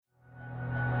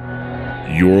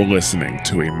You're listening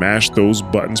to a Mash Those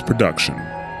Buttons production.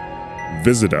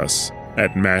 Visit us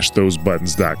at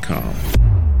mashthosebuttons.com.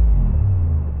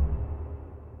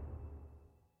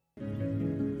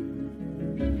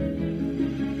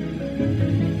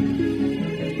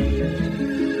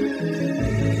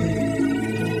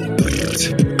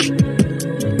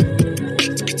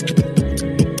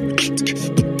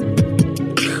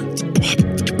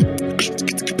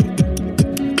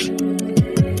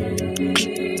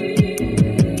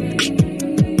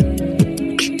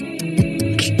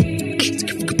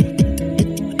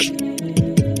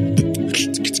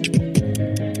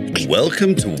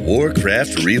 Welcome to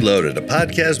Warcraft Reloaded, a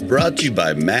podcast brought to you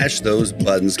by Mash Those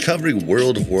Buttons, covering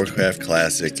World of Warcraft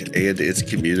Classic and its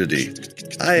community.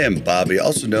 I am Bobby,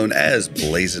 also known as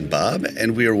Blazin' Bob,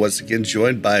 and we are once again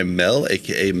joined by Mel,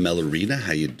 aka Melarina.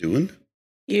 How you doing?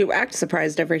 You act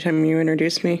surprised every time you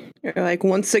introduce me. You're like,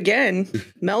 once again,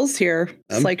 Mel's here.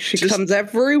 It's like she comes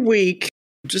every week.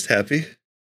 I'm just happy.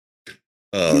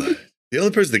 The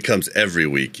only person that comes every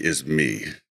week is me.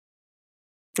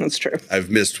 That's true. I've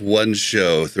missed one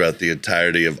show throughout the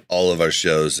entirety of all of our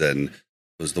shows, and it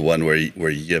was the one where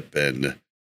Yip and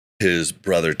his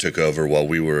brother took over while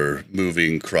we were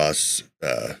moving across,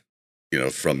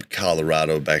 from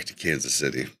Colorado back to Kansas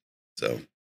City. So,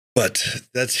 but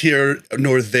that's here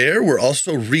nor there. We're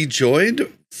also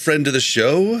rejoined, friend of the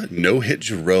show,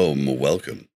 NoHitJerome.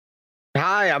 Welcome.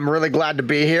 Hi, I'm really glad to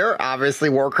be here. Obviously,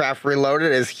 Warcraft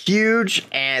Reloaded is huge,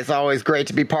 and it's always great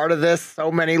to be part of this. So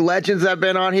many legends have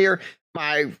been on here.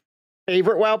 My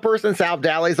favorite WoW person, Sal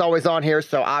Daly's always on here,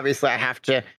 so obviously I have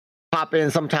to pop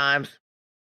in sometimes.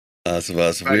 Awesome.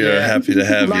 We are happy to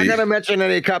have you. I'm not going to mention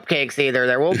any cupcakes either.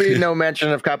 There will be no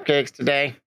mention of cupcakes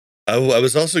today. I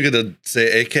was also going to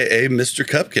say AKA Mr.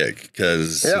 Cupcake,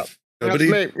 because... Yep. That's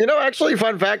me. Actually,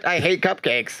 fun fact, I hate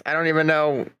cupcakes. I don't even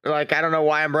know, I don't know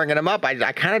why I'm bringing them up. I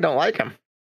kind of don't like them.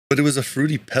 But it was a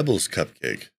Fruity Pebbles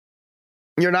cupcake.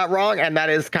 You're not wrong, and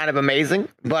that is kind of amazing.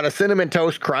 But a Cinnamon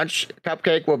Toast Crunch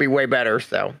cupcake will be way better,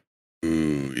 so.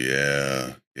 Ooh,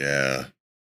 yeah.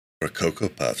 Or Cocoa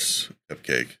Puffs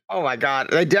cupcake. Oh, my God.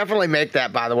 They definitely make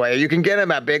that, by the way. You can get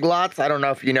them at Big Lots. I don't know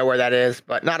if you know where that is,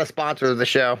 but not a sponsor of the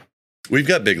show. We've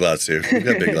got Big Lots here.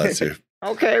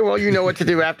 Okay, well, you know what to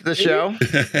do after the show.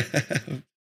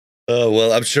 Oh,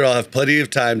 well, I'm sure I'll have plenty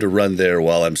of time to run there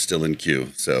while I'm still in queue,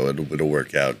 so it'll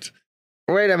work out.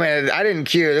 Wait a minute, I didn't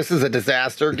queue. This is a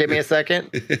disaster. Give me a second.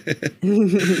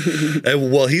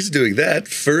 And while he's doing that,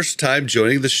 first time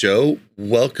joining the show,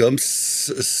 welcome,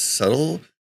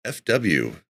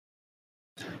 SubtleFW.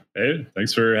 Hey,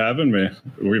 thanks for having me.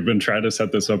 We've been trying to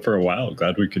set this up for a while.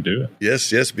 Glad we could do it.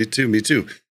 Yes, me too.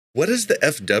 What does the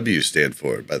FW stand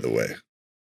for, by the way?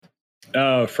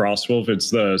 Frostwolf. It's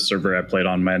the server I played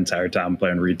on my entire time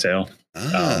playing retail.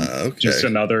 Okay. Just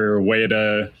another way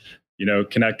to,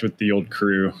 connect with the old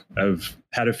crew. I've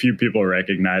had a few people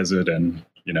recognize it and,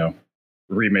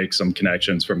 remake some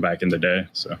connections from back in the day.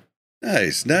 So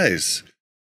nice.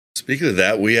 Speaking of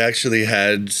that, we actually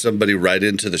had somebody write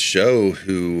into the show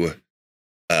who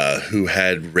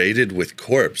had raided with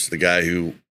Corpse,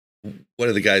 one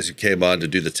of the guys who came on to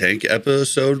do the tank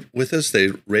episode with us. They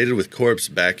raided with Corpse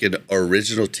back in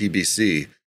original TBC.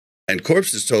 And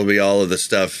Corpse has told me all of the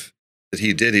stuff that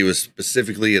he did. He was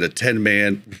specifically in a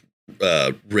 10-man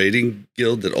raiding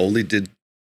guild that only did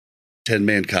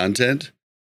 10-man content.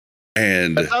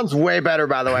 And that sounds way better,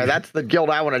 by the way. That's the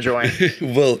guild I want to join.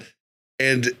 Well,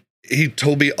 and he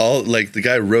told me the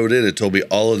guy wrote in and told me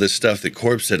all of this stuff that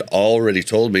Corpse had already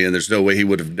told me, and there's no way he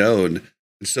would have known.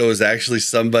 And so it was actually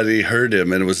somebody heard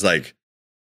him and was like,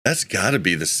 that's got to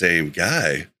be the same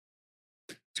guy.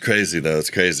 It's crazy, though. It's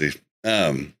crazy.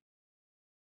 All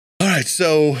right.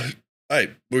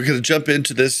 We're going to jump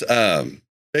into this.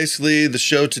 Basically, the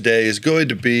show today is going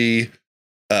to be,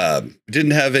 we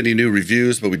didn't have any new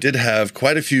reviews, but we did have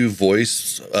quite a few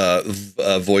voicemails,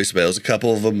 a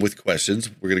couple of them with questions.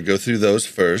 We're going to go through those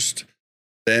first.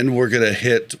 Then we're going to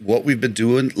hit what we've been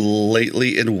doing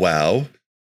lately in WoW.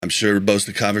 I'm sure most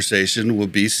of the conversation will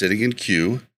be sitting in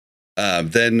queue.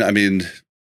 Then,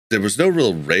 there was no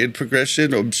real raid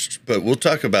progression, but we'll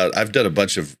talk about, I've done a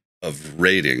bunch of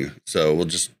raiding, so we'll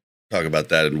just talk about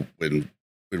that in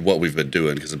what we've been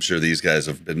doing, because I'm sure these guys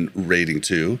have been raiding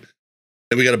too.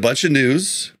 Then we got a bunch of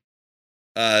news.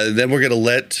 Then we're going to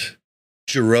let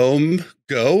Jerome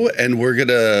go, and we're going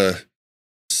to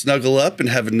snuggle up and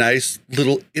have a nice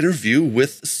little interview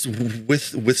with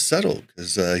Subtle,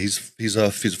 because he's a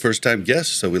first time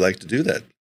guest, so we like to do that.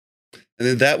 And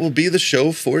then that will be the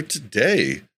show for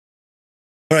today.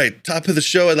 All right, top of the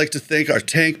show, I'd like to thank our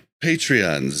tank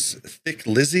Patreons, Thick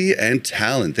Lizzie and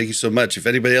Talon. Thank you so much. If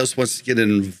anybody else wants to get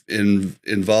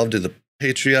involved in the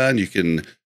Patreon, you can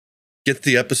get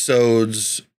the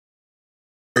episodes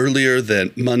earlier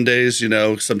than Mondays. You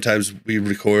know, sometimes we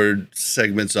record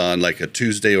segments on like a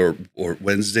Tuesday or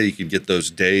Wednesday. You can get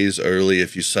those days early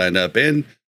if you sign up, and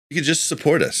you can just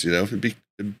support us. You know, it'd be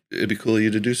cool of you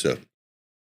to do so.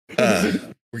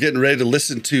 We're getting ready to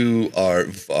listen to our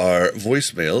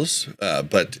voicemails,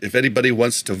 but if anybody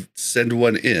wants to send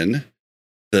one in,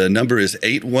 the number is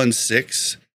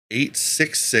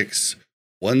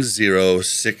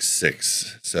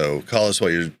 816-866-1066. So call us while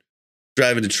you're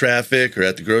driving to traffic or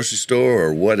at the grocery store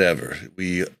or whatever.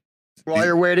 While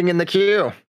you're waiting in the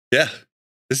queue. Yeah.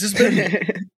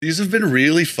 These have been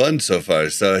really fun so far.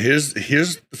 So here's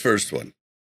the first one.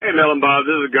 Hey, Mel and Bob,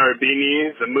 this is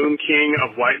Garbini, the Moon King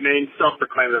of Whitemane,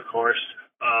 self-proclaimed, of course.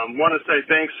 Want to say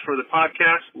thanks for the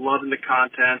podcast. Loving the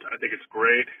content. I think it's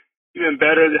great. Even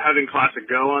better having Classic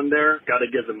Go on there. Got to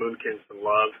give the Moon King some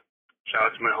love. Shout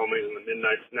out to my homies in the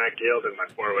Midnight Snack Guild and my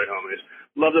 408 homies.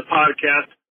 Love the podcast.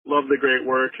 Love the great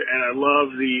work. And I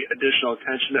love the additional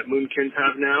attention that Moonkins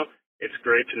have now. It's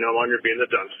great to no longer be in the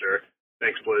dumpster.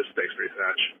 Thanks, Blizz. Thanks,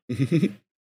 Thatch.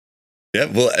 Yeah,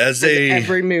 well,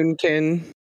 every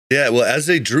Moonkin. Yeah, well, as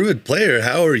a Druid player,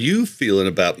 how are you feeling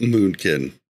about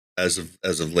Moonkin as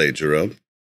of late, Jerome?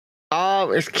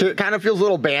 It kind of feels a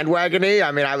little bandwagony.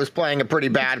 I mean, I was playing a pretty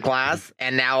bad class,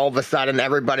 and now all of a sudden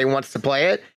everybody wants to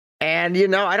play it. And, you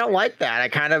know, I don't like that.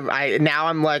 Now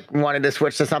I'm like wanting to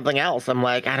switch to something else. I'm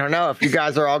like, I don't know if you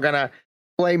guys are all going to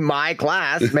play my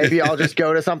class, maybe I'll just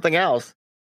go to something else.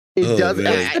 What's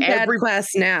the bad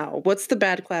class now? What's the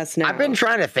bad class now? I've been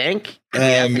trying to think.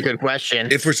 That's a good question.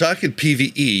 If we're talking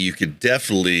PvE, you could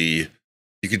definitely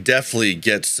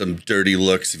get some dirty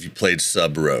looks if you played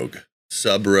Sub-Rogue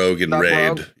and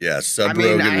Raid. Yeah,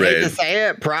 Sub-Rogue and Raid. I hate to say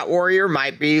it, Prot Warrior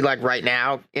might be like right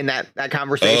now in that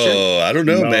conversation. Oh, I don't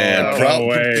know, man. No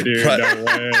way, dude. No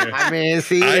way. I mean,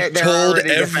 see, I told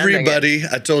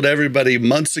everybody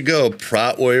months ago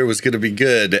Prot Warrior was going to be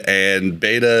good, and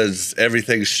betas,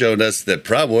 everything's shown us that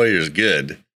Prot Warrior is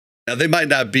good. Now they might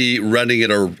not be running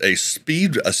it a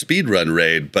speed run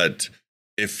raid, but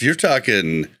if you're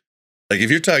talking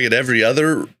every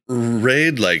other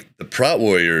raid, like the Prot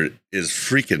Warrior is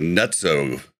freaking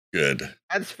nutso good.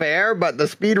 That's fair, but the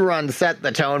speed runs set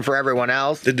the tone for everyone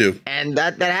else. They do. And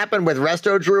that happened with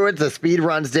Resto Druids. The speed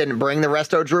runs didn't bring the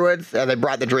Resto Druids. They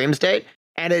brought the Dream State.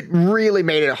 And it really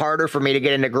made it harder for me to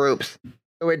get into groups.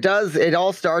 So it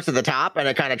all starts at the top and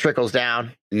it kind of trickles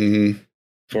down. Mm-hmm.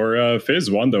 For Phase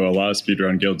 1, though, a lot of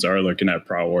speedrun guilds are looking at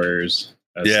Prot Warriors.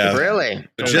 Yeah, really.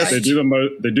 They do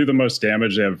the most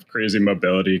damage. They have crazy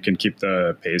mobility. Can keep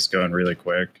the pace going really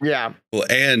quick. Yeah. Well,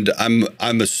 and I'm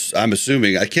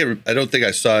assuming I don't think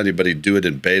I saw anybody do it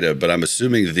in beta, but I'm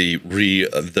assuming the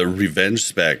revenge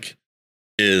spec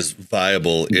is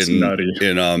viable in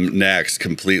Nax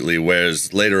completely,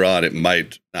 whereas later on it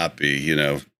might not be. You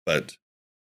know, but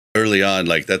early on,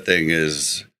 like that thing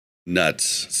is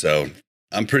nuts. So.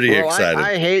 I'm pretty excited.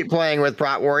 I hate playing with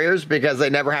Prot Warriors because they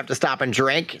never have to stop and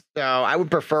drink. So I would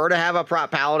prefer to have a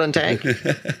Prot Paladin tank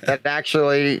that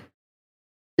actually,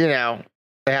 you know,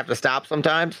 they have to stop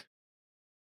sometimes.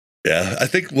 Yeah, I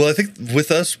think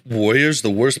with us Warriors, the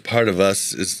worst part of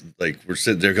us is like we're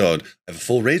sitting there going, I have a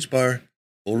full rage bar.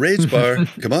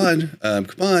 Come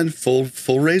on,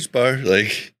 full rage bar.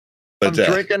 Like, but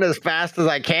I'm drinking as fast as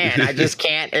I can. I just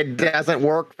can't. It doesn't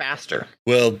work faster.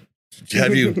 Well.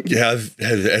 Have you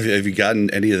gotten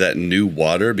any of that new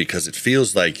water? Because it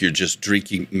feels like you're just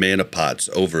drinking mana pots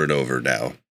over and over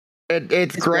now.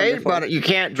 It's great, wonderful. But you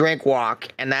can't drink walk,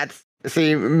 and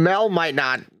Mel might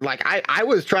not like. I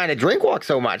was trying to drink walk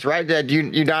so much, right? Did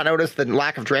you not notice the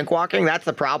lack of drink walking? That's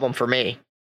the problem for me. It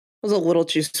was a little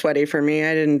too sweaty for me.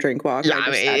 I didn't drink walk.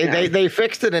 Yeah, they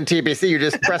fixed it in TBC. You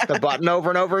just press the button over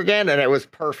and over again, and it was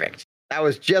perfect. That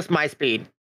was just my speed.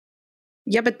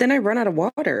 Yeah, but then I run out of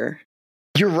water.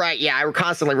 You're right. Yeah, I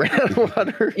constantly ran out of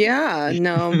water. Yeah,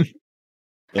 no.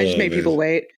 I just made people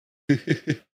wait. All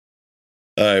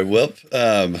right, well,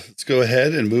 let's go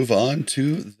ahead and move on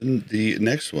to the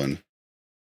next one.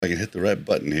 If I can hit the right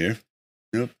button here.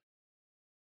 Nope.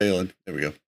 Failing. There we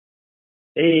go.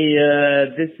 Hey,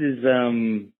 this is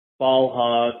Ball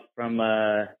Hog from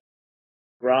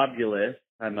Grobulus.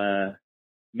 I'm a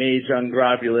mage on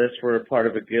Grobulus. We're a part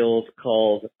of a guild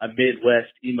called a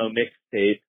Midwest Emo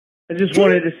Mixtape. I just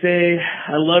wanted to say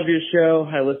I love your show.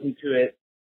 I listen to it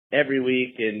every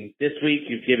week, and this week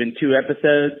you've given 2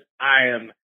 episodes. I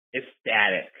am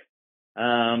ecstatic.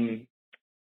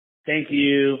 Thank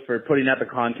you for putting out the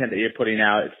content that you're putting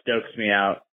out. It stokes me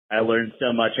out. I learn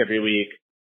so much every week.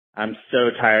 I'm so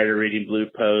tired of reading Blue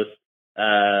Post.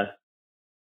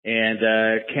 And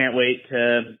can't wait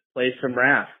to play some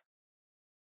Wrath.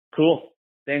 Cool.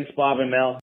 Thanks, Bob and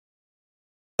Mel.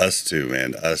 Us too,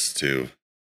 man. Us too.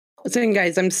 Listen,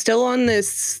 guys, I'm still on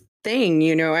this thing.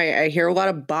 I hear a lot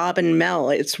of Bob and Mel.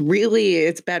 It's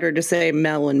better to say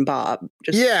Mel and Bob.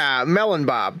 Yeah, Mel and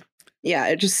Bob. Yeah,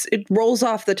 it rolls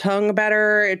off the tongue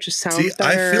better. It just sounds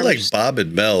better. I feel like Bob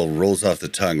and Mel rolls off the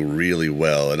tongue really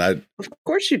well. And of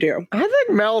course you do. I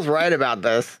think Mel's right about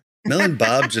this. Mel and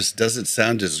Bob just doesn't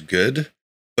sound as good.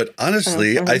 But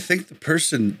honestly, I think the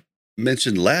person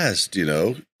mentioned last,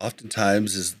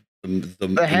 oftentimes is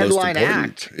the headline most important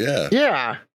act. Yeah.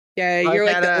 Yeah. Yeah, you're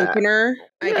like the opener.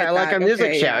 Yeah, like a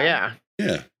music show. Yeah.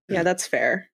 Yeah, that's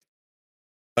fair.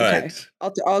 All okay. right.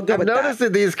 I'll go with that. I've noticed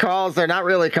that these calls, they're not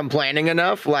really complaining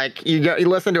enough. Like you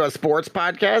listen to a sports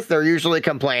podcast, they're usually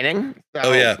complaining. So,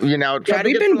 try to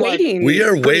we've been waiting. We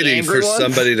are waiting for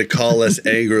somebody to call us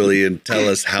angrily and tell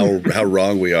us how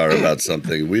wrong we are about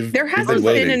something. There hasn't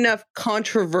been enough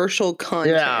controversial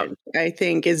content, I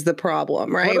think, is the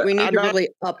problem, right? We need to really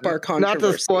up our controversy.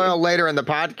 Not to spoil later in the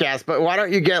podcast, but why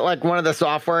don't you get like one of the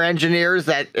software engineers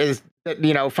that is,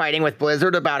 fighting with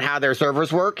Blizzard about how their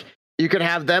servers work? You could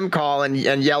have them call and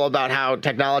yell about how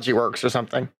technology works or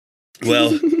something.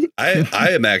 Well, I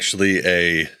am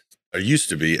actually I used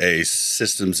to be a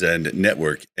systems and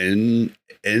network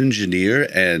engineer,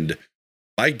 and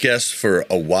my guess for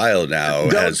a while now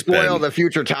Don't spoil the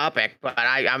future topic, but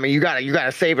I mean, you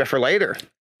gotta save it for later.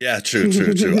 Yeah, true.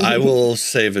 I will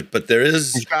save it, but there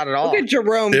is. He's got it all. Look at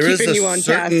Jerome keeping you on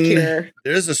task here.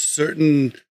 There is a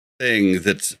certain thing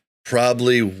that's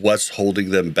probably what's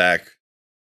holding them back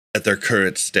at their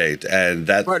current state, and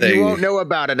that but thing you won't know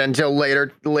about it until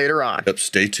later on. Yep,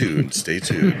 stay tuned. Hey,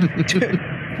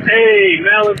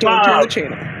 Mel and Bob. Turn the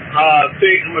channel.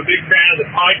 I'm a big fan of the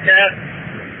podcast.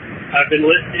 I've been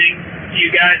listening to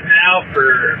you guys now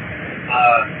for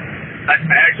I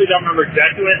actually don't remember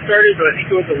exactly when it started, but I think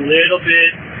it was a little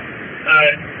bit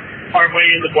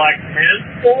partway in the Black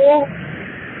Temple.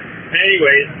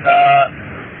 Anyways,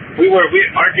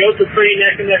 our goats were pretty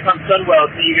neck and neck on Sunwell,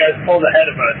 so you guys pulled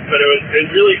ahead of us. But it was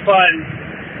really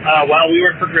fun while we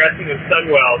were progressing in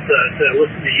Sunwell to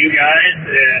listen to you guys,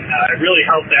 and it really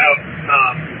helped out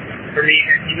for me.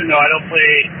 Even though I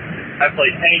play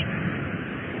tank,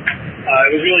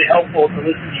 it was really helpful to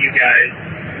listen to you guys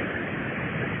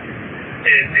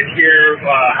and hear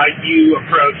how you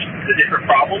approach the different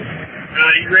problems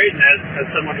you raise. And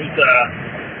as someone who's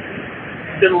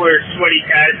similar sweaty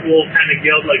casual kind of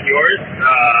guild like yours,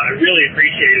 I really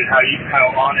appreciated how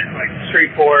honest, like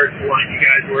straightforward, blunt you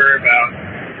guys were about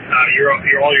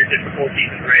all your difficulties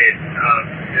and raids,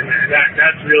 and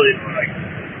that's really like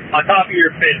on top of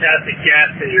your fantastic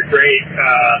guests and your great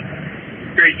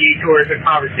detours and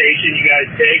conversation you guys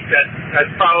take.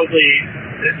 That's probably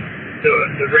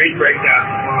the raid breakdown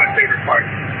is one of my favorite parts.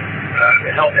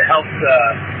 It helps.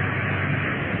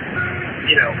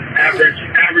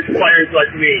 Average players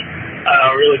like me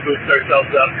really boost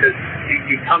ourselves up because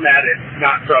you come at it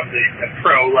not from the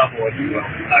pro level, if you will.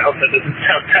 I hope that doesn't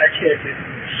sound backhanded.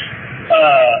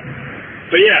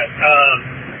 But yeah,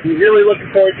 we're really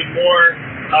looking forward to more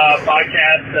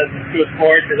podcasts as this goes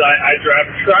forward because I drive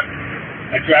a truck.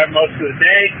 I drive most of the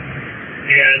day,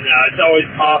 and it's always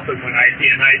awesome when I see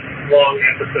a nice long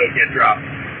episode get dropped.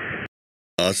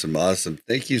 Awesome.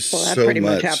 Thank you so much. That pretty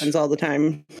much happens all the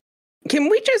time. Can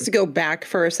we just go back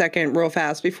for a second real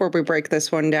fast before we break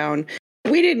this one down?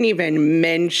 We didn't even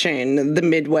mention the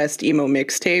Midwest emo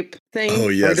mixtape thing. Oh,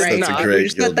 yes, right? that's a great We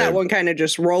just let that one kind of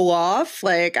just roll off.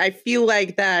 Like, I feel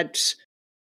like that,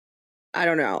 I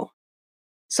don't know.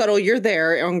 Subtle, you're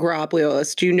there on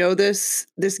Groblios. Do you know this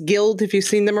guild? Have you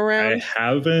seen them around? I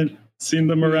haven't seen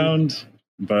them around,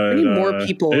 but we need more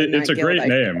people. It's a great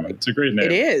name. It's a great name.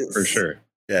 It is. For sure.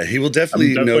 Yeah, he will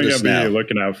definitely notice now. Gonna be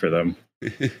looking out for them.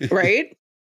 Right?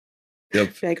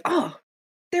 Yep. Like, oh,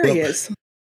 there he is.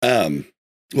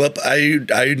 Well,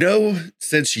 I know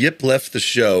since Yip left the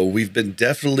show, we've been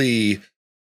definitely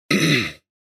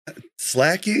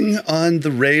slacking on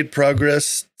the raid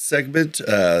progress segment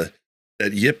that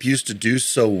Yip used to do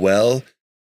so well.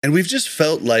 And we've just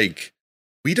felt like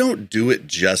we don't do it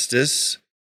justice.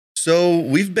 So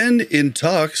we've been in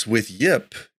talks with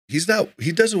Yip. He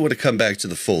doesn't want to come back to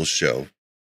the full show,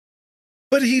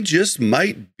 but he just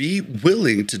might be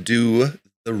willing to do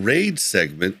the raid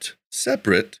segment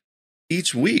separate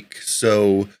each week.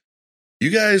 So you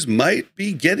guys might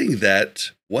be getting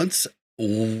that once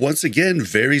again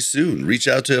very soon. Reach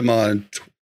out to him on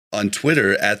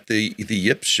Twitter at the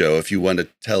Yip Show if you want to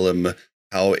tell him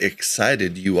how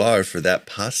excited you are for that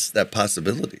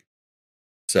possibility.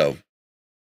 So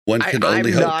one can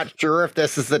only I'm hope. not sure if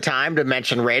this is the time to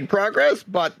mention raid progress,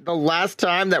 but the last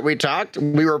time that we talked,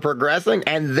 we were progressing,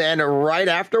 and then right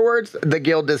afterwards, the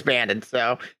guild disbanded.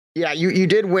 So yeah, you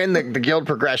did win the guild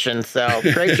progression. So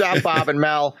great job, Bob and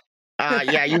Mel.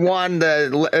 Yeah, you won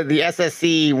the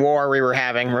SSC war we were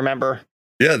having. Remember?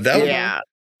 Yeah, that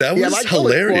was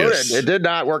hilarious. It did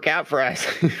not work out for us.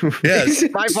 Yes,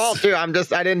 my fault too. I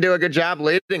didn't do a good job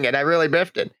leading it. I really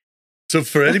biffed it. So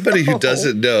for anybody who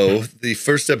doesn't know, the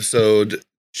first episode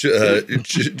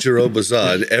Jerome was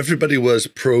on, everybody was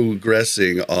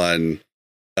progressing on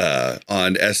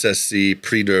SSC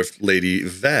pre-nerfed Lady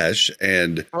Vash,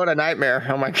 and what a nightmare!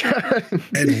 Oh my god!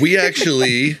 And we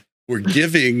actually were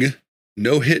giving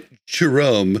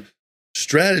NoHitJerome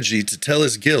strategy to tell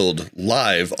his guild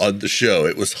live on the show.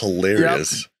 It was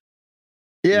hilarious. Yep.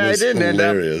 Yeah, it didn't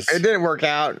hilarious. It didn't work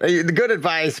out. Good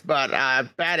advice, but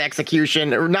bad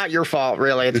execution. Not your fault,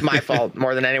 really. It's my fault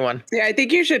more than anyone. Yeah, I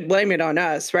think you should blame it on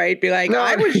us, right? Be like, no.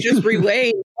 I was just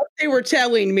relaying what they were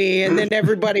telling me, and then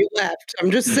everybody left.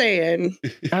 I'm just saying.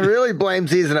 I really blame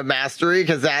Season of Mastery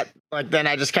because then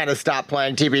I just kind of stopped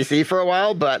playing TBC for a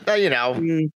while. But Good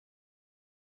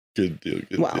deal.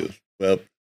 Well,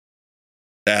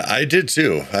 I did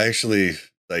too. I actually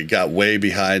got way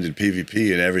behind in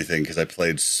PvP and everything because I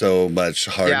played so much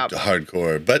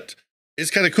hardcore. But it's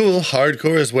kind of cool.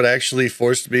 Hardcore is what actually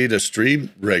forced me to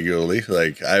stream regularly.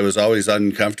 Like I was always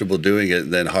uncomfortable doing it,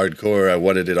 and then hardcore, I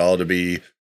wanted it all to be,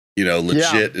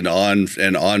 legit and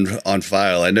on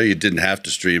file. I know you didn't have to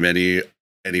stream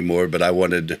anymore, but I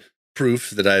wanted proof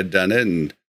that I had done it,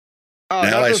 and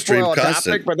now I stream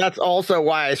constant. But that's also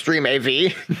why I stream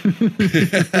AV.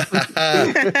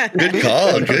 Good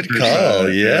call.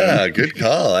 Yeah, good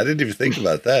call. I didn't even think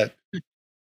about that.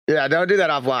 Yeah, don't do that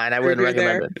offline. I wouldn't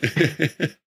recommend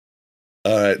it.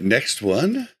 All right, next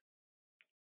one.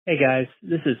 Hey guys,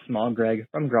 this is Small Greg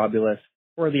from Grobulus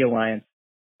for the Alliance.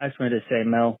 I just wanted to say,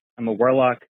 Mel, I'm a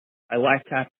warlock. I life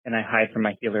tap and I hide from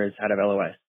my healers out of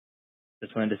LOS.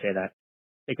 Just wanted to say that.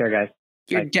 Take care, guys.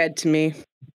 You're dead to me.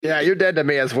 Yeah, you're dead to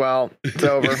me as well. It's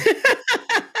over.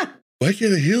 Why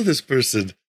can't I heal this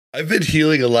person? I've been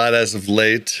healing a lot as of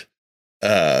late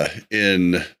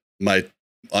on my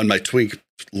Twink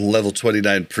level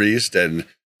 29 priest, and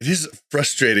it is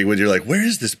frustrating when you're like, where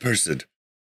is this person?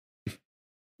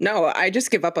 No, I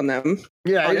just give up on them.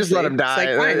 Yeah, honestly. I just let them die.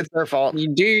 It's their fault.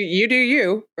 You do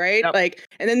you, right? Yep.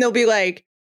 And then they'll be like,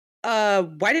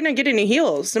 why didn't I get any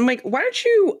heals? I'm like, why don't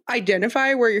you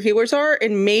identify where your healers are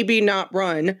and maybe not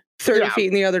run 30 feet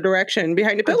in the other direction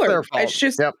behind a pillar? It's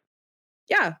just,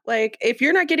 if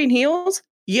you're not getting heals,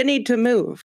 you need to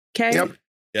move. Okay. Yep.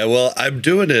 Yeah. Well, I'm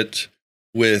doing it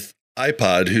with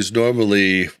iPod, who's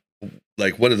normally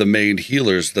like one of the main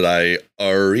healers that I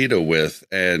arena with,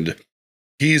 and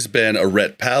he's been a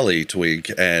Ret Pally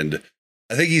Twink, and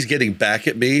I think he's getting back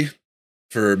at me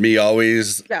for me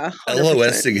always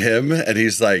LOSing him, and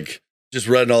he's like just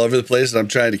running all over the place, and I'm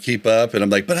trying to keep up, and I'm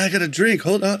like, but I got a drink.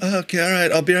 Hold on. Okay, all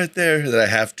right, I'll be right there. And then I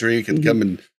half drink and come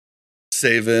and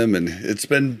save him, and it's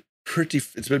been pretty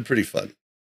fun.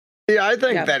 Yeah, I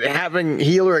think that having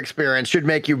healer experience should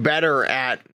make you better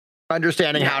at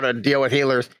understanding how to deal with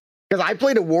healers. Because I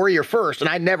played a warrior first, and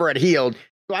I never had healed,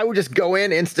 so I would just go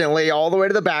in instantly all the way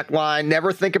to the back line,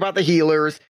 never think about the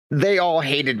healers. They all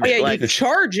hated me. Oh, yeah, you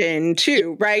charge in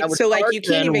too, right? So you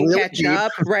can't even really catch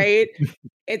up, right?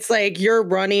 It's like you're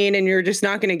running and you're just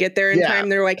not going to get there in time.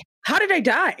 They're like, how did I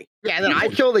die? Yeah, and then I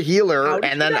kill the healer,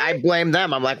 and then I blame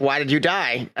them. I'm like, why did you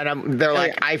die? And they're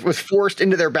like, I was forced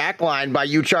into their back line by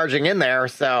you charging in there.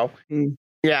 So,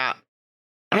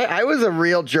 I was a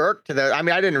real jerk to the. I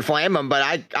mean, I didn't flame them,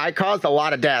 but I caused a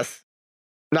lot of deaths,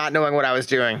 not knowing what I was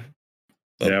doing.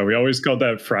 Yeah, we always called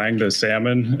that frying the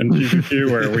salmon in PvP,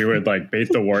 where we would bait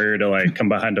the warrior to come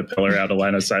behind a pillar out of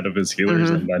line of sight of his healers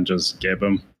and then just give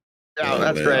him. Yeah,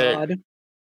 that's great.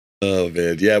 Oh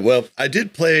man, yeah. Well, I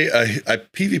did play. I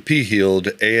PvP healed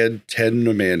and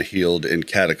 10-man healed in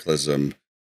Cataclysm,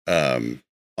 on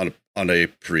a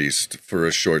priest for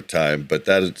a short time, but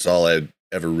that's all I'd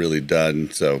ever really done.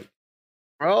 So,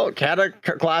 well,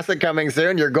 Classic coming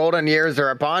soon. Your golden years are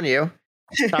upon you.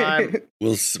 Time.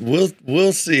 We'll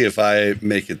see if I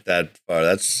make it that far.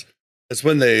 That's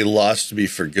when they lost me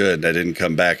for good. I didn't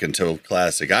come back until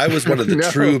Classic. I was one of the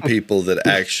true people that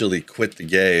actually quit the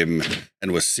game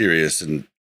and was serious and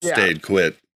stayed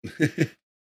quit. All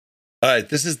right,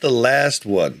 this is the last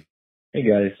one. Hey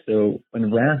guys, so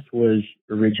when Wrath was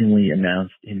originally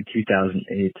announced in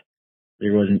 2008,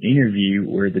 there was an interview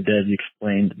where the devs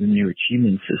explained the new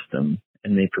achievement system,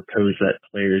 and they proposed that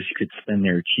players could spend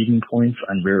their achievement points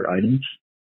on rare items.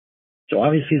 So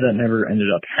obviously that never ended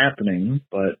up happening,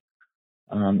 but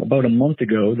about a month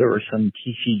ago, there were some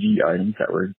TCG items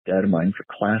that were data mined for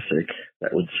Classic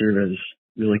that would serve as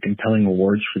really compelling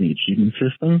rewards for the achievement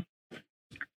system.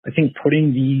 I think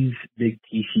putting these big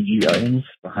TCG items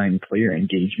behind player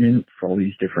engagement for all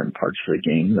these different parts of the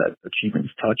game that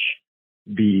achievements touch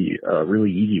would be a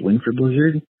really easy win for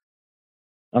Blizzard.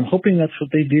 I'm hoping that's what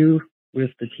they do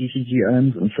with the TCG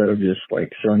items instead of just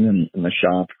like throwing them in the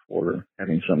shop or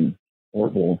having some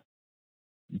horrible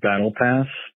battle pass.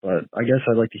 But I guess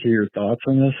I'd like to hear your thoughts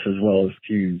on this as well as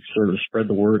to sort of spread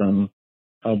the word on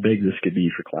how big this could be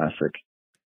for Classic.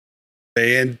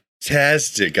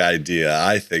 Fantastic idea,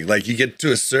 I think. Like you get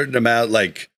to a certain amount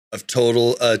like of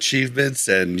total achievements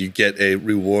and you get a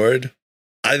reward.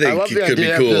 I think it could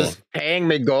be cool. Just paying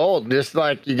me gold, just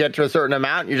like you get to a certain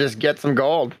amount, you just get some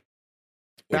gold.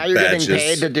 Now you're getting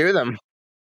paid to do them.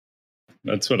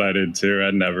 That's what I did too.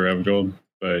 I'd never have gold,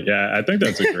 but yeah, I think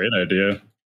that's a great idea.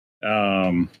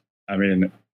 I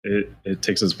mean, it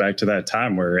takes us back to that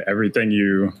time where everything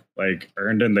you like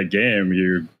earned in the game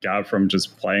you got from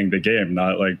just playing the game,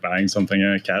 not like buying something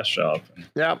in a cash shop.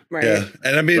 Yeah, right. Yeah,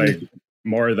 and I mean, like,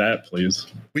 more of that, please.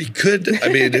 We could. I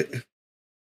mean,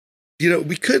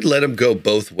 we could let them go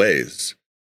both ways.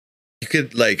 You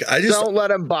could don't let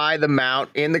them buy the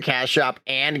mount in the cash shop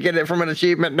and get it from an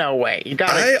achievement. No way. You got.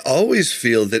 I always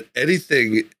feel that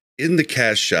anything in the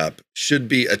cash shop should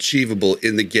be achievable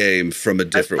in the game from a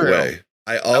different way.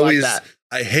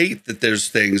 I hate that there's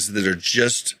things that are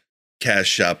just cash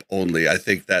shop only. I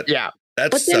think that that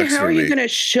but then how are you going to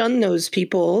shun those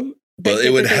people? Well,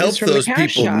 it would help those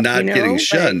people not getting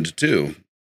shunned too.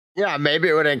 Yeah, maybe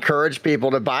it would encourage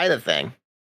people to buy the thing.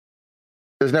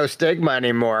 There's no stigma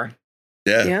anymore.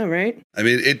 Yeah. Yeah, right. I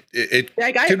mean, it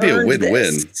could be a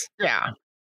win-win. Yeah.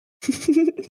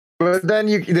 But then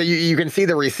you can see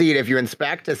the receipt if you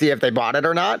inspect to see if they bought it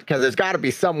or not, because there's got to be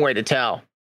some way to tell.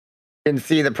 You can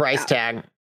see the price tag.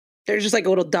 There's just like a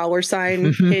little dollar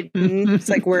sign hidden. It's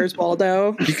like, where's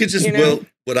Waldo? You could just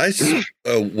what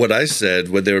I said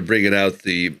when they were bringing out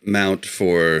the mount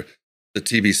for the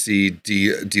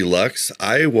TBC Deluxe,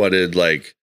 I wanted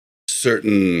like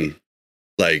certain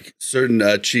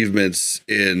achievements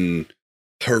in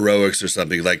heroics or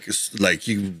something, like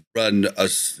you run a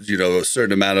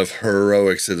certain amount of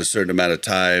heroics in a certain amount of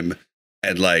time,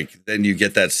 and like then you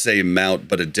get that same mount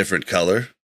but a different color.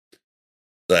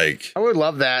 Like, I would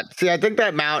love that. See, I think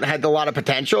that mount had a lot of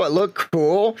potential. It looked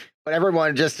cool, but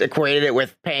everyone just equated it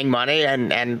with paying money,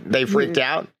 and they freaked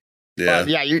out. Yeah,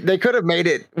 but they could have made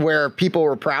it where people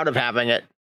were proud of having it.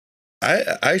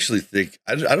 I actually think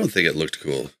I don't think it looked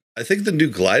cool. I think the new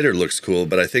glider looks cool,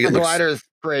 but I think the glider is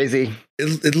crazy.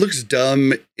 It looks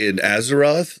dumb in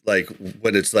Azeroth, like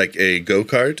when it's like a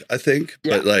go-kart, I think.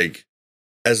 Yeah. But like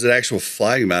as an actual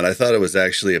flying mount, I thought it was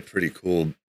actually a pretty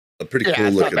cool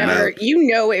looking mount.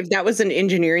 If that was an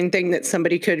engineering thing that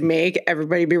somebody could make,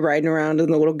 everybody be riding around in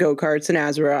the little go-karts in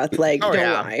Azeroth. Like, don't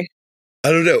lie. I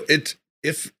don't know.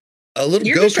 If a little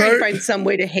You're go-kart, just trying to find some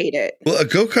way to hate it. Well, a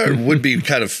go-kart would be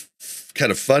kind of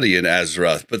funny in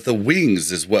Azeroth, but the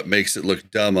wings is what makes it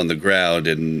look dumb on the ground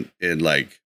in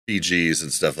like PGs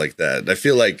and stuff like that. And I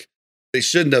feel like they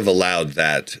shouldn't have allowed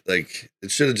that. Like it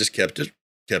should have just kept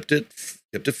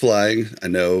it flying. I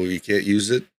know you can't use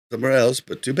it somewhere else,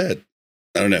 but too bad.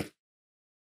 I don't know.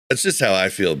 That's just how I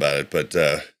feel about it. But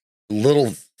the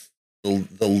little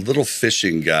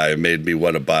fishing guy made me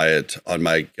want to buy it on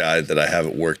my guy that I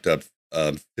haven't worked up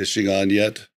fishing on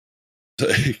yet.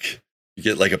 Like you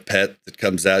get like a pet that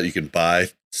comes out, you can buy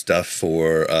stuff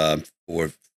for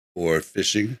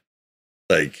fishing.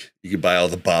 Like you can buy all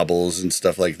the baubles and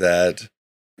stuff like that.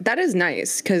 That is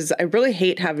nice because I really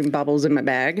hate having baubles in my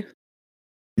bag.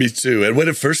 Me too. And when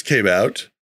it first came out,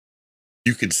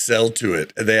 you could sell to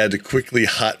it, and they had to quickly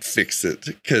hot fix it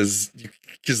because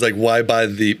like why buy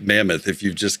the mammoth if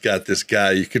you've just got this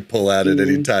guy you could pull out at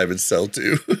any time and sell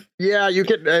to? Yeah, you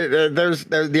could. There's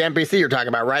the NPC you're talking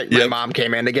about, right? Yep. My mom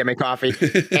came in to get me coffee,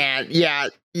 and yeah.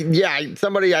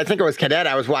 Somebody, I think it was Cadet,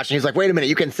 I was watching. He's like, "Wait a minute,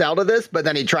 you can sell to this," but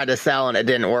then he tried to sell and it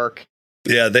didn't work.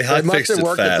 Yeah, they hot fixed it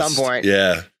fast. At some point.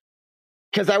 Yeah,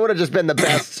 because that would have just been the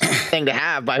best thing to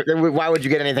have. Why would you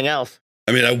get anything else?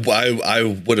 I mean, I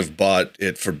would have bought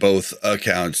it for both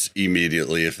accounts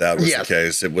immediately if that was the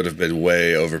case. It would have been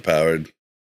way overpowered.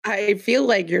 I feel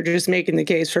like you're just making the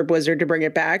case for Blizzard to bring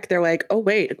it back. They're like, oh,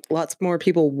 wait, lots more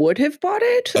people would have bought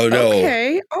it? Oh, no.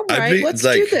 Okay, all right, let's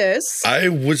do this. I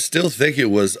would still think it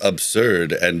was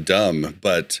absurd and dumb,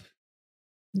 but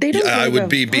I would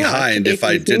be behind if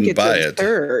I didn't buy it.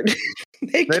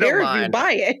 They care if you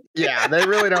buy it. Yeah, they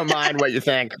really don't mind what you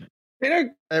think.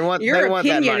 Your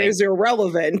opinion is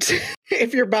irrelevant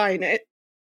if you're buying it.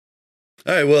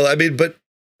 All right. Well, I mean, but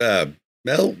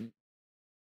Mel,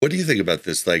 what do you think about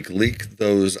this? Like, leak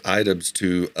those items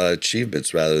to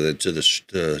achievements rather than to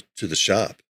the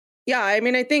shop. Yeah, I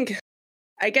mean,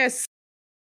 I guess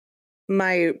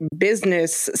my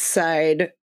business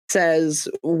side says,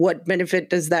 what benefit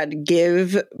does that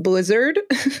give Blizzard?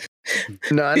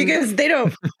 None. Because they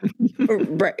don't.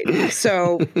 Right.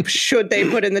 So should they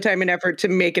put in the time and effort to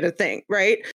make it a thing,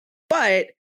 right? But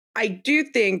I do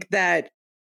think that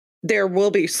there will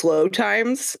be slow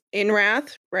times in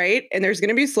Wrath, right? And there's going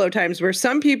to be slow times where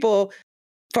some people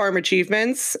farm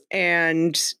achievements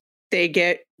and they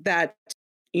get that,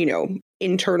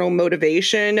 internal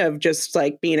motivation of just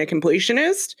like being a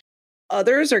completionist.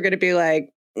 Others are going to be like,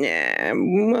 nah,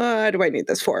 what do I need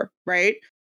this for, right?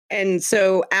 And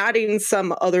so adding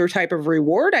some other type of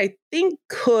reward, I think,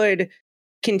 could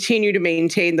continue to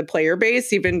maintain the player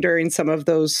base even during some of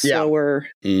those slower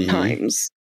times.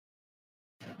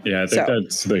 Yeah, I think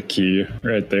that's the key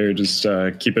right there, just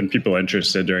keeping people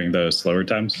interested during the slower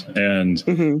times. And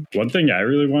one thing I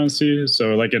really want to see,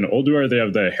 so like in Ulduar, they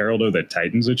have the Herald of the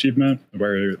Titans achievement,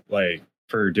 where like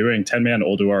for doing 10-man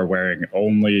Ulduar wearing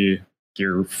only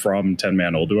gear from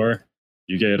 10-man Ulduar,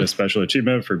 you get a special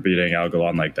achievement for beating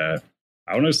Algalon like that.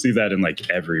 I want to see that in like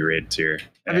every raid tier.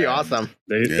 That'd be awesome.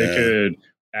 They could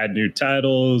add new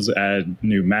titles, add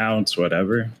new mounts,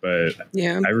 whatever. But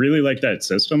I really like that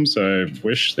system, so I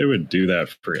wish they would do that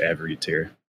for every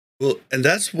tier. Well, and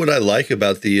that's what I like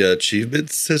about the achievement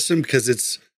system, because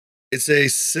it's a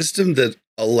system that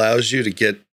allows you to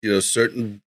get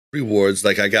certain rewards.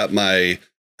 Like I got my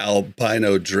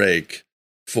albino Drake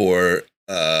for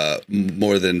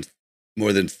more than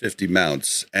 50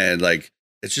 mounts, and like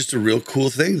it's just a real cool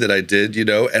thing that I did,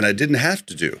 and I didn't have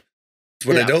to do.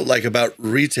 What I don't like about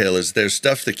retail is there's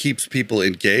stuff that keeps people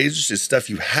engaged. It's stuff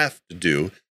you have to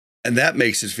do. And that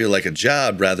makes it feel like a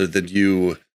job rather than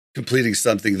you completing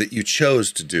something that you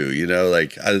chose to do.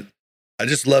 Like I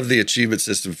just love the achievement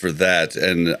system for that.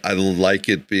 And I like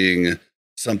it being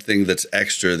something that's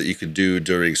extra that you could do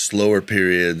during slower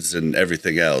periods and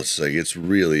everything else. Like it's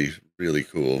really, really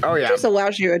cool. Oh, yeah. It just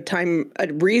allows you a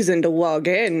reason to log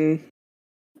in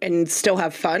and still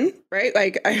have fun, right?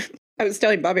 Like I was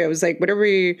telling Bobby, I was like, what are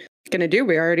we going to do?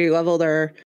 We already leveled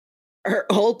our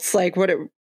ults. Like, why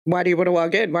do you want to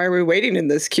log in? Why are we waiting in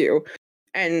this queue?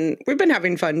 And we've been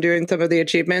having fun doing some of the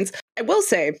achievements. I will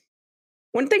say,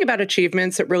 one thing about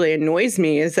achievements that really annoys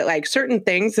me is that like certain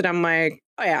things that I'm like,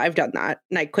 oh yeah, I've done that.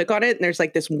 And I click on it and there's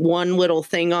like this one little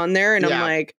thing on there. And I'm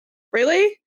like,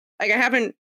 really? Like I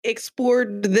haven't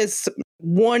explored this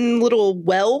one little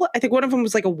well. I think one of them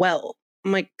was like a well.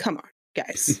 I'm like, come on,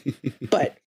 guys.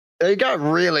 But they got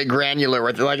really granular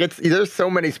with it. Like there's so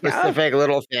many specific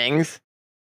little things.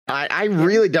 I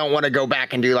really don't want to go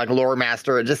back and do like Lore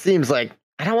Master. It just seems like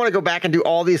I don't want to go back and do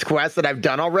all these quests that I've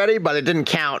done already, but it didn't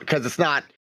count because it's not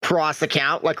cross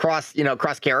account, like cross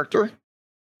character.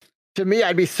 To me,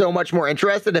 I'd be so much more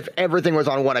interested if everything was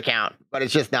on one account, but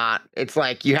it's just not. It's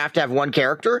like you have to have one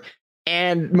character,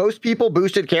 and most people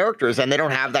boosted characters and they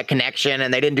don't have that connection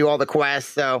and they didn't do all the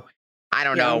quests. So I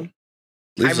don't know.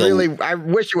 I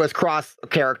wish it was cross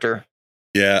character.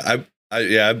 Yeah,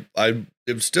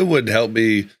 it still wouldn't help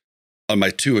me on my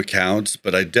two accounts,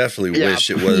 but I definitely wish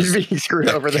it was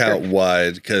account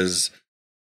wide, because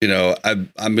I'm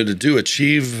going to do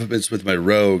achievements with my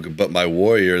rogue, but my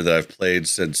warrior that I've played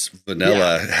since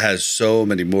vanilla has so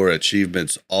many more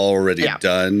achievements already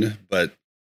done. But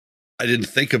I didn't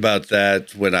think about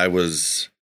that when I was,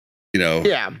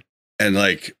 and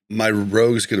like my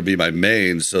rogue's going to be my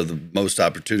main, so the most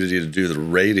opportunity to do the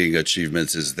raiding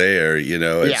achievements is there,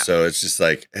 and so it's just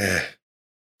like,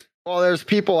 Well, there's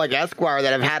people like Esquire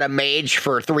that have had a mage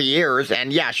for 3 years,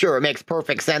 and sure, it makes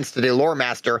perfect sense to do Lore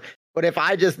Master. But if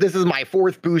this is my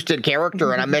 4th boosted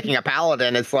character and I'm making a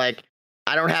paladin, it's like,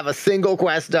 I don't have a single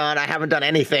quest done. I haven't done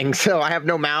anything. So I have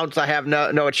no mounts. I have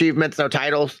no achievements, no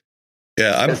titles.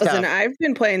 Yeah, listen, I've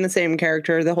been playing the same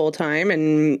character the whole time,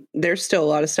 and there's still a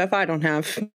lot of stuff I don't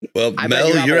have. Well,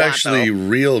 Mel, you're actually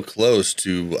real close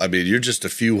to, you're just a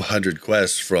few hundred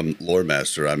quests from Lore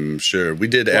Master, I'm sure. We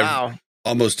did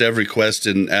almost every quest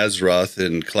in Azeroth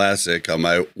in Classic on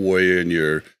my warrior and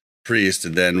your priest,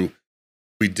 and then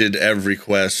we did every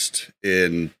quest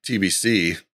in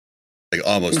TBC, like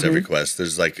almost every quest.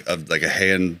 There's like a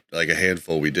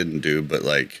handful we didn't do, but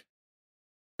like,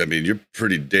 you're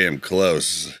pretty damn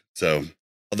close. So,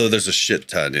 although there's a shit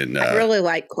ton in. I really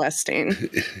like questing.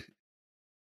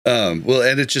 Well,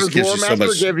 and it just gives you so much. Does Lore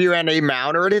Master give you any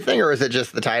mount or anything, or is it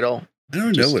just the title? I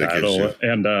don't know what it gives you.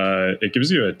 And it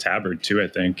gives you a tabard too, I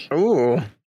think. Ooh.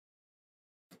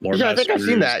 Lord yeah, I think I've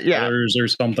seen that. Yeah, or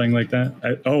something like that.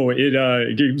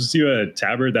 It gives you a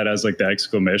tabard that has like the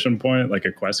exclamation point, like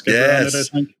a quest giver on it. I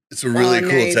think it's a really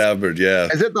cool tabard. Yeah,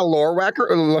 is it the lore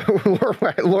whacker?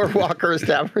 Lore walker's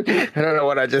tabard? I don't know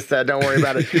what I just said. Don't worry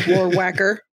about it. Lore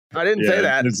whacker. I didn't say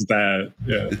that. It's that.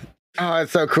 Yeah. Oh,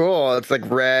 it's so cool. It's like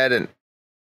red and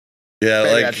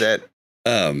that's it.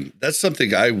 That's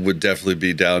something I would definitely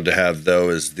be down to have though.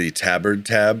 Is the tabard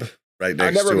tab. Right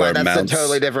next to our mounts. That's a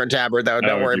totally different tabard, though.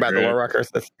 Don't worry about the lore ruckers.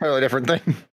 That's a totally different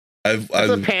thing. It's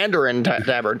a Pandaren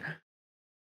tabard.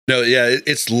 No, yeah,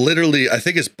 it's literally, I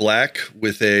think it's black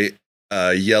with a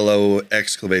yellow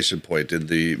exclamation point in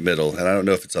the middle. And I don't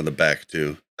know if it's on the back,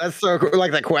 too. That's so cool.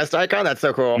 Like the quest icon? That's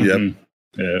so cool. Yep.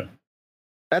 Yeah.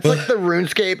 That's like the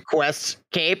RuneScape quest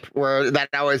cape, where that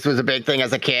always was a big thing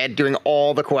as a kid, doing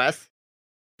all the quests.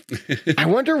 I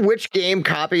wonder which game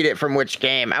copied it from which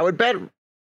game. I would bet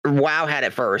WoW had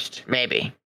it first,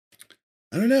 maybe.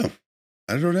 I don't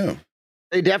know.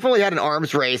 They definitely had an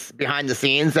arms race behind the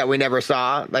scenes that we never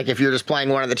saw. Like if you're just playing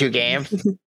one of the two games.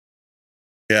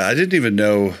 Yeah, I didn't even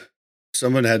know.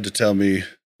 Someone had to tell me,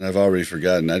 and I've already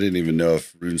forgotten. I didn't even know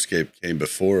if RuneScape came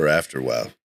before or after WoW.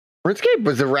 RuneScape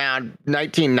was around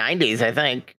 1990s, I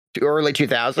think, early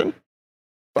 2000.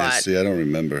 But yeah, see, I don't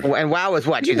remember. And WoW was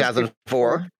what,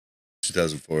 2004?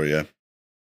 2004, yeah.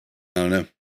 I don't know.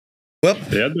 Well,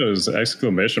 they had those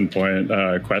exclamation point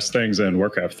quest things in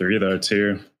Warcraft 3 though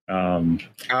too.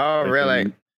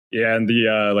 Really? And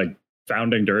the like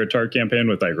founding Duratar campaign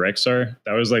with like Rexar,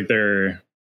 that was like their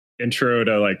intro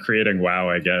to like creating WoW,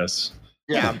 I guess.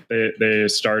 Yeah. They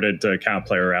started to kind of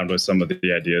play around with some of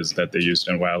the ideas that they used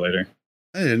in WoW later.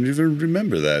 I didn't even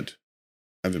remember that.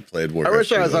 I haven't played Warcraft. I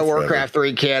wish I was a Warcraft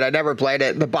 3 kid. I never played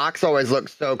it. The box always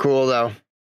looked so cool though.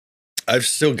 I've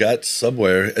still got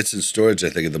somewhere. It's in storage,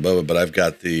 I think, at the moment. But I've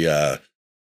got the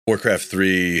Warcraft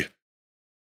 3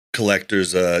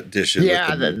 collector's edition.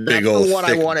 Yeah, with the big old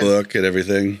thick book and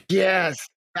everything. Yes,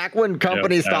 back when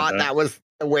companies thought that was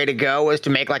the way to go, was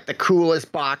to make like the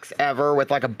coolest box ever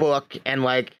with like a book and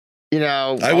like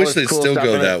I wish they'd still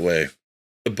go that way.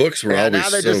 The books were always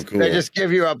so cool. They just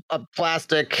give you a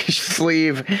plastic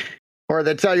sleeve, or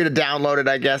they tell you to download it,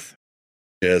 I guess.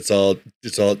 Yeah, it's all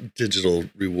digital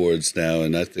rewards now,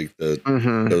 and I think that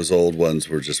those old ones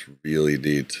were just really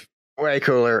neat. Way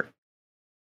cooler.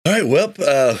 All right, well,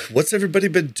 what's everybody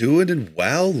been doing in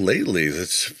WoW lately?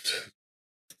 This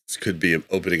could be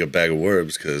opening a bag of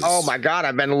worms because. Oh my god,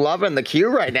 I've been loving the queue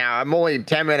right now. I'm only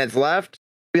 10 minutes left.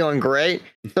 Feeling great.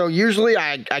 So usually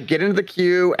I get into the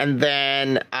queue and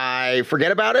then I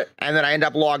forget about it, and then I end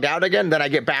up logged out again. Then I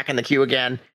get back in the queue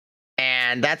again.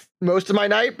 And that's most of my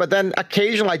night. But then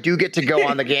occasionally I do get to go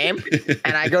on the game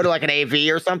and I go to like an AV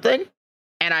or something.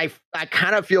 And I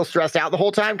kind of feel stressed out the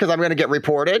whole time because I'm going to get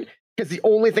reported. Because the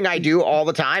only thing I do all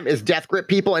the time is death grip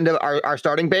people into our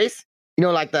starting base.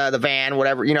 Like the van,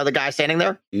 whatever, the guy standing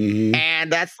there. Mm-hmm.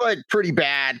 And that's like pretty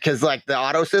bad because like the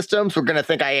auto systems were going to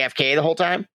think I AFK the whole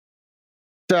time.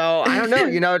 So I don't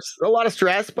know, it's a lot of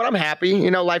stress, but I'm happy.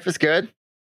 Life is good.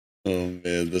 Oh,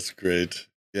 man, that's great.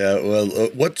 Yeah, well,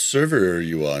 what server are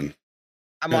you on?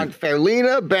 I'm on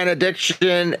Fairlina,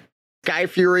 Benediction, Sky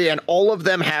Fury, and all of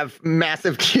them have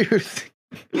massive queues.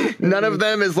 None of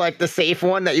them is like the safe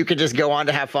one that you could just go on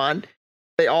to have fun.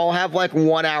 They all have like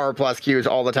 1 hour plus queues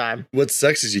all the time. What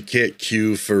sucks is you can't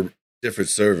queue for different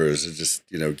servers and just,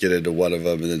 get into one of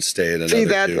them and then stay in another. See,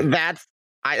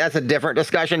 that's a different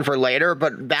discussion for later,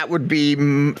 but that would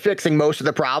be fixing most of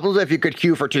the problems if you could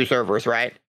queue for 2 servers,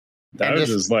 right? That would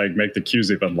just like make the queues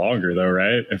even longer, though,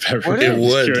 right? If everyone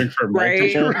was queuing for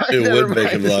multiple, it would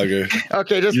make them longer.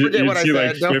 Okay, just forget what I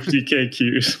said. Like 50K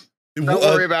queues. Don't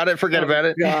worry about it. Forget about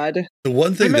it. God, the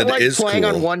one thing that like is playing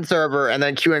cool on one server and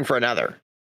then queuing for another.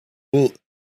 Well,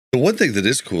 the one thing that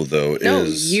is cool though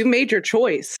is you made your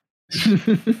choice.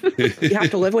 You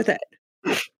have to live with it.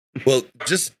 Well,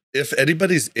 just if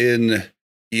anybody's in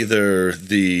either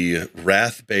the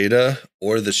Wrath beta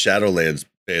or the Shadowlands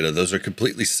beta, those are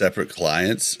completely separate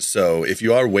clients. So if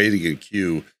you are waiting in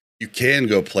queue, you can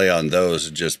go play on those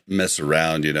and just mess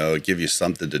around, give you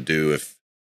something to do if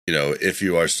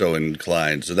you are so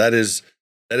inclined. So that is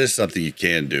something you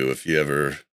can do if you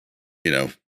ever,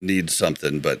 need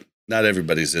something, but not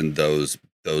everybody's in those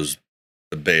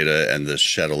the beta and the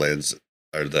Shadowlands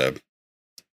or the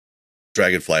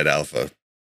Dragonflight Alpha.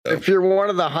 So. If you're one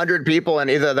of the 100 people in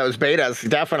either of those betas,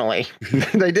 definitely.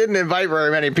 They didn't invite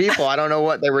very many people. I don't know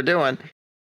what they were doing.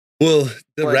 Well,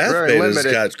 the Wrath beta's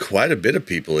got quite a bit of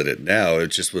people in it now. It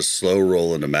just was slow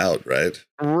rolling them out, right?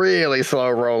 Really slow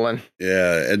rolling.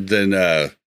 Yeah, and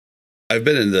then I've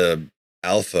been in the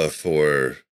alpha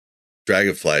for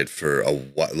Dragonflight for a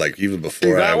while, like even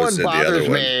before I was in the other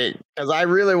one. Because I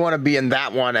really want to be in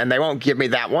that one, and they won't give me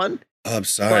that one. Oh, I'm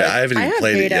sorry, I haven't even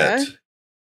played it yet.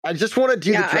 I just want to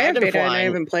do the Dragonfly. I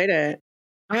haven't played it.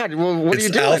 God, well, what are you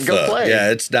doing? Alpha. Go play.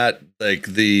 Yeah, it's not like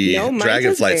the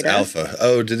Dragonflight's alpha.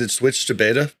 Oh, did it switch to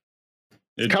beta?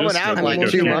 It's coming out like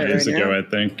 2 months ago, I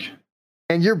think.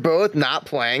 And you're both not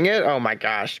playing it? Oh my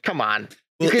gosh, come on.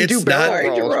 Well, you can do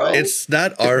barrel rolls, right? It's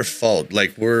not our fault.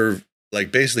 Like, we're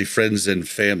like basically friends and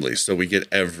family, so we get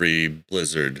every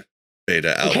Blizzard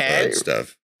beta alpha and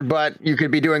stuff. But you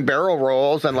could be doing barrel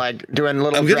rolls and like doing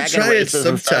little. I'm gonna try it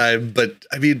sometime, but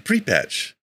I mean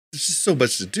pre-patch. There's just so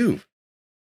much to do.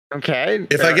 Okay.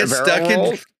 If I get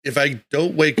stuck if I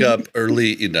don't wake up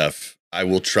early enough, I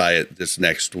will try it this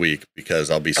next week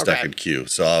because I'll be stuck in queue.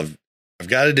 So I've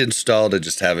got it installed. I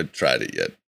just haven't tried it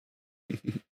yet.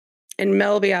 And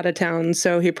Mel will be out of town,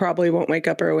 so he probably won't wake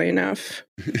up early enough.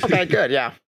 Okay, good.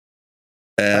 Yeah.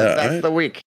 That's the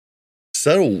week.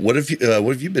 So, what have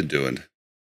you been doing?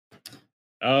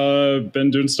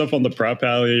 Been doing stuff on the Prop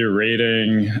Alley,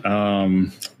 raiding,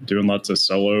 doing lots of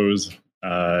solos.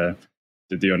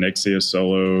 Did the Onyxia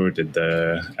solo, did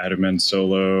the Adamant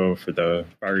solo for the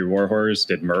Fiery Warhorse,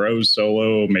 did Moreau's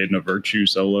solo, Maiden of Virtue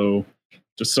solo,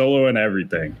 just solo and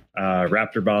everything.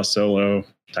 Raptor Boss solo,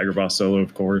 Tiger Boss solo,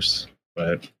 of course.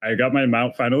 But I got my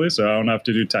mount finally, so I don't have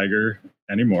to do Tiger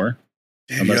anymore.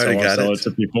 Damn, unless I want to sell it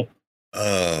to people.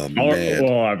 Oh, man.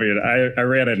 Well, I mean, I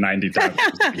ran it 90 times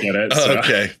to get it. So.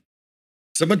 Okay.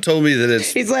 Someone told me that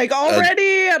it's... He's like,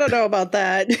 already? I don't know about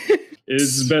that.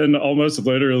 It's been almost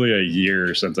literally a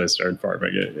year since I started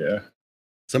farming it, yeah.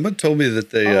 Someone told me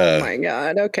that they... oh, my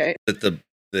God, okay. That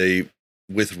they,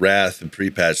 with Wrath and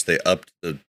pre-patch, they upped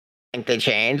the... I think they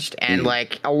changed, and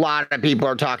like a lot of people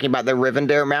are talking about the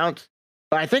Rivendare mount,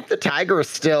 but I think the Tiger is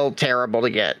still terrible to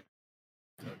get.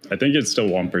 I think it's still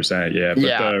 1%, yeah. But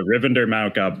the Rivendare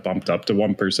mount got bumped up to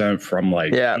 1% from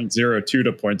like 0.02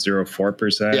 to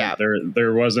 0.04%. Yeah.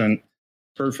 There wasn't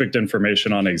perfect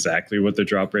information on exactly what the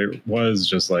drop rate was,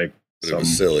 just like some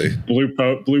silly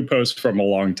blue post from a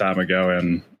long time ago,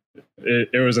 and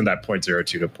it was in that 0.02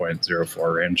 to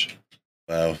 0.04 range.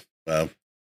 Wow. Oh,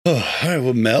 all right.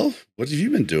 Well, Mel, what have you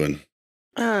been doing?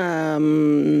 Not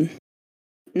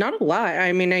a lot.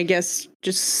 I mean, I guess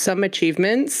just some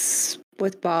achievements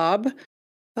with Bob.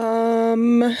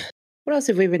 What else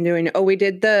have we been doing? Oh, we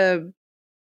did that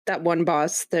one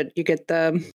boss that you get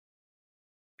the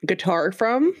guitar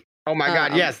from. Oh my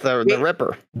God, yes, the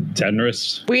Ripper.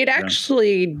 Tenris. We had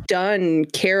actually done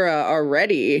Kara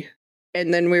already,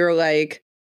 and then we were like,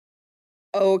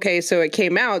 oh, okay, so it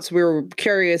came out, so we were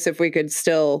curious if we could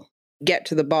still get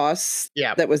to the boss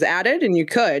that was added, and you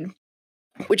could,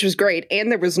 which was great,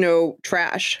 and there was no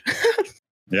trash.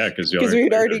 Yeah, because we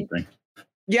had already...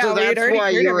 Yeah, so that's why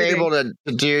you were able to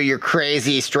do your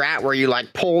crazy strat where you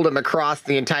like pulled him across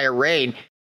the entire raid.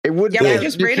 It would we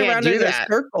just ran around in a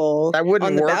circle. That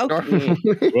wouldn't work.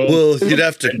 Well, you'd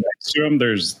have to next to him.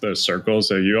 There's the circle,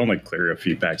 so you only clear a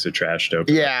few packs of trash to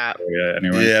open. Yeah.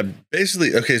 Anyway. Yeah.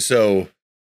 Basically, okay. So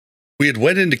we had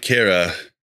went into Kara.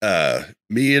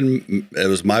 Me and it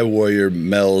was my warrior,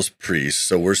 Mel's priest.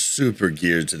 So we're super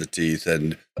geared to the teeth,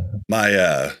 and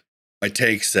my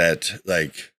tank set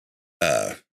like.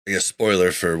 I guess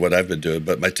spoiler for what I've been doing,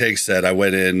 but my tank set, I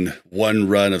went in one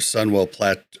run of Sunwell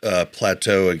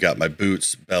Plateau and got my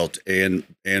boots, belt, and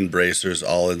bracers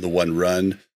all in the one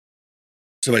run.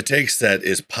 So my tank set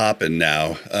is popping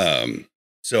now.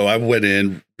 So I went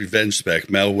in Revenge Spec,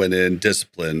 Mel went in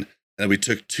Discipline, and we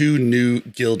took two new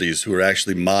guildies who are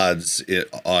actually mods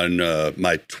on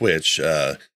my Twitch,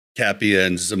 Cappy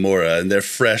and Zamora, and they're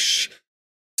fresh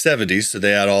 70s, so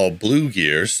they had all blue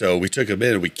gear. So we took them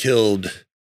in and we killed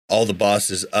all the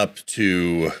bosses up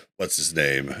to what's his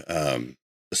name, the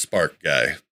Spark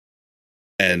guy,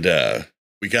 and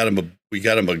we got him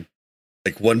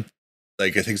I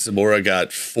think Zamora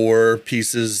got 4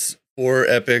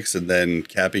 epics, and then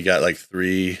Cappy got like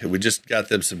 3. And we just got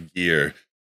them some gear,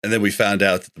 and then we found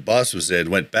out that the boss was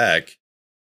in. Went back,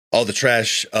 all the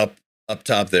trash up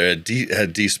top there had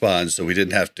despawned, so we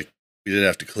didn't have to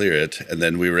clear it, and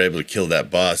then we were able to kill that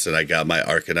boss, and I got my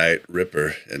Arcanite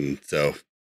Ripper, and so...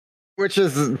 Which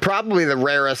is probably the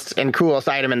rarest and coolest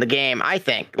item in the game, I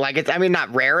think. Like, it's, I mean,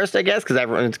 not rarest, I guess, because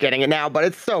everyone's getting it now, but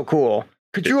it's so cool.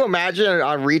 Could you imagine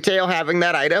on retail having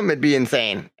that item? It'd be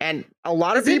insane. And a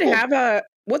lot of people...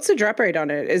 What's the drop rate on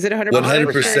it? Is it 100%?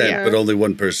 100%, but only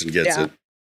one person gets it.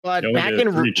 But you back only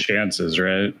in 3 chances,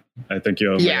 right? I think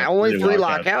you only 3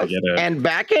 lockouts. And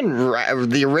back in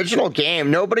the original game,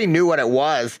 nobody knew what it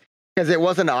was because it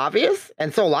wasn't obvious,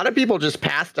 and so a lot of people just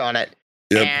passed on it.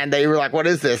 and they were like, "What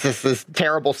is this? This is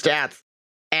terrible stats."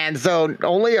 And so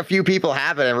only a few people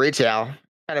have it in retail.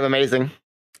 Kind of amazing.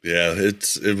 Yeah,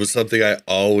 it was something I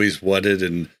always wanted,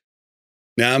 and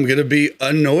now I'm gonna be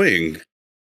annoying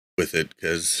with it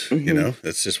because you know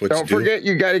that's just what. Don't forget,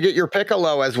 you got to get your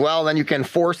piccolo as well. Then you can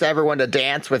force everyone to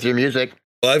dance with your music.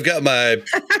 Well, I've got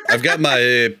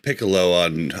my piccolo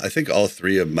on. I think all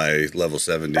 3 of my level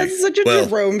 70. That's such a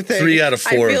Jerome thing. 3 out of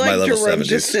 4 of my level 70s.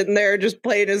 Just sitting there, just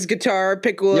playing his guitar,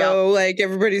 piccolo, like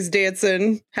everybody's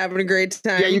dancing, having a great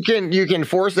time. Yeah, you can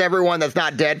force everyone that's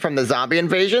not dead from the zombie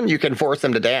invasion. You can force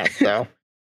them to dance. So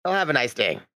they'll have a nice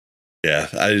day. Yeah,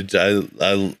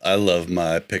 I love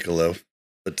my piccolo,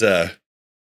 but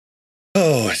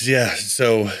oh yeah,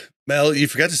 so. Mel, you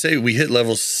forgot to say we hit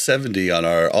level 70 on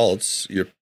our alts.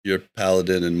 Your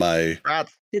paladin and my.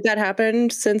 Did that happen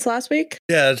since last week?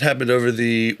 Yeah, it happened over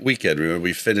the weekend. Remember,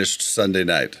 we finished Sunday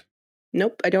night.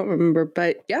 Nope, I don't remember,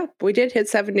 but yeah, we did hit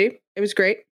 70. It was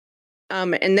great.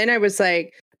 And then I was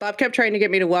like, Bob kept trying to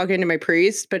get me to log into my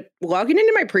priest, but logging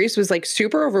into my priest was like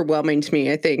super overwhelming to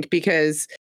me, I think, because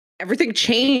everything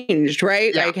changed,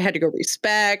 right? Yeah. Like I had to go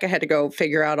respec, I had to go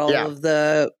figure out all of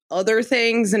the other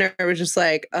things, and I was just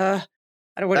like, I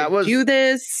don't want to do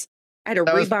this. I had to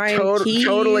rebind keys.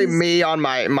 Totally me on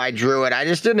my druid. I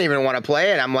just didn't even want to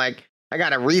play it. I'm like, I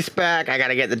gotta respec, I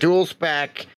gotta get the dual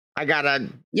spec, I gotta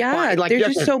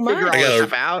there's just so much. I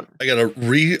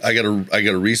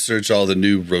gotta research all the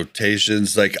new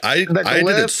rotations. Like I did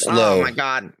it slow. Oh my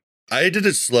god. I did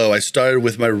it slow. I started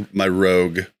with my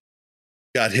rogue.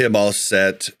 Got him all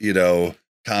set,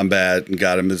 combat, and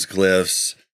got him his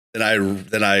glyphs.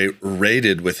 Then I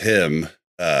raided with him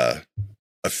a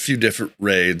few different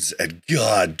raids, and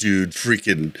God, dude,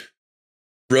 freaking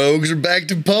rogues are back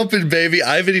to pumping, baby.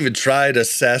 I haven't even tried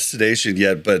assassination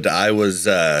yet, but I was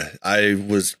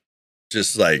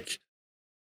just like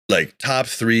top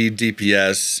 3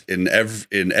 DPS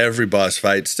in every boss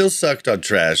fight. Still sucked on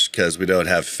trash because we don't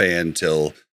have fan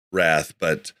till Wrath,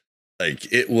 but.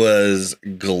 Like it was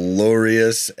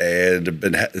glorious and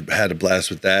had a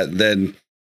blast with that. And then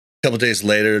a couple days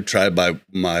later, tried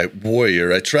my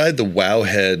warrior. I tried the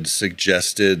Wowhead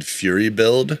suggested Fury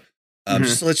build.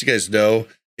 Just to let you guys know,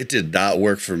 it did not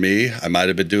work for me. I might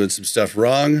have been doing some stuff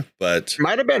wrong, but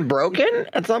might have been broken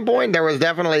at some point. There was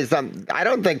definitely some. I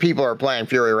don't think people are playing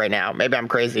Fury right now. Maybe I'm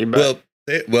crazy, but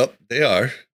they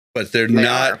are, but they're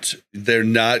not. They're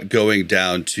not going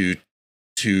down to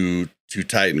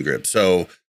Titan grip. So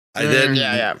I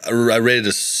I raided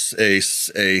a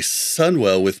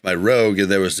Sunwell with my rogue, and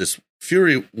there was this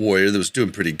Fury warrior that was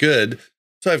doing pretty good.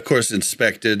 So I of course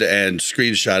inspected and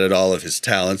screenshotted all of his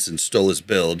talents and stole his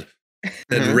build.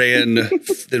 Then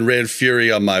ran Fury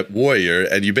on my warrior,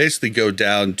 and you basically go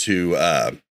down to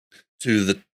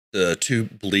the 2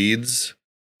 bleeds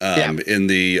in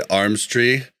the arms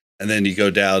tree, and then you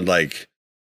go down like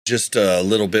just a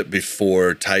little bit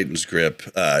before Titan's grip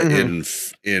in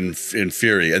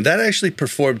Fury, and that actually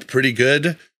performed pretty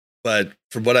good. But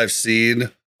from what I've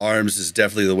seen, arms is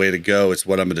definitely the way to go. It's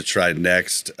what I'm going to try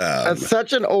next. That's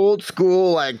such an old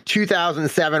school, like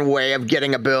 2007 way of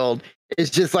getting a build.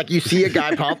 It's just like you see a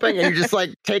guy pumping, and you just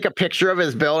like take a picture of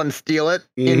his build and steal it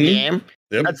in game.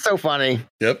 Yep. That's so funny.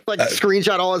 Yep, like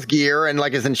screenshot all his gear and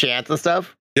like his enchants and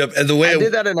stuff. Yep, and the way I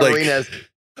did that in arenas.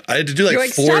 I had to do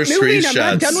like 4 Stop moving. screenshots. I'm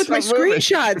not done with my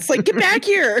screenshots. Like, get back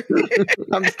here.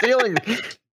 I'm stealing.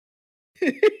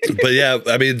 But yeah,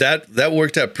 I mean, that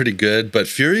worked out pretty good, but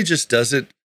Fury just doesn't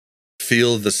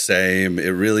feel the same. It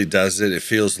really doesn't. It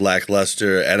feels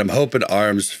lackluster, and I'm hoping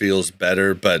Arms feels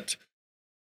better, but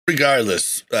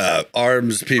regardless,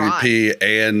 Arms PvP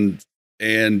and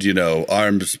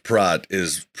Arms Prot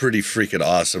is pretty freaking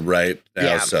awesome right now.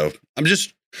 Yeah. So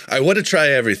I want to try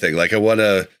everything. Like I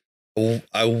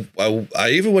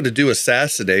even want to do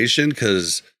assassination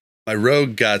because my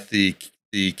rogue got the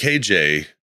KJ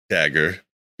dagger.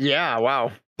 Yeah,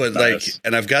 wow. But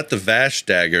and I've got the Vash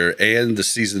dagger and the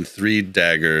season 3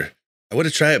 dagger. I want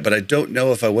to try it, but I don't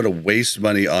know if I want to waste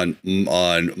money on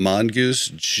Mongoose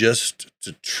just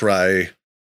to try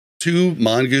 2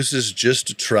 Mongooses just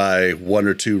to try 1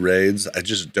 or 2 raids. I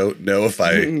just don't know if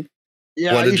I want to do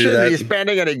that. You shouldn't be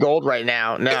spending any gold right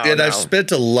now. No, I've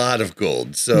spent a lot of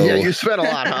gold. So yeah, you spent a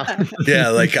lot, huh? Yeah,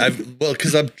 like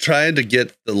because I'm trying to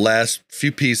get the last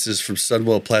few pieces from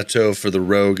Sunwell Plateau for the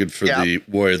Rogue and for the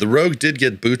Warrior. The Rogue did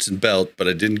get boots and belt, but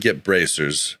I didn't get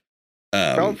bracers.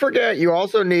 Don't forget, you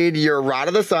also need your Rod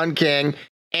of the Sun King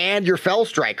and your Fell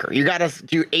Striker. You got to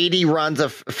do 80 runs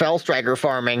of Fell Striker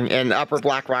farming in Upper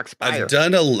Blackrock Spire. I've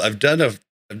done a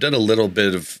little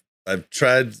bit of. I've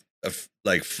tried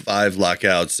like 5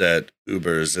 lockouts at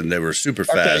Ubers, and they were super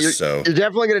fast. You're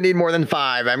definitely gonna need more than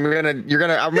 5. I'm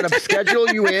gonna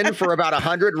schedule you in for about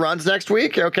 100 runs next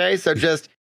week. Okay, so just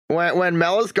when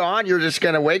Mel is gone, you're just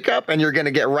gonna wake up and you're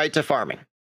gonna get right to farming.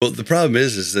 Well, the problem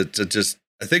is that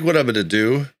I think what I'm gonna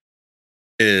do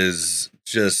is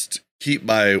just keep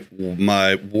my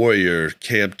warrior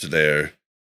camped there,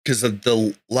 because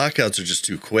the lockouts are just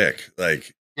too quick.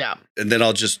 Like, yeah, and then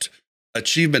I'll just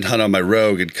achievement hunt on my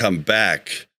rogue and come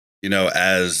back,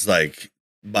 as like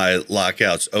my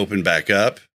lockouts open back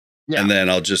up. Yeah. And then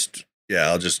I'll just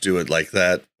do it like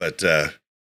that. But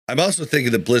I'm also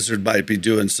thinking that Blizzard might be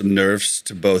doing some nerfs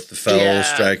to both the Fel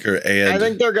Striker and... I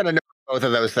think they're going to nerf both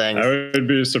of those things. I would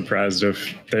be surprised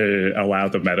if they allow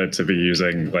the meta to be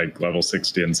using like level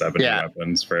 60 and 70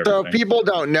 weapons for everything. So people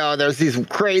don't know, there's these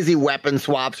crazy weapon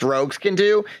swaps rogues can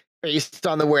do based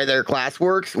on the way their class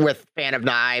works with Fan of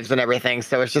Knives and everything.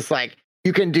 So it's just like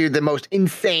you can do the most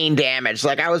insane damage.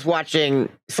 Like I was watching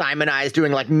Simon Eyes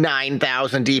doing like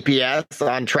 9,000 DPS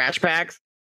on trash packs,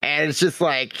 and it's just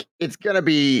like it's gonna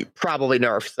be probably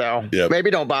nerfed. So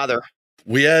maybe don't bother.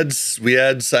 We had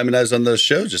Simon Eyes on the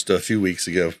show just a few weeks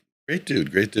ago. Great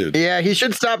dude. Yeah, he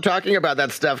should stop talking about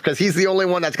that stuff because he's the only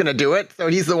one that's gonna do it. So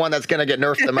he's the one that's gonna get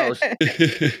nerfed the most.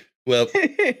 Well,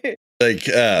 like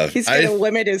he's gonna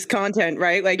limit his content,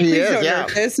 right? Like, please don't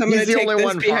nerf this. I'm gonna take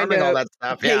this behind all that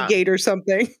stuff. Pay gate or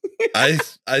something. I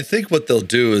think what they'll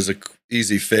do is a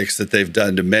easy fix that they've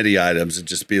done to many items and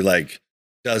just be like,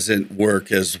 doesn't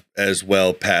work as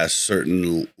well past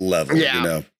certain level,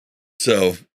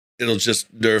 So it'll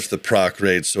just nerf the proc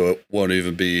rate, so it won't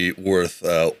even be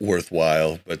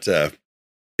worthwhile. But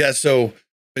so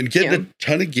been getting a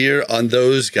ton of gear on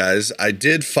those guys. I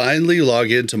did finally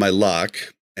log into my lock,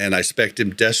 and I spec'd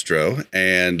him Destro,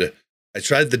 and I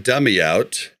tried the dummy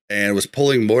out and was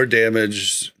pulling more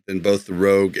damage than both the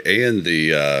rogue and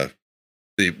the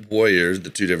warrior, the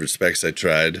 2 different specs I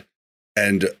tried.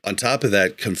 And on top of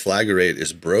that, Conflagrate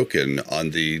is broken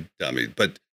on the dummy.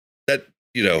 But that,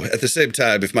 at the same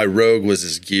time, if my rogue was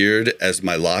as geared as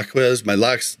my lock was, my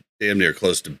lock's damn near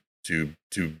close to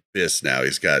Biss now.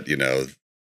 He's got,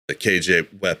 the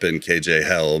KJ weapon, KJ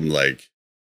helm, like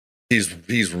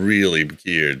he's really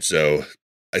geared. So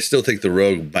I still think the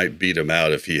rogue might beat him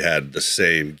out if he had the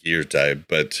same gear type,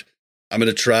 but I'm going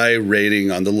to try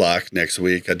raiding on the lock next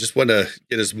week. I just want to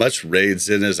get as much raids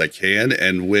in as I can.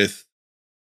 And with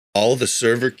all the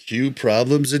server queue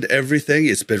problems and everything,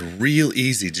 it's been real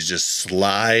easy to just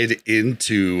slide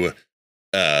into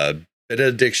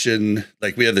Benediction.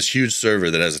 Like we have this huge server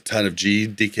that has a ton of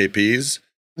DKPs.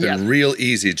 They're real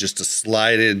easy just to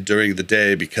slide in during the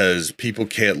day because people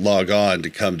can't log on to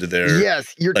come to their...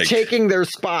 Yes, you're taking their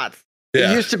spots.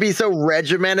 It used to be so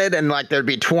regimented and like there'd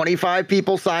be 25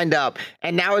 people signed up,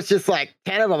 and now it's just like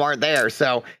 10 of them aren't there.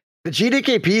 So the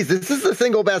GDKPs, this is the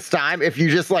single best time if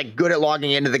you're just like good at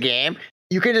logging into the game.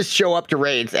 You can just show up to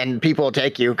raids and people will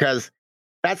take you, because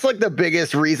that's like the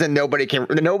biggest reason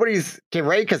nobody's can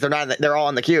raid, because they're all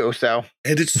in the queue. So,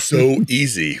 and it's so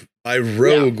easy. My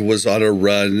rogue was on a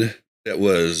run that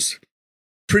was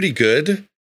pretty good.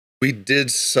 We did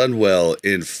Sunwell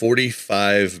in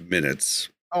 45 minutes.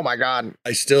 Oh my God.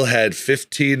 I still had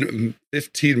 15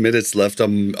 minutes left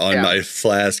on my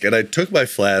flask, and I took my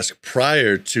flask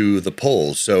prior to the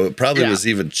poll, so it probably was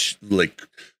even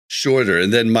shorter.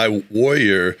 And then my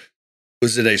warrior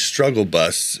was in a struggle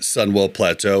bus Sunwell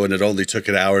Plateau, and it only took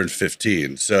an hour and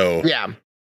 15. So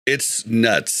it's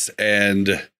nuts.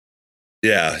 And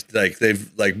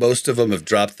most of them have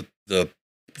dropped the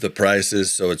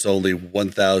prices, so it's only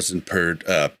 1,000 per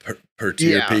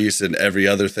tier piece, and every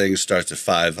other thing starts at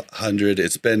 500.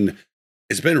 It's been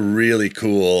really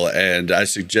cool, and I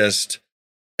suggest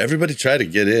everybody try to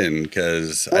get in,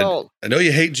 because I know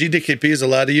you hate GDKPs, a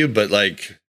lot of you, but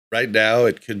like right now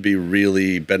it could be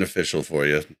really beneficial for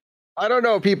you. I don't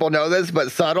know if people know this,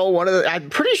 but Subtle,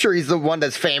 I'm pretty sure he's the one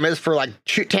that's famous for like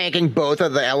tanking both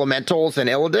of the elementals in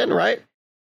Illidan, right?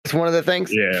 It's one of the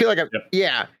things. Yeah. I feel like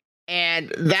and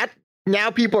that now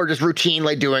people are just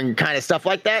routinely doing kind of stuff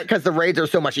like that because the raids are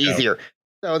so much easier.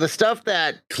 So the stuff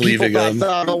that people thought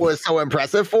Subtle was so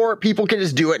impressive for, people can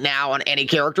just do it now on any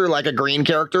character, like a green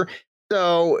character.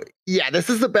 So this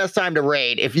is the best time to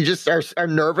raid. If you just are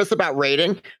nervous about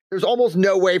raiding, there's almost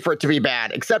no way for it to be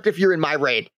bad, except if you're in my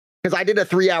raid. Because I did a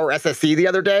 3-hour SSC the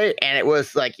other day, and it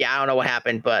was like, I don't know what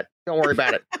happened, but don't worry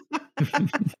about it.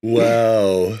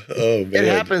 Wow. Oh, man. It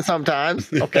happens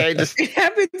sometimes. Okay. Just it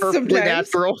happens sometimes.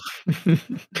 Natural.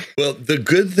 Well, the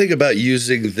good thing about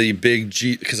using the big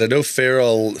G, because I know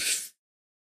Farrellita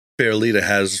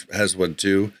has one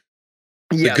too.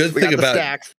 Yes, the good thing about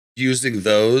using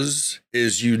those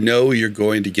is you're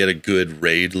going to get a good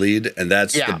raid lead, and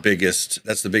that's the biggest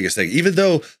thing. Even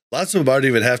though lots of them aren't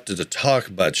even have to talk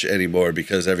much anymore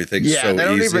because everything's so easy. They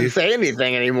don't even say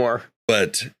anything anymore.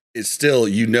 But it's still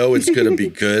it's going to be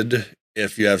good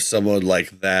if you have someone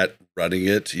like that running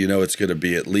it. It's going to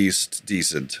be at least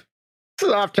decent. This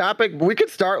is off topic, but we could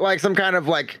start like some kind of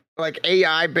like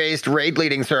AI based raid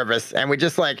leading service, and we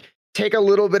just like take a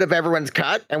little bit of everyone's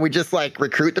cut, and we just like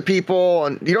recruit the people,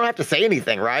 and you don't have to say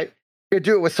anything, right? You could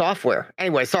do it with software.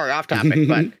 Anyway, sorry, off topic,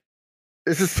 but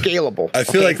this is scalable. I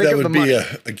feel like that would be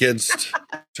against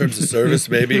terms of service,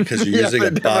 maybe, because you're using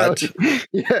a bot.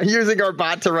 Yeah, using our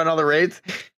bot to run all the raids.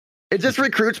 It just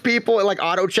recruits people. It like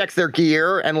auto checks their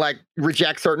gear and like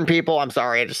rejects certain people. I'm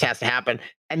sorry, it just has to happen.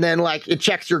 And then like it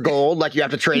checks your gold, like you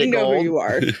have to trade it gold. Who you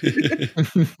are.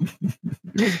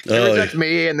 It rejects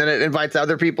me, and then it invites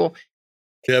other people.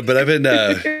 Yeah, but I've been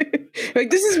like,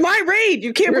 this is my raid.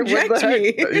 You can't reject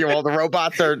me. Well, the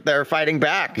robots they're fighting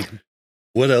back.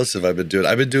 What else have I been doing?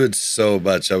 I've been doing so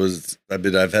much. I've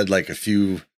had like a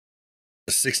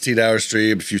 16-hour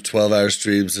stream, a few 12-hour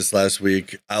streams this last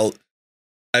week.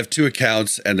 I have 2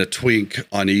 accounts and a twink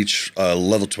on each,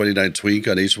 level 29 twink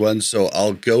on each one. So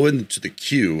I'll go into the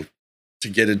queue to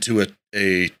get into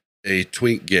a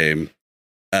twink game.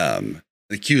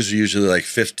 The queues are usually like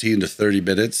 15 to 30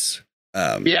 minutes.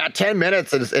 10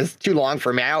 minutes is too long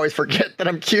for me. I always forget that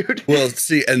I'm queued. Well,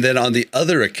 see, and then on the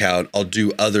other account, I'll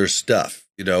do other stuff.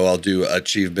 I'll do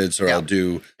achievements, or I'll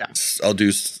do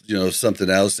something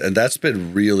else. And that's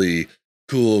been really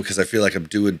cool because I feel like I'm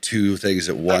doing 2 things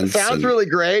at once. Sounds really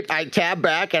great. I tab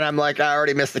back and I'm like, I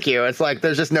already missed the queue. It's like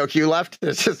there's just no queue left.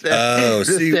 It's just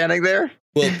standing there.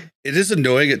 Well, it is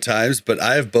annoying at times, but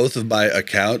I have both of my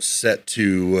accounts set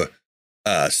to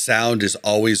sound is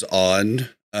always on.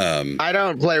 I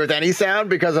don't play with any sound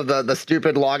because of the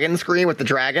stupid login screen with the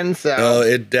dragon. So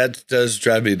that does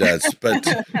drive me nuts. But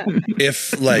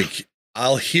if like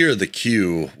I'll hear the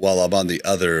queue while I'm on the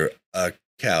other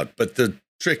account, but the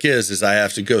trick is I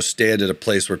have to go stand at a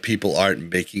place where people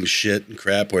aren't making shit and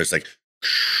crap, where it's like,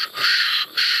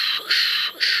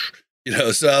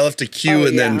 so I'll have to queue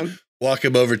then walk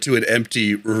them over to an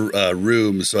empty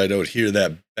room so I don't hear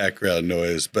that background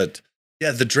noise. But yeah,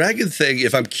 the dragon thing,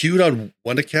 if I'm queued on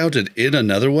one account and in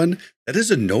another one, that is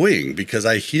annoying because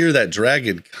I hear that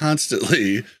dragon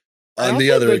constantly on the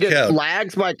other account. It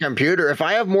lags my computer. If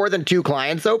I have more than 2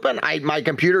 clients open, my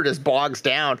computer just bogs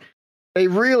down. They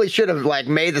really should have like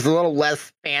made this a little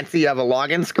less fancy of a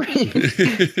login screen.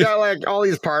 Got like all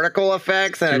these particle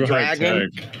effects and a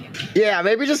dragon. Yeah,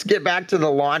 maybe just get back to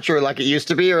the launcher like it used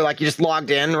to be, or like you just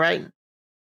logged in, right?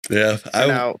 Yeah,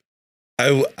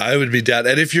 I would be down.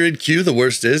 And if you're in queue, the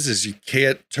worst is you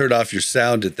can't turn off your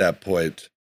sound at that point.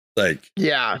 Like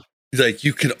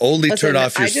you can only turn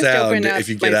off your sound if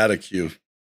you get out of queue.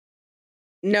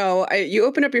 No, you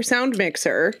open up your sound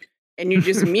mixer and you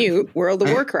just mute World of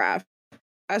Warcraft.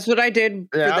 That's what I did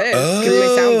for this.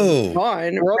 My sound was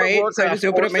on, right? So I just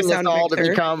opened up my sound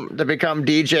mixer to become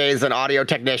DJs and audio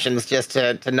technicians just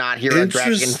to not hear a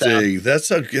dragon sound.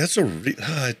 Interesting.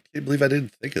 I can't believe I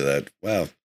didn't think of that. Wow.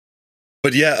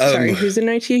 But yeah, sorry, who's in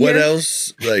IT here? What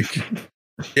else? Like,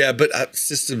 yeah, but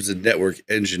systems and network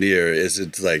engineer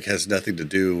has nothing to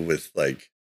do with like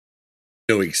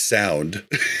knowing sound.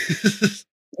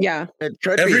 Yeah,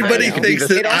 everybody thinks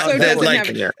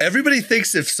everybody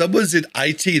thinks if someone's in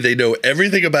IT, they know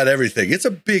everything about everything. It's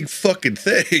a big fucking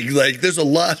thing. Like, there's a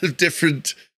lot of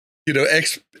different,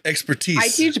 expertise. I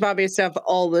teach Bobby stuff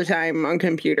all the time on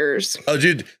computers. Oh,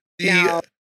 dude,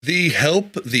 the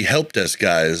help desk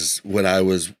guys when I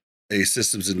was a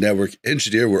systems and network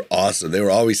engineer were awesome. They were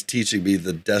always teaching me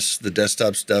the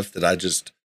desktop stuff that I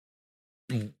just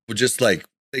like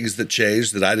things that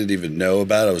changed that I didn't even know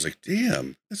about. I was like,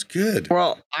 damn, that's good.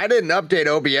 Well, I didn't update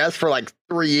OBS for like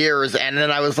 3 years. And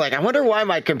then I was like, I wonder why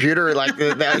my computer, like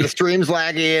the stream's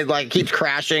laggy, it like keeps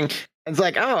crashing. And it's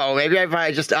like, oh, maybe if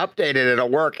I just updated it, it'll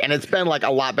work. And it's been like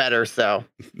a lot better. So,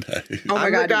 nice. Oh my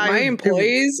God, my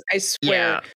employees, I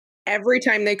swear, every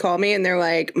time they call me and they're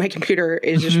like, my computer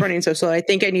is just running so slow. I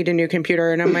think I need a new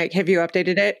computer. And I'm like, have you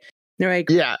updated it? And they're like,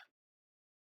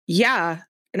 yeah.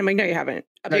 And I'm like, no, you haven't.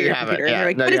 Update your computer. And they're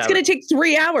like, but it's going to take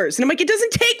 3 hours. And I'm like, it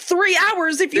doesn't take 3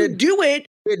 hours if you do it.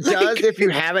 It does if you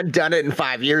haven't done it in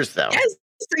 5 years, though. Yes,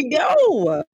 I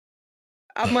know.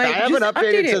 I'm like, I haven't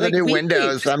updated to the new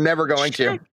Windows. I'm never going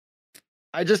to.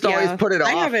 I just always put it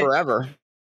off forever.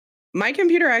 My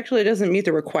computer actually doesn't meet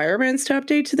the requirements to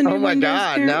update to the new Windows. Oh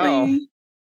my God, no.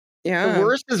 Yeah. The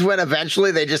worst is when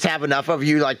eventually they just have enough of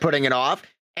you like putting it off,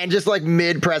 and just like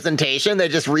mid presentation, they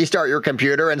just restart your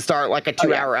computer and start like a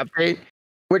 2 hour update.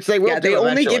 Which they will. Yeah, they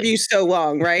only give you so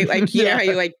long, right? Like you know how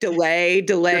you like delay,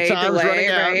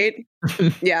 right?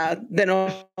 Yeah. Then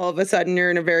all of a sudden you're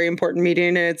in a very important meeting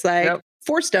and it's like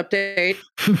forced update.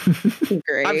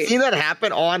 Great. I've seen that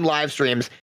happen on live streams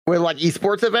with like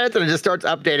esports events, and it just starts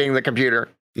updating the computer.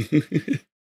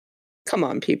 Come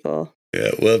on, people.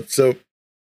 Yeah, well,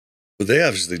 they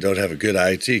obviously don't have a good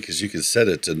IT because you can set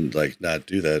it and like not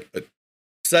do that. But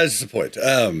besides the point,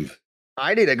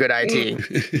 I need a good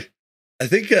IT. I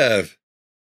think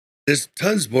there's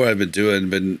tons more I've been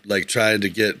doing. Been like trying to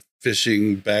get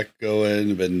fishing back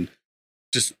going. Been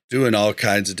just doing all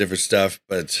kinds of different stuff,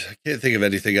 but I can't think of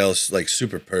anything else like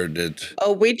super pertinent.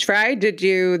 Oh, we tried to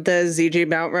do the ZG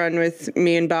mount run with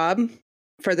me and Bob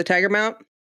for the Tiger mount.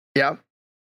 Yeah.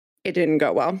 It didn't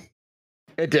go well.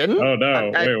 It didn't? Oh,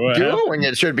 no. Wait, what dueling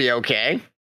it should be okay.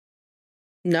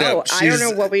 No, I don't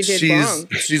know what we did wrong.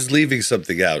 She's leaving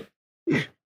something out.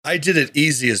 I did it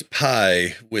easy as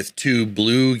pie with 2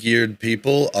 blue-geared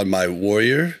people on my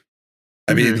warrior.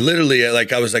 I mean, literally,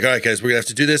 like, I was like, all right, guys, we're going to have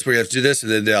to do this. We're going to have to do this.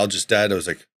 And then they all just died. I was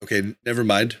like, okay, never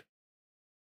mind.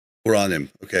 We're on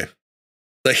him. Okay.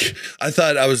 Like, I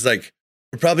thought I was like,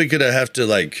 we're probably going to have to,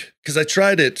 like, because I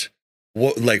tried it,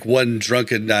 like, one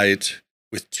drunken night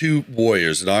with 2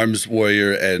 warriors, an arms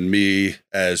warrior and me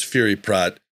as Fury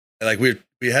Prot. And, like,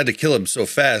 we had to kill him so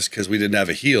fast because we didn't have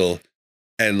a heal.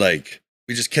 And, like,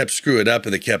 we just kept screwing up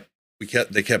and they kept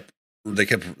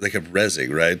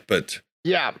rezzing, right? But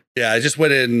yeah, I just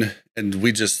went in and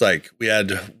we just like, we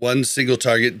had 1 single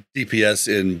target DPS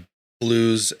in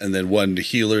blues and then 1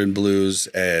 healer in blues,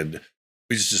 and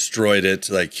we just destroyed it.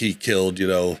 Like he killed,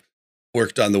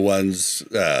 worked on the ones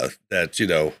that,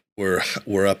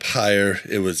 were up higher.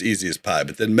 It was easy as pie.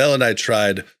 But then Mel and I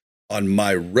tried on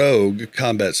my rogue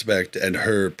combat spec and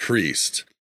her priest.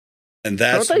 And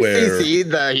that's don't they where CC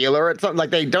the healer at something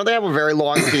like don't they have a very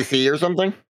long CC or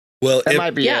something? Well, that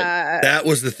might be it. That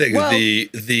was the thing. Well,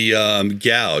 the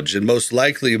gouge, and most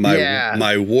likely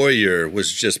my warrior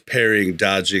was just parrying,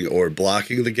 dodging, or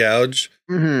blocking the gouge.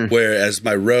 Whereas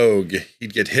my rogue,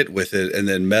 he'd get hit with it, and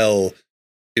then Mel,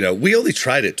 we only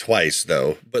tried it twice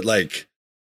though. But like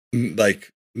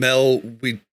Mel,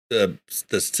 the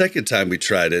second time we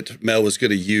tried it, Mel was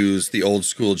going to use the old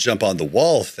school jump on the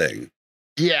wall thing.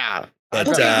 Yeah, but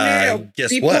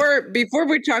guess what? Before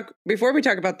we talk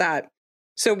about that,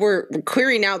 so we're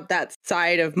clearing out that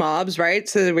side of mobs, right?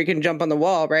 So that we can jump on the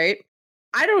wall, right?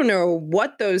 I don't know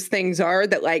what those things are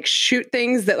that like shoot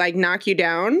things that like knock you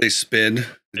down. They spin.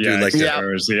 Yeah, like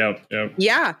Yep.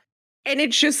 Yeah, and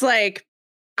it's just like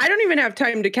I don't even have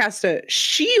time to cast a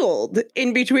shield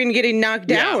in between getting knocked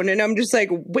down, and I'm just like,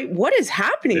 wait, what is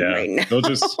happening right now? They'll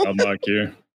just unlock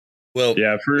you. Well,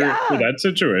 for that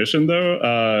situation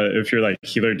though, if you're like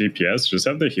healer DPS, just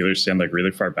have the healer stand like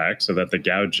really far back so that the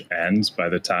gouge ends by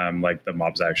the time like the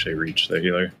mobs actually reach the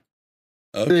healer.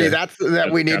 Okay, that's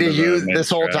we need to use this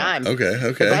whole time. Okay.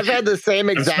 I've had the same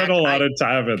exact. I spent a lot of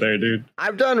time in there, dude.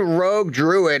 I've done rogue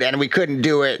druid, and we couldn't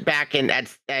do it back in back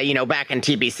in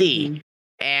TBC,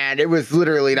 and it was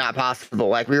literally not possible.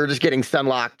 Like we were just getting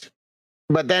stunlocked.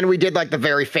 But then we did like the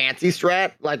very fancy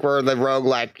strat, like where the rogue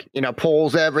like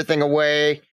pulls everything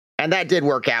away, and that did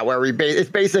work out. Where it's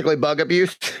basically bug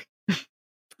abuse.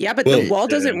 Yeah, but the wall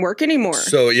doesn't work anymore.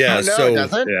 So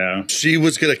it she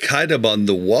was gonna kite him on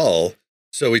the wall.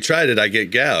 So we tried it. I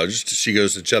get gouged. She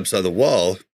goes and jumps on the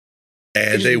wall,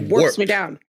 and they warp me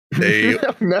down. They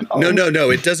no.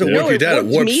 It doesn't warp you down. It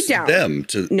warps me down. Them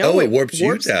to. No, it warps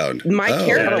you down. My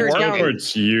character down. It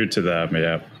warps you to them.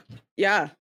 Yeah. Yeah.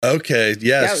 Okay,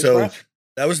 yeah, so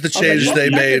that was the change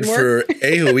they made for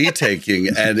AoE taking,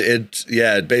 and it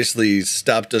basically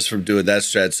stopped us from doing that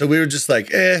strat. So we were just like,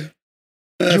 forget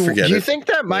it. Do you think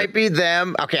that might be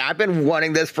them? Okay, I've been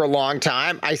wanting this for a long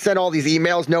time. I sent all these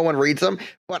emails, no one reads them,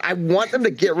 but I want them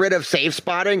to get rid of safe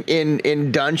spotting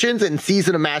in dungeons in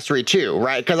Season of Mastery 2,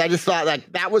 right? Because I just thought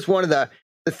like that was one of the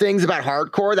things about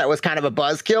hardcore that was kind of a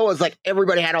buzzkill, was like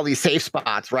everybody had all these safe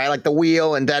spots, right? Like the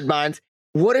wheel and dead mines.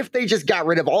 What if they just got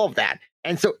rid of all of that?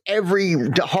 And so every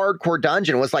hardcore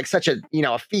dungeon was like such a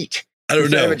feat. I don't know.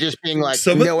 Instead of it just being like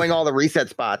knowing all the reset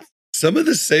spots. Some of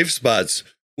the safe spots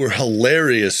were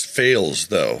hilarious fails,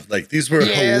 though. Like these were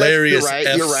hilarious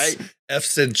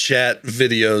F's in chat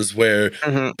videos where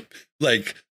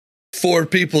like 4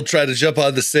 people try to jump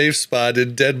on the safe spot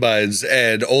in dead mines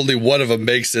and only one of them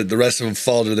makes it. The rest of them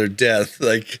fall to their death.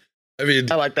 Like, I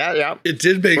mean, I like that. Yeah, it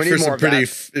did make for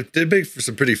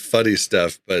some pretty funny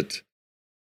stuff. But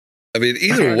I mean,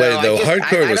 either way, though,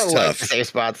 hardcore was tough. Like safe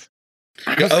spots.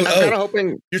 I'm kind of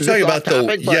hoping you're talking about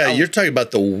you're talking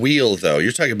about the wheel though.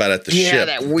 You're talking about at the ship.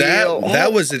 That wheel.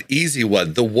 That was an easy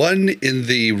one. The one in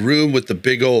the room with the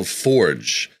big old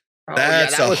forge.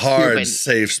 That's a hard,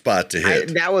 safe spot to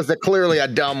hit. That was clearly a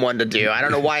dumb one to do. I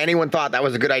don't know why anyone thought that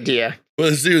was a good idea. Well,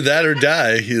 let's do that or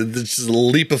die. It's just a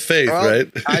leap of faith, right?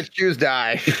 I choose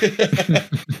die.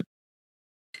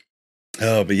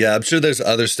 Oh, but yeah, I'm sure there's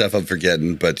other stuff I'm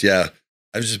forgetting. But yeah,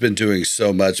 I've just been doing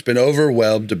so much. Been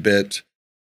overwhelmed a bit.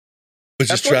 But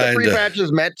That's just trying what the free match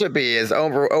is meant to be, is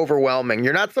overwhelming.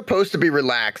 You're not supposed to be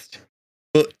relaxed.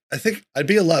 Well, I think I'd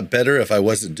be a lot better if I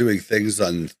wasn't doing things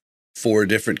on 4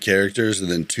 different characters and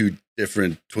then 2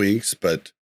 different twinks,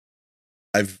 but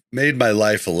I've made my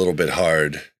life a little bit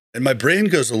hard. And my brain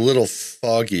goes a little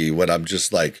foggy when I'm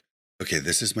just like, okay,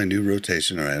 this is my new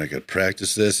rotation. All right, I got to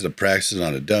practice this, and I'm practicing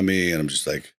on a dummy, and I'm just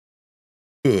like,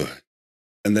 ooh.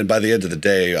 And then by the end of the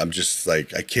day, I'm just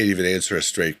like, I can't even answer a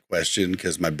straight question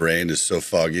because my brain is so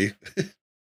foggy.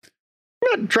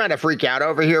 I'm not trying to freak out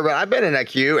over here, but I've been in a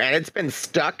queue and it's been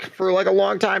stuck for like a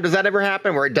long time. Does that ever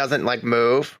happen where it doesn't like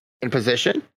move in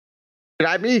position? Should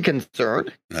I be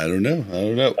concerned? I don't know.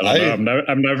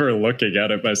 I'm never looking at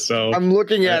it myself. I'm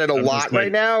looking at it a lot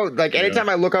right now. Like anytime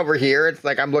I look over here, it's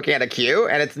like I'm looking at a queue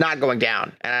and it's not going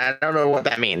down. And I don't know what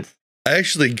that means. I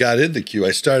actually got in the queue.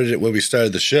 I started it when we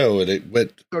started the show, and it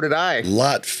went a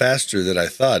lot faster than I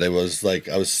thought. It was like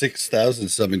I was 6,000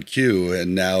 some in queue,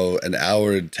 and now an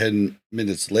hour and 10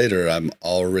 minutes later, I'm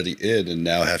already in, and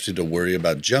now have to worry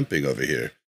about jumping over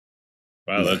here.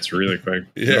 Wow, that's really quick.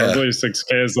 Yeah. Normally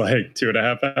 6K is like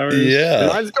 2.5 hours. Yeah.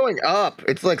 Mine's going up.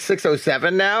 It's like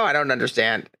 607 now. I don't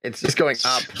understand. It's just going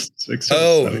up.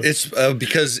 Oh, it's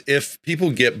because if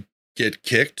people get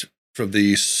kicked from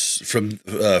the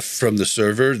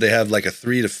server, they have like a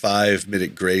 3 to 5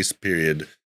 minute grace period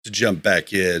to jump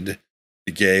back in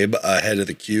the game ahead of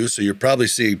the queue. So you're probably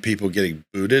seeing people getting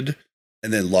booted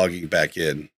and then logging back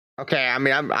in. Okay, I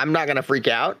mean, I'm not gonna freak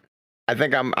out. I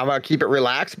think I'm gonna keep it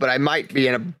relaxed, but I might be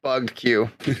in a bugged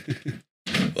queue.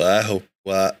 Well, I hope.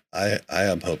 Well, I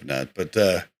hope not. But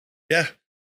yeah,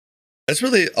 that's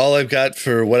really all I've got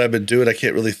for what I've been doing. I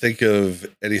can't really think of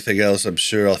anything else. I'm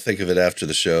sure I'll think of it after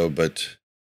the show. But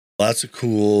lots of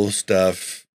cool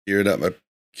stuff. Gearing up my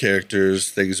characters.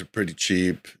 Things are pretty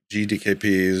cheap.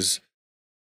 GDKPs.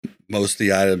 Most of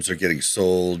the items are getting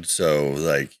sold, so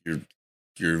like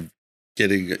you're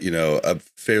getting, a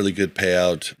fairly good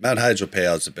payout. Mount Hydro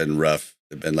payouts have been rough.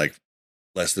 They've been like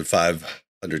less than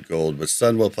 500 gold, but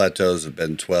Sunwell Plateaus have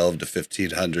been 12 to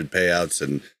 1,500 payouts,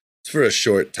 and it's for a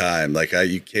short time. Like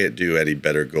you can't do any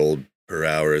better gold per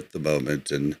hour at the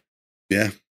moment, and yeah.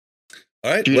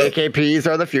 All right. GKPs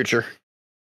are the future.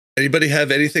 Anybody have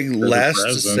anything last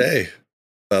to say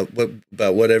about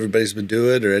what everybody's been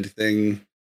doing or anything?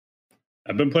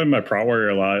 I've been playing my Prot Warrior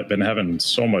a lot. I've been having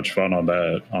so much fun on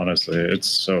that. Honestly, it's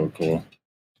so cool.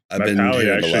 My Pally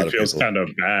actually feels kind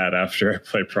of bad after I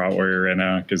play Prot Warrior right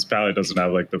now because Pally doesn't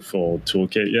have like the full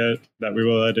toolkit yet that we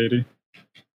will at 80.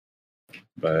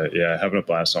 But yeah, having a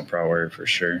blast on Prot Warrior for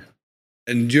sure.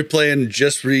 And you're playing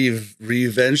just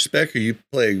Revenge spec, or are you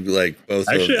playing like both?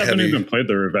 Actually, I haven't even played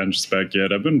the Revenge spec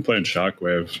yet. I've been playing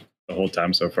Shockwave the whole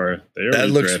time so far. That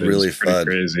looks really fun.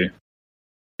 Crazy.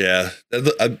 Yeah,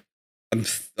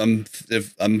 if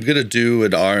I'm gonna do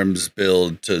an arms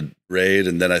build to raid,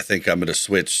 and then I think I'm gonna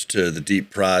switch to the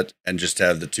deep prot and just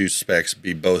have the 2 specs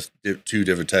be both 2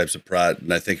 different types of prot.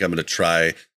 And I think I'm gonna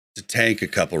try to tank a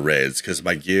couple raids because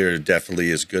my gear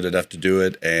definitely is good enough to do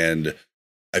it, and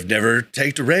I've never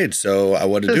tanked a raid, so I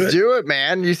want to do it. Do it,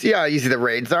 man. You see how easy the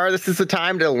raids are. This is the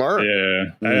time to learn.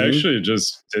 Yeah, I actually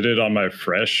just did it on my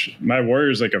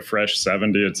warrior's like a fresh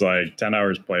 70. It's like 10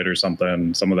 hours played or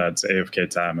something. Some of that's AFK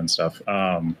time and stuff.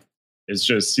 It's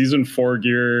just season 4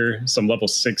 gear, some level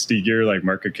 60 gear like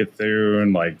Mark of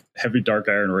Cthulhu, like heavy dark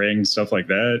iron ring, stuff like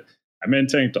that. I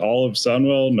tanked all of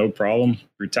Sunwell, no problem.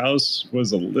 Brutalis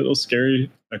was a little scary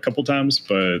a couple times,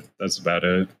 but that's about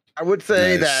it. I would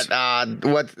say that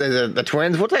what is the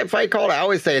twins? What's that fight called? I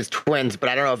always say it's twins, but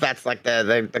I don't know if that's like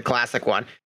the classic one.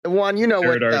 The one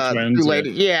with twins,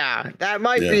 yeah, that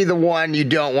might be the one you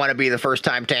don't want to be the first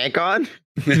time tank on.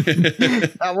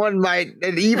 That one might.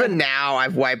 And even now,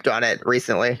 I've wiped on it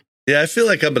recently. Yeah, I feel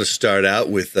like I'm going to start out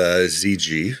with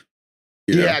ZG.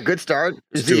 Yeah, good start.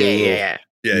 Yeah.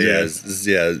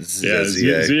 Z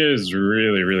is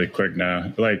really, really quick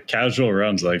now. Like casual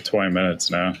runs like 20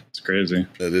 minutes now. It's crazy.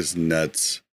 That is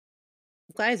nuts.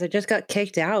 Guys, I just got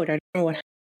kicked out. I don't know what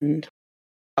happened.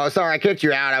 Oh, sorry, I kicked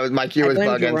you out. My queue was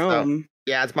bugging. So.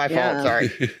 Yeah, it's my fault.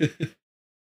 Sorry.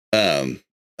 All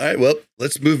right, well,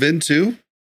 let's move into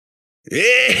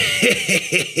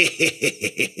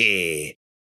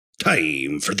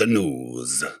Time for the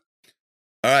news.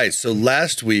 All right, so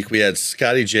last week we had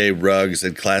Scotty J, Ruggs,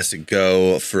 and Classic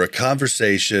Go for a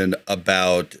conversation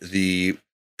about the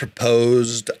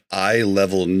proposed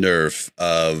eye-level nerf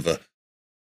of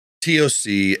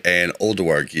TOC and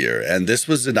Ulduar gear. And this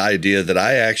was an idea that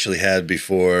I actually had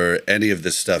before any of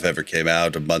this stuff ever came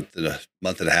out. A month and a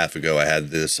half ago, I had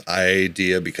this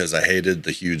idea because I hated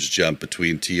the huge jump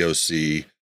between TOC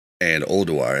and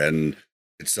Ulduar. And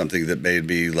it's something that made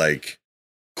me like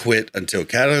quit until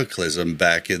Cataclysm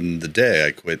back in the day.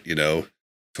 I quit,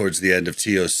 towards the end of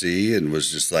TOC and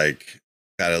was just like,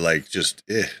 kind of like just,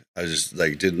 I just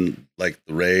like didn't like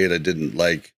the raid. I didn't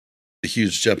like the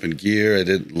huge jump in gear. I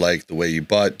didn't like the way you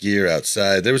bought gear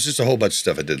outside. There was just a whole bunch of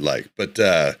stuff I didn't like. But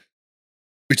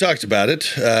we talked about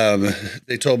it.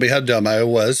 They told me how dumb I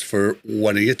was for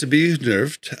wanting it to be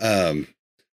nerfed.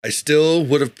 I still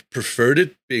would have preferred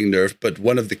it being nerfed, but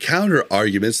one of the counter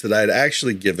arguments that I had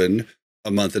actually given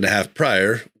a month and a half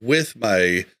prior with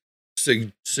my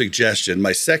suggestion,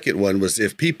 my second one was,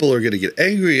 if people are going to get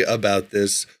angry about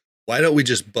this, why don't we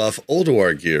just buff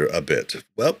Ulduar gear a bit?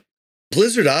 Well,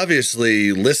 Blizzard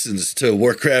obviously listens to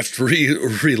Warcraft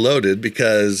Reloaded,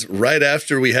 because right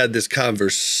after we had this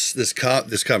conversation,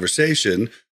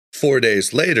 4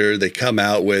 days later, they come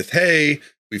out with, hey,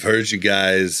 we've heard you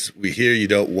guys. We hear you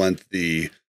don't want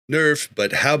the nerf,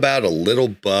 but how about a little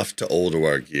buff to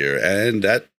Ulduar gear? And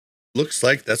that looks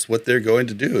like that's what they're going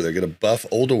to do. They're going to buff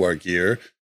Ulduar gear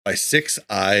by 6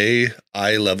 eye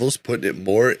levels, putting it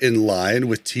more in line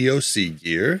with TOC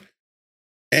gear.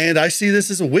 And I see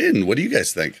this as a win. What do you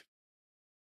guys think?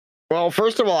 Well,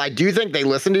 first of all, I do think they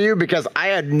listen to you, because I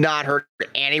had not heard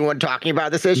anyone talking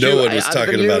about this issue. No one was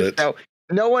talking about it. So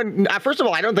no one. First of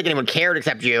all, I don't think anyone cared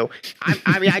except you.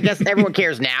 I mean, I guess everyone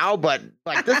cares now, but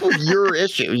like, this was your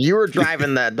issue. You were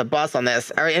driving the bus on this.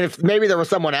 And if maybe there was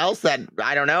someone else that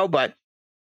I don't know, but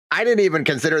I didn't even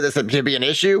consider this to be an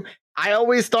issue. I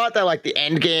always thought that like the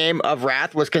end game of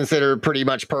Wrath was considered pretty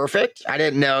much perfect. I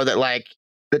didn't know that like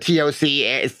the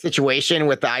TOC situation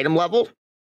with the item level.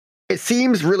 It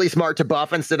seems really smart to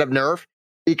buff instead of nerf,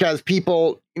 because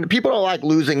people don't like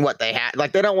losing what they had.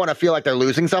 Like, they don't want to feel like they're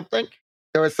losing something.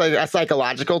 So it's like a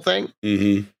psychological thing.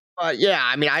 Mm-hmm. But yeah,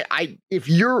 I mean,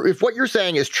 if what you're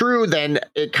saying is true, then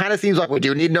it kind of seems like we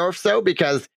do need nerfs, though,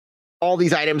 because all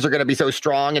these items are going to be so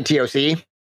strong in TOC.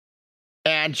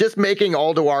 And just making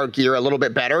Ulduar gear a little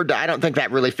bit better, I don't think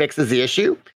that really fixes the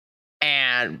issue.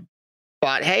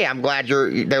 But hey, I'm glad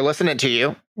they're listening to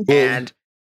you. Well, and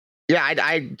yeah,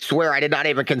 I swear I did not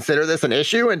even consider this an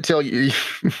issue until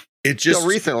until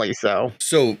recently. So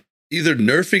either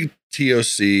nerfing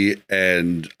TOC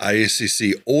and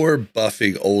ICC or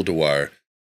buffing Ulduar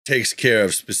takes care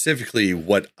of specifically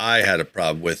what I had a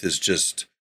problem with, is just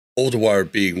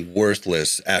Ulduar being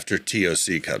worthless after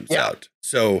TOC comes out.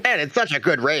 So, and it's such a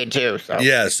good raid too. So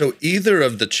yeah, so either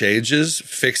of the changes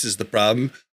fixes the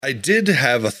problem. I did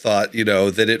have a thought,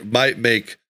 that it might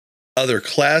make other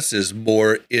classes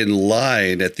more in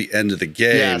line at the end of the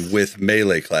game with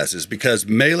melee classes, because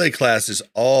melee classes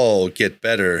all get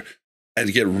better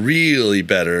and get really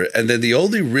better. And then the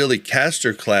only really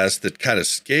caster class that kind of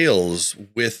scales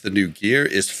with the new gear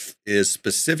is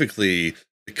specifically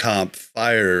the comp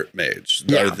fire mage,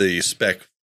 or the spec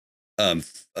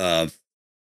fire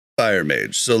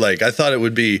mage. So like, I thought it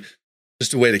would be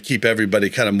just a way to keep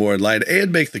everybody kind of more in line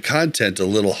and make the content a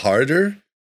little harder.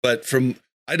 But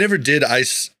I never did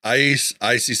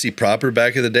ICC proper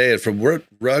back in the day. And from what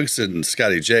Ruggs and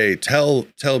Scotty J tell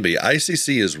me,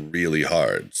 ICC is really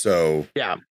hard. So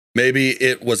yeah, maybe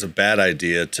it was a bad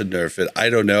idea to nerf it.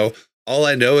 I don't know. All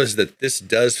I know is that this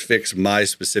does fix my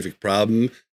specific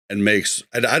problem and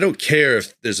I don't care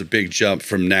if there's a big jump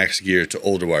from Nax gear to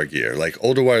Ulduar gear. Like,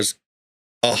 Ulduar's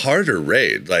a harder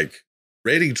raid. Like,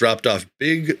 rating dropped off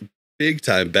big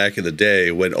time back in the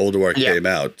day when Ulduar came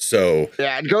out. So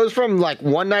yeah, it goes from like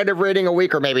 1 night of raiding a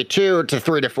week, or maybe 2, to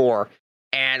 3 to 4.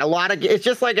 And it's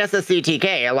just like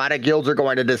SSCTK. A lot of guilds are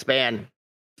going to disband.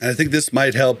 And I think this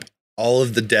might help all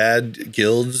of the dad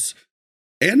guilds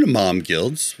and the mom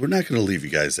guilds. We're not going to leave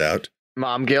you guys out.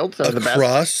 Mom guilds are the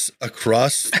best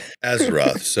across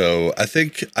Azeroth. So I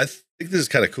think this is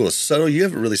kind of cool. Subtle, you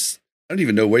haven't really. I don't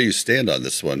even know where you stand on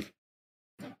this one.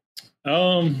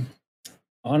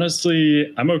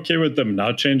 Honestly, I'm okay with them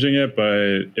not changing it,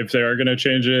 but if they are going to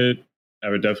change it, I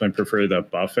would definitely prefer the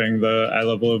buffing the eye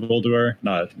level of Ulduar,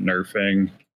 not nerfing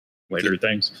later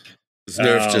things. This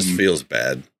nerf just feels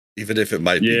bad, even if it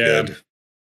might be good.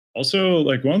 Also,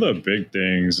 like, one of the big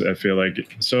things I feel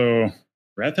like, so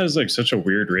Wrath has like such a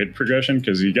weird raid progression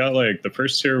because you got like the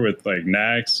first tier with like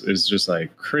Nax is just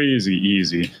like crazy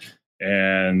easy,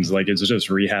 and like it's just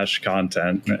rehashed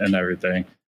content and everything.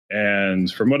 And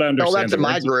from what I understand, that's in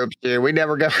my group, dude. We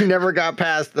never got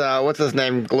past what's his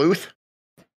name, Gluth.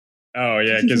 Oh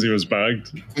yeah, because he was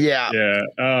bugged. Yeah.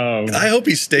 I hope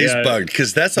he stays bugged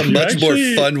because that's a much more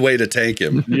fun way to tank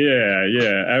him.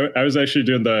 Yeah. I was actually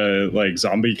doing the like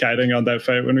zombie kiting on that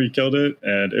fight when we killed it,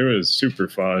 and it was super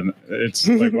fun. It's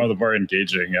like one of the more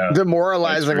engaging.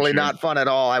 Demoralizingly not fun at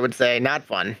all. I would say not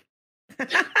fun.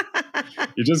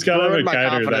 You just gotta have a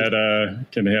kiter that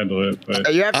can handle it.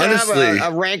 But you have to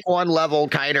have a rank 1 level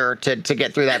kiter to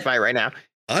get through that fight right now.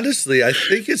 Honestly, I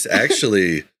think it's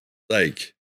actually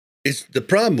like. The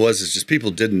problem was just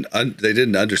people didn't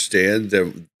understand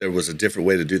there was a different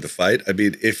way to do the fight. I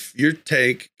mean, if your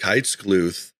tank kites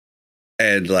Gluth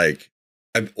and like,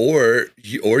 or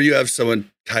you have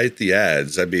someone kite the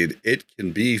ads, I mean, it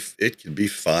can be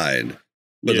fine.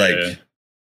 But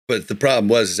but the problem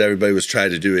was everybody was trying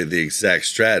to do the exact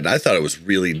strat, and I thought it was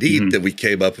really neat that we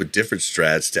came up with different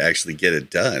strats to actually get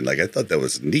it done. Like I thought that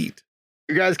was neat.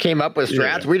 You guys came up with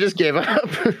strats. We just gave up.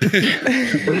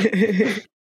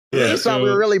 We just thought we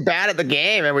were really bad at the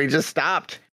game and we just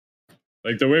stopped.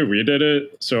 Like the way we did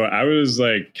it, so I was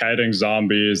like kiting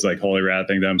zombies, like holy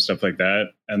wrathing them, stuff like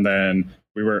that. And then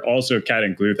we were also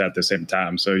kiting Gluth at the same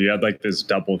time. So you had like this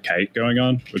double kite going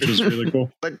on, which was really cool.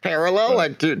 Like parallel,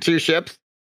 like two ships.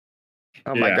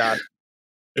 Oh my God.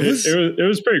 It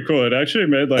was pretty cool. It actually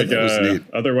made like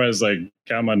otherwise like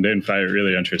kind of mundane fight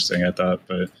really interesting, I thought.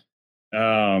 But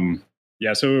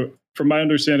so from my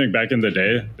understanding back in the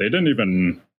day, they didn't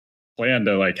even plan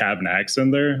to like have Nax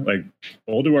in there. Like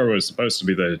Ulduar was supposed to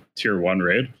be the tier 1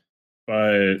 raid,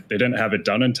 but they didn't have it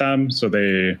done in time. So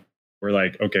they were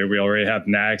like, okay, we already have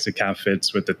Nax. It kind of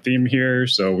fits with the theme here.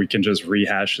 So we can just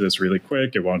rehash this really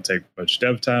quick. It won't take much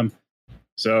dev time.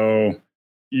 So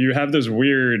you have this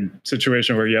weird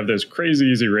situation where you have this crazy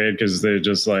easy raid because they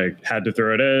just like had to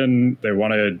throw it in. They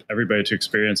wanted everybody to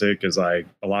experience it because like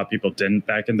a lot of people didn't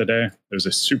back in the day. There's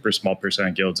a super small percent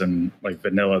of guilds in like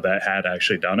vanilla that had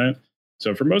actually done it.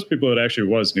 So for most people, it actually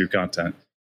was new content.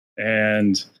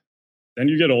 And then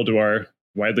you get Ulduar,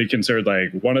 widely considered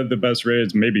like one of the best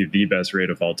raids, maybe the best raid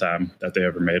of all time that they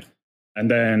ever made. And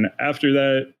then after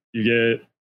that, you get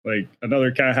like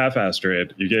another kind of half-assed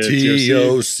raid. You get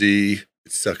TOC.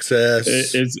 Success.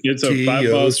 It's a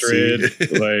 5-boss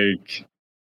raid.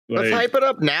 Let's hype it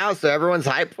up now so everyone's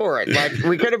hyped for it. Like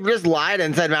we could have just lied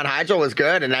and said Mount Hydro was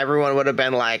good and everyone would have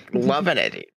been like loving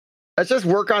it. Let's just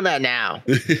work on that now.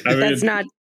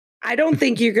 I don't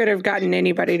think you could have gotten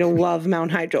anybody to love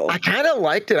Mount Hydro. I kind of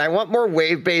liked it. I want more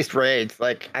wave-based raids.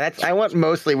 Like I want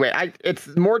mostly wave. It's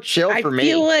more chill for me. I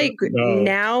feel like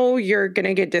now you're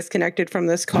gonna get disconnected from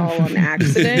this call on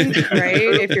accident, right?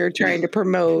 If you're trying to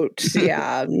promote,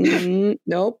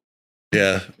 nope.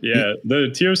 Yeah. The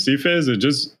TOC phase,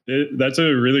 that's a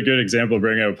really good example of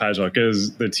bringing up Hydro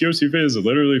because the TOC phase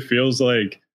literally feels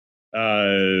like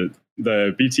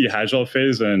the BT Hydro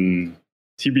phase and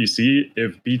TBC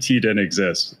if BT didn't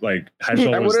exist. Like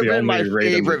Hydro was the only my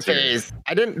favorite phase.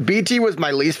 BT was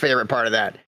my least favorite part of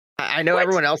that. I know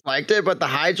everyone else liked it, but the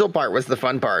Hydro part was the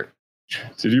fun part.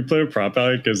 Did you play with prop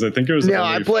ally? Because I think it was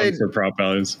I played for prop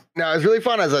allies. No, it was really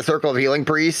fun as a Circle of Healing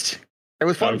priest. It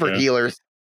was fun for healers.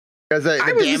 Because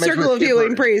I was a Circle of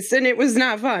Healing priest, and it was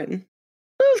not fun.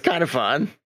 It was kind of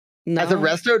fun. No. As a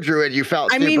resto druid, you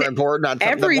felt super important on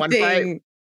something. One fight.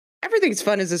 Everything's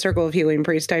fun as a Circle of Healing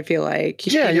priest, I feel like.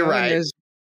 You're right. There's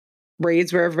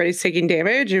raids where everybody's taking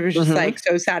damage. It was just like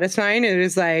so satisfying. It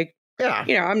was like,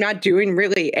 I'm not doing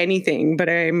really anything, but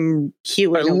I'm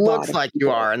healing. It looks like you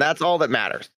are, and that's all that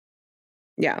matters.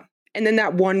 Yeah. And then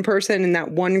that one person in that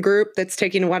one group that's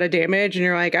taking a lot of damage, and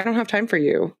you're like, I don't have time for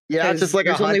you. Yeah, it's just like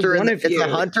a hunter. It's a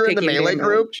hunter in the melee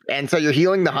group, and so you're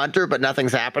healing the hunter, but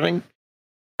nothing's happening.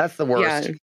 That's the worst.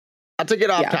 Yeah. Not to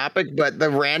get off topic, but the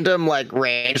random like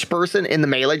range person in the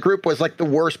melee group was like the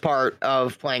worst part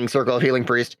of playing Circle of Healing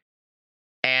Priest.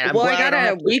 And I got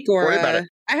a weak aura.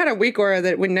 I had a weak aura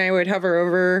that when I would hover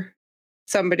over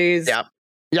somebody's I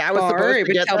was supposed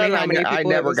to get that. I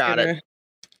never got it.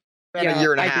 Been a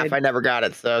year and a half. I never got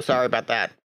it. So sorry about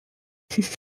that.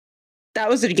 That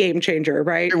was a game changer,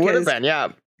 right? It would have been,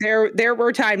 yeah. There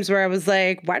were times where I was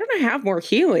like, why don't I have more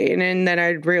healing? And then I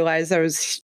realized I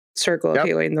was Circle of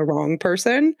Healing the wrong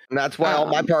person. And that's why all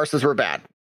my parses were bad.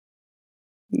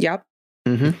 Yep.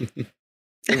 Mm-hmm.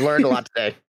 We've learned a lot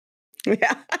today.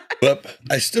 Yeah. But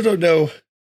I still don't know.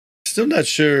 Still not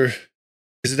sure.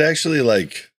 Is it actually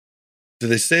like, do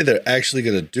they say they're actually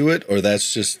going to do it, or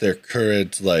that's just their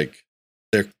current, like,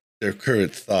 their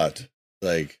current thought?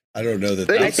 Like, I don't know that.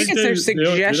 I think it's their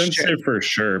suggestion. They didn't say for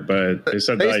sure, but they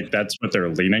said like that's what they're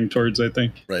leaning towards. I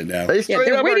think right now.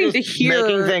 They're waiting to hear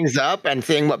making things up and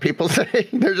seeing what people say.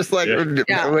 They're just like,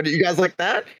 what do you guys like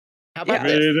that? How about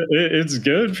this? It's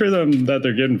good for them that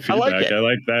they're getting feedback. I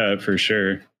like that for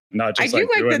sure. Not just I do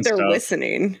like that they're stuff.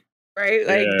 listening, right?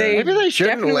 Like maybe they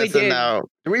shouldn't listen though.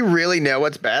 Do we really know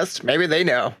what's best? Maybe they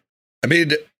know. I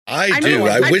mean, I do.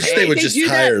 I wish they would just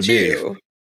hire me.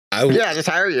 Just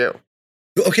hire you.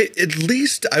 Okay, at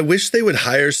least I wish they would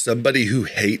hire somebody who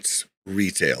hates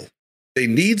retail. They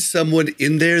need someone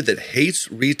in there that hates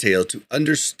retail to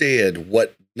understand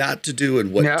what not to do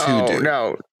and what to do.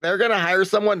 No, they're going to hire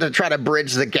someone to try to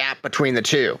bridge the gap between the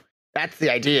two. That's the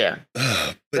idea.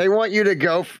 They want you to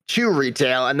go to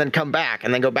retail and then come back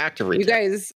and then go back to retail. You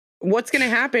guys, what's going to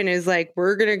happen is like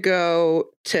we're going to go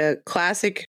to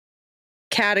Classic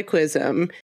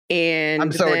Cataclysm, and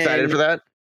I'm so excited for that.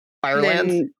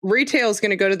 Then retail is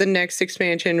going to go to the next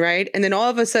expansion, right? And then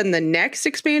all of a sudden, the next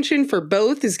expansion for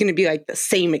both is going to be like the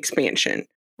same expansion,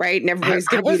 right? And everybody's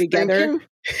going to be together.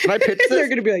 When I pitch this, they're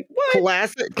going to be like,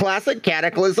 "What?" Classic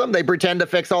Cataclysm. They pretend to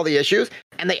fix all the issues,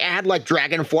 and they add like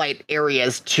Dragonflight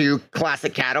areas to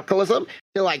Classic Cataclysm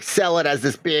to like sell it as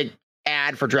this big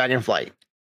ad for Dragonflight.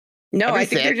 No, I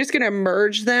think they're just going to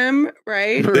merge them,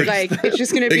 right? Like it's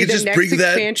just going to be the next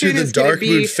expansion. To the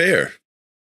Darkmoon Fair.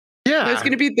 Yeah, no, it's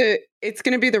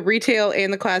going to be the retail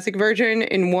and the classic version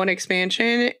in one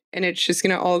expansion, and it's just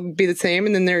going to all be the same.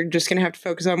 And then they're just going to have to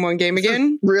focus on one game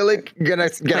again. Really going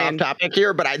to get off topic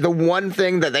here, but the one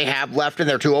thing that they have left in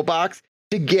their toolbox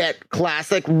to get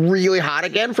classic really hot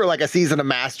again for like a season of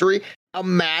mastery.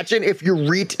 Imagine if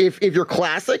your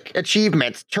classic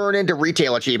achievements turn into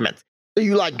retail achievements. So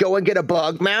you like go and get a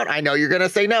bug mount. I know you're going to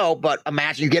say no, but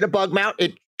imagine you get a bug mount.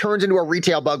 It turns into a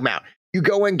retail bug mount. You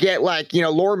go and get like,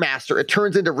 Lore Master. It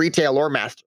turns into retail Lore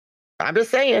Master. I'm just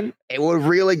saying it would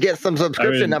really get some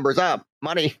subscription numbers up.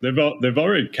 Money. They've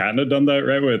already kind of done that,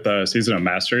 right? With Season of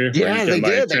Mastery. Yeah, they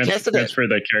did. They tested it. Transfer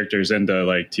the characters into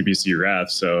like TBC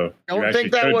Wrath. So I don't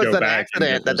think that was an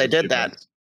accident that they did that.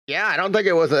 Yeah, I don't think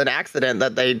it was an accident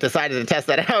that they decided to test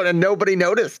that out and nobody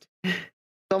noticed. It's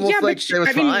almost like it was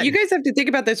fine. You guys have to think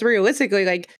about this realistically.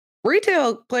 Like,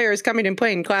 retail players coming and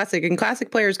playing classic and classic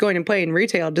players going and playing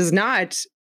retail does not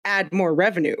add more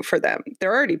revenue for them.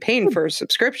 They're already paying for a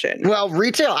subscription. Well,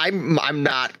 retail, I'm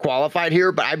not qualified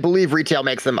here, but I believe retail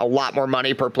makes them a lot more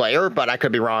money per player, but I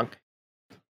could be wrong.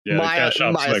 Yeah, the cash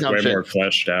shop's like way more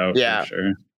fleshed out. Yeah. For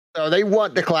sure. So they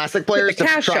want the classic players to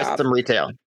trust some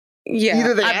retail. Yeah.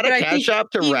 Either they add a cash shop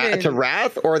to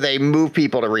Wrath or they move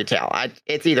people to retail.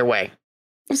 It's either way.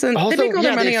 So they make all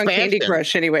their money on Candy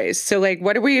Crush anyways. So like,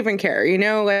 what do we even care?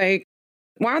 Like,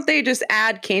 why don't they just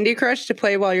add Candy Crush to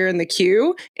play while you're in the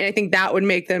queue? And I think that would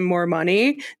make them more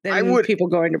money than people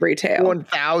going to retail.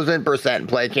 1000%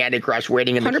 play Candy Crush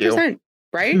waiting in the queue. 100%,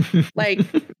 right? Like,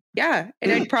 yeah.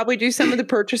 And I'd probably do some of the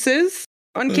purchases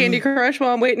on Candy Crush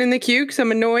while I'm waiting in the queue because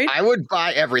I'm annoyed. I would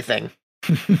buy everything.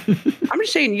 I'm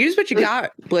just saying, use what you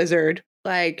got, Blizzard.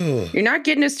 Like, you're not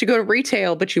getting us to go to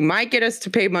retail, but you might get us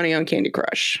to pay money on Candy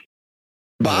Crush.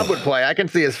 Bob would play. I can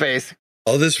see his face.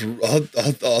 All this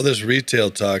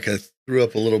retail talk, I threw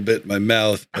up a little bit in my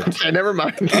mouth. But... Okay, never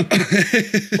mind.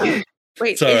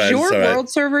 Wait, is your world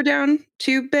server down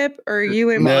too, Bip? Or are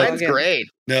you in? Mine's great.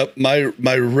 Nope,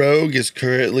 my rogue is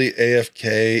currently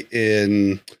AFK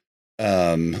in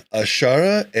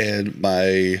Ashara, and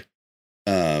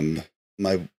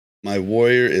my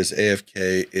warrior is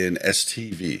AFK in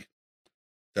STV.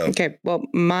 So. Okay, well,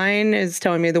 mine is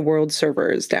telling me the world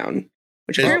server is down,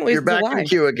 which apparently you're back in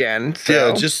queue again. So.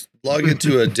 Yeah, just log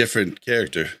into a different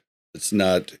character. It's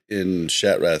not in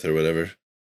Shatrath or whatever.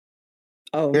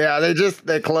 Oh, yeah,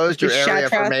 they closed your area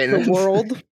for maintenance. The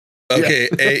world. Okay,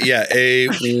 a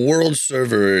world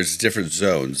server is different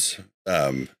zones.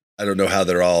 I don't know how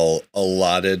they're all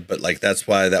allotted, but like that's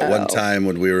why that one time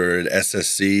when we were in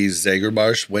SSC,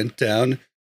 Zangermarsh went down,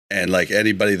 and like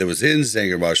anybody that was in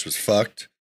Zangermarsh was fucked,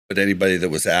 but anybody that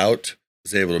was out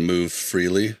was able to move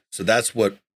freely. So that's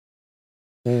what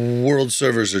world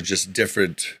servers are, just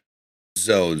different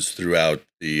zones throughout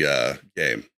the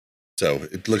game. So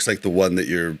it looks like the one that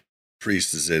your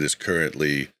priest is in is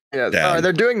currently down.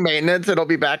 They're doing maintenance. It'll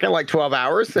be back in like 12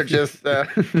 hours. They're just yeah.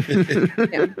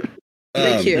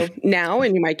 Thank you now,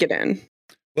 and you might get in.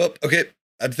 Well, okay.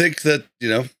 I think that,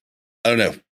 I don't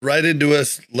know. Write into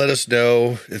us. Let us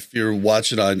know if you're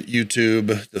watching on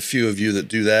YouTube. The few of you that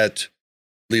do that,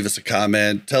 leave us a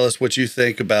comment. Tell us what you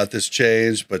think about this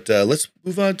change. But let's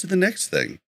move on to the next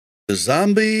thing. The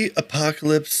zombie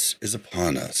apocalypse is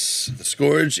upon us. The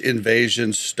Scourge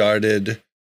invasion started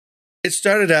it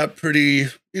started out pretty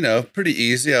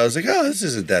easy. I was like, oh, this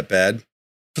isn't that bad.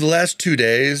 For the last 2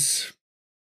 days,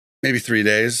 maybe 3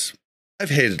 days, I've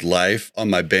hated life on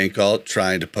my bank alt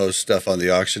trying to post stuff on the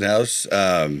auction house.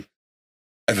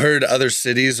 I've heard other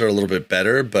cities are a little bit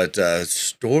better, but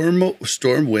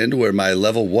Stormwind, where my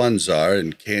level 1s are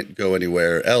and can't go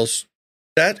anywhere else,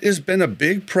 that has been a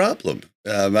big problem.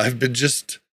 I've been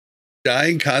just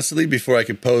dying constantly before I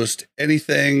could post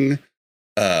anything.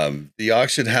 The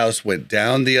auction house went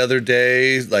down the other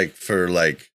day, for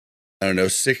I don't know,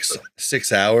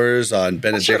 six hours on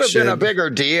Benediction. That should have been a bigger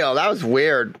deal. That was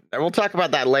weird. And we'll talk about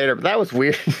that later, but that was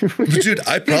weird. Dude,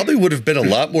 I probably would have been a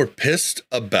lot more pissed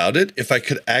about it if I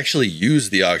could actually use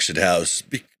the auction house.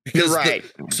 Because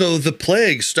so the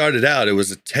plague started out, it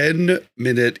was a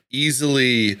 10-minute,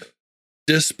 easily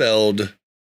dispelled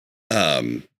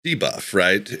debuff,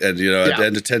 right? And, at the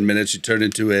end of 10 minutes, you turn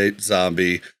into a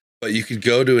zombie. But you could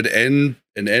go to an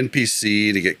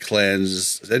NPC to get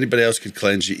cleansed. Anybody else could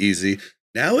cleanse you easy.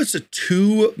 Now it's a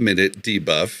 2-minute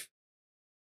debuff.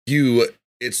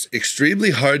 It's extremely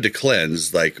hard to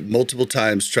cleanse, like multiple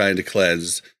times trying to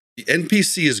cleanse. The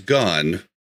NPC is gone,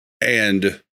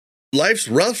 and life's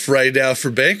rough right now for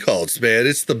bank alts, man.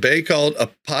 It's the bank alt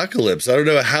apocalypse. I don't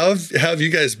know, how have you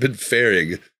guys been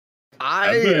faring? Go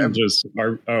ahead.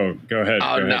 Go ahead,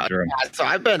 Jerome. So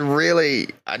I've been really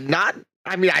not.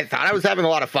 I mean, I thought I was having a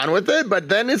lot of fun with it, but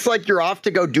then it's like you're off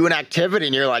to go do an activity,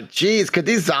 and you're like, "Geez, could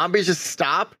these zombies just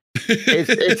stop?"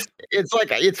 It's like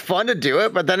it's fun to do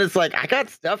it, but then it's like I got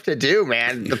stuff to do,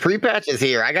 man. The pre-patch is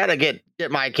here. I gotta get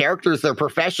my characters their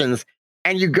professions,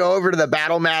 and you go over to the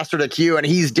battle master to queue, and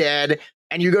he's dead,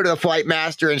 and you go to the flight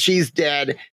master, and she's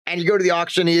dead, and you go to the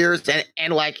auctioneers,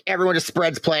 and like everyone just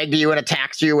spreads plague to you and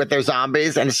attacks you with their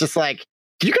zombies, and it's just like,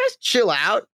 can you guys chill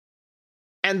out?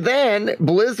 And then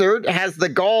Blizzard has the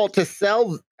gall to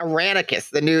sell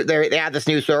Aranicus, they have this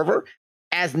new server,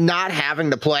 as not having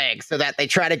the plague, so that they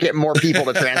try to get more people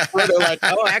to transfer. They're like,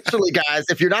 oh, actually, guys,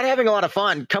 if you're not having a lot of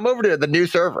fun, come over to the new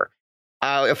server.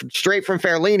 If straight from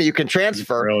Fairlina, you can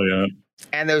transfer. Brilliant.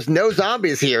 And there's no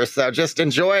zombies here, so just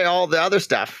enjoy all the other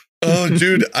stuff. Oh,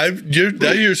 dude,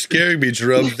 now you're scaring me,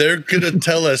 Jerome. They're gonna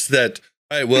tell us that.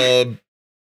 All right, well,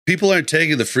 people aren't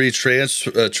taking the free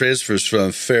transfers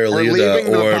from Fairlina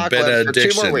or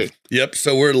Benediction. Yep,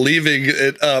 so we're leaving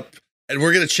it up, and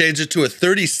we're going to change it to a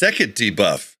 30-second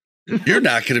debuff. You're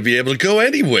not going to be able to go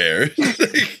anywhere. And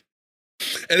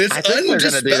it's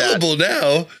undispellable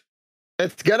now.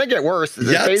 It's going to get worse.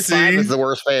 Phase 5 is the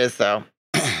worst phase, though.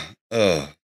 Oh.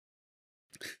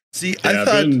 See, I've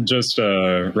been just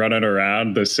running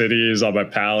around the cities on my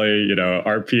pally,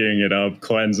 RPing it up,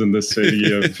 cleansing the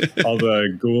city of all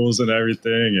the ghouls and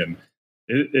everything. And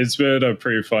it's been a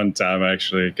pretty fun time,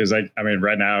 actually, because I mean,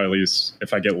 right now, at least,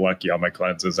 if I get lucky on my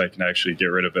cleanses, I can actually get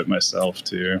rid of it myself,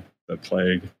 too, the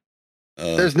plague.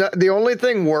 The only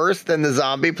thing worse than the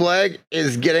zombie plague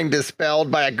is getting dispelled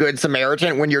by a good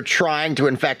Samaritan when you're trying to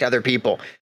infect other people.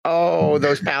 Oh,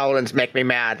 those paladins make me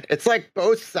mad. It's like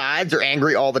both sides are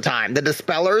angry all the time. The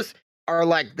dispellers are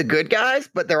like the good guys,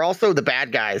 but they're also the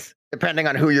bad guys, depending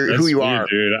on who you are.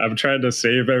 Dude, I'm trying to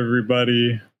save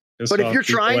everybody. But if you're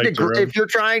trying to,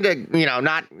 I'm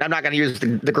not going to use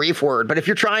the grief word, but if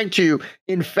you're trying to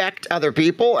infect other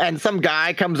people and some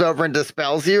guy comes over and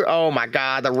dispels you, oh my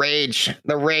God, the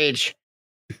rage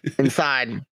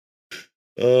inside.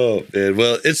 Oh man,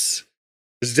 well, it's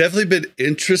definitely been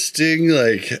interesting.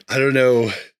 Like, I don't know.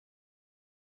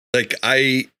 Like,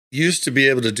 I used to be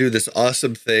able to do this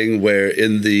awesome thing where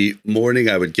in the morning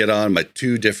I would get on my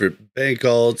 2 different bank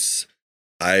alts.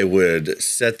 I would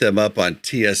set them up on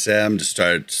TSM to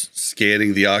start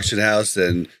scanning the auction house.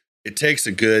 And it takes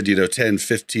a good, 10,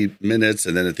 15 minutes.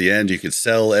 And then at the end, you can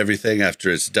sell everything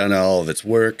after it's done all of its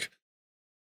work.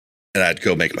 And I'd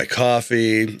go make my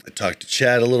coffee. I'd talk to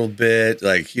Chad a little bit,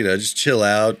 just chill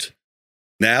out.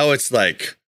 Now it's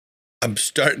like I'm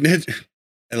starting it,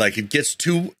 and like it gets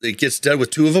done with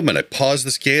 2 of them, and I pause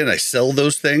the scan, and I sell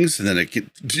those things, and then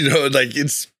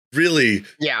it's really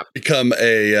become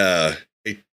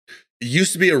it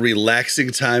used to be a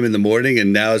relaxing time in the morning,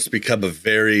 and now it's become a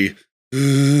very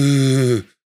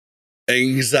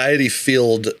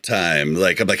anxiety-filled time.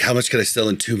 Like I'm like, how much can I sell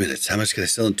in 2 minutes? How much can I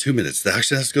sell in 2 minutes? The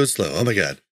auction has to go slow. Oh my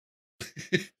God.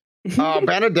 Oh,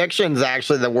 Benediction's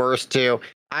actually the worst too.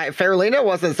 Fairlina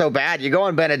wasn't so bad. You go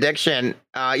on Benediction,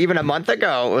 even a month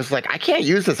ago, it was like, I can't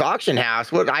use this auction house.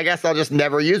 Well, I guess I'll just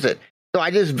never use it. So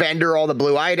I just vendor all the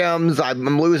blue items.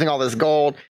 I'm losing all this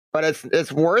gold, but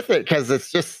it's worth it because it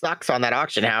just sucks on that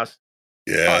auction house.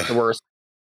 Yeah. It's the worst.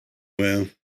 Well,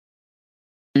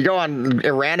 you go on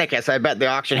Aranicus, I bet the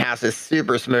auction house is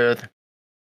super smooth.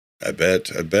 I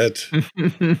bet.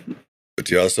 But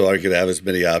you also aren't going to have as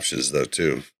many options, though,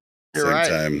 too. You're right.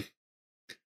 Time.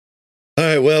 All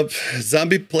right. Well,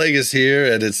 Zombie Plague is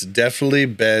here, and it's definitely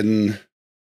been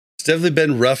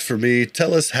rough for me.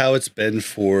 Tell us how it's been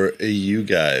for you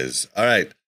guys. All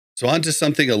right. So on to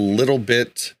something a little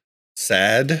bit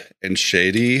sad and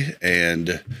shady,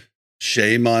 and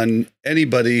shame on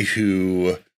anybody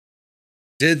who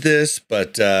did this.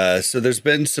 But so there's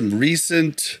been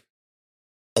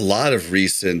a lot of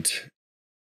recent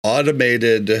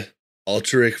automated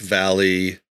Alterac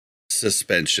Valley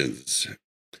suspensions.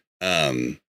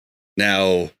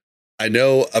 Now, I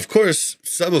know, of course,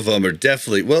 some of them are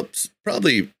definitely, well,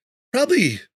 probably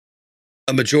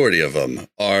a majority of them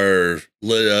are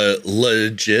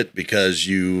legit, because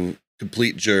you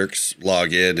complete jerks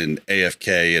log in and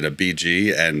AFK in a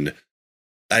BG, and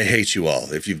I hate you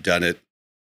all if you've done it.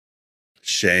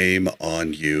 Shame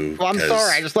on you. Well, I'm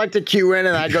sorry. I just like to queue in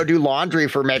and I go do laundry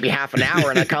for maybe half an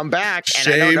hour and I come back and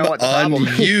I don't know what the problem is.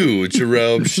 Shame on you,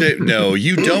 Jerome. No,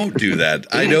 you don't do that.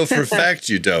 I know for a fact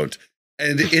you don't.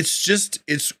 And it's just,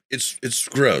 it's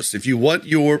gross. If you want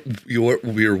your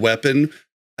weapon,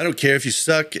 I don't care if you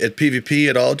suck at PvP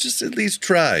at all, just at least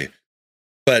try.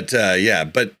 But yeah,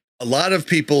 but a lot of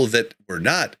people that were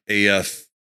not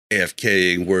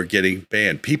AFKing were getting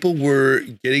banned. People were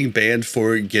getting banned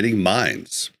for getting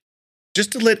mines.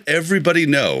 Just to let everybody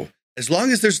know, as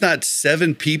long as there's not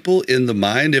 7 people in the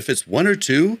mine, if it's 1 or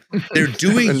 2, they're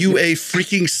doing you a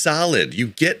freaking solid. You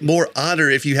get more honor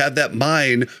if you have that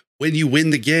mine when you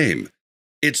win the game.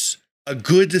 It's a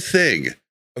good thing,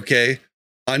 okay?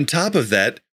 On top of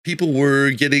that, people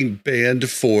were getting banned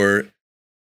for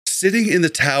sitting in the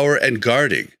tower and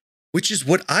guarding, which is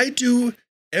what I do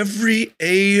every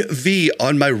AV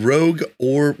on my rogue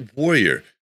or warrior,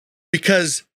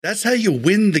 because that's how you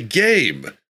win the game.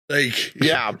 Like,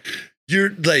 yeah, you're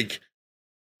like,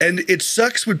 and it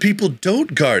sucks when people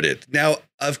don't guard it. Now,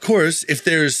 of course, if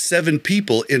there's 7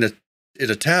 people in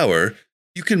a tower,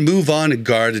 you can move on and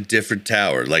guard a different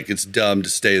tower. Like, it's dumb to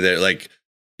stay there. Like,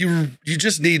 you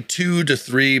just need 2 to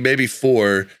 3, maybe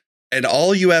 4, and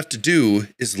all you have to do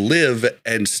is live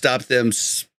and stop them,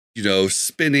 you know,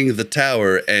 spinning the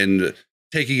tower and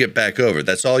taking it back over.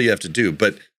 That's all you have to do.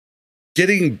 But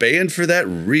getting banned for that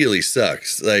really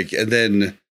sucks. Like, and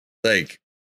then, like,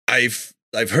 I've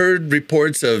heard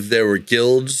reports of there were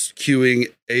guilds queuing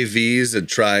AVs and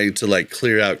trying to like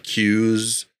clear out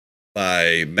queues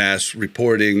by mass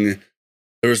reporting.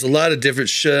 There was a lot of different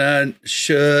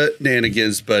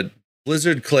shenanigans, but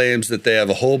Blizzard claims that they have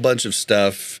a whole bunch of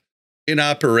stuff in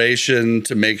operation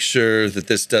to make sure that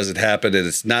this doesn't happen, and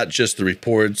it's not just the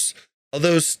reports.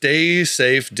 Although Stay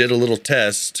Safe did a little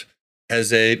test,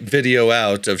 has a video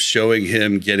out of showing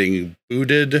him getting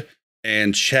booted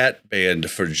and chat banned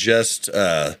for just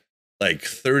like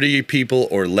 30 people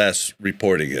or less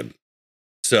reporting him.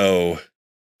 So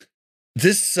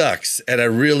this sucks, and I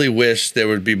really wish there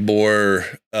would be more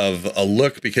of a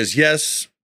look, because yes,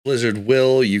 Blizzard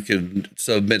will, you can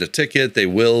submit a ticket, they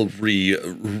will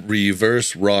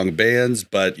reverse wrong bans,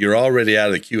 but you're already out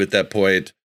of the queue at that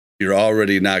point. You're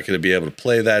already not going to be able to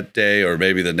play that day, or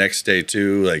maybe the next day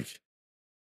too. Like,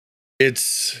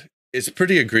 it's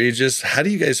pretty egregious. How do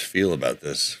you guys feel about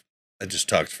this? I just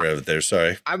talked forever there.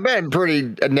 Sorry. I've been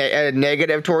pretty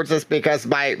negative towards this, because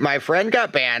my friend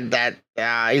got banned. That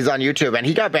he's on YouTube and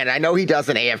he got banned. I know he does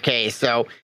an AFK, so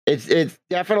it's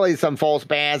definitely some false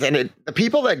bans. And the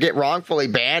people that get wrongfully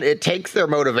banned, it takes their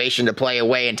motivation to play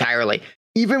away entirely.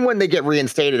 Even when they get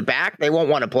reinstated back, they won't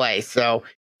want to play. So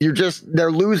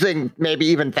they're losing maybe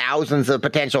even thousands of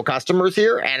potential customers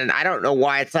here. And I don't know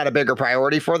why it's not a bigger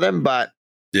priority for them, but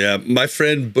yeah, my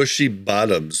friend Bushy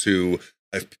Bottoms, who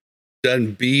I've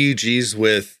done BGs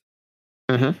with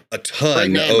a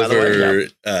ton name, over.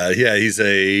 Yeah, he's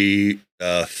a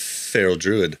feral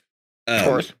druid. Of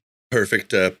course,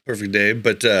 perfect name.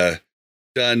 But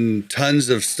done tons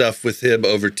of stuff with him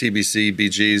over TBC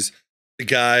BGs. The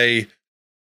guy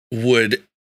would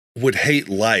hate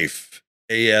life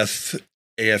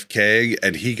AFK,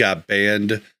 and he got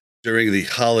banned during the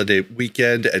holiday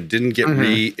weekend and didn't get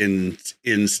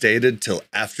reinstated till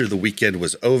after the weekend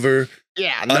was over.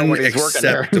 Yeah, nobody's working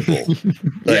there.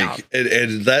 Like,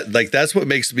 and that, like, that's what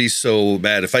makes me so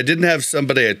mad. If I didn't have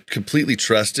somebody I completely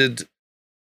trusted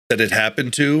that it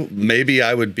happened to, maybe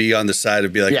I would be on the side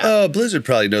of be like, oh, Blizzard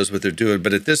probably knows what they're doing.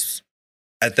 But at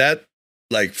that,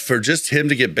 like, for just him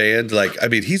to get banned, like, I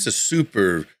mean, he's a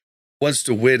super, wants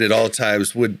to win at all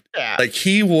times. Like,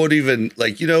 he won't even,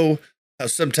 like, you know how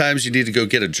sometimes you need to go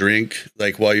get a drink,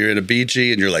 like, while you're in a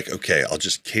BG, and you're like, okay, I'll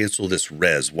just cancel this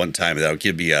res one time, and that'll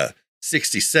give me a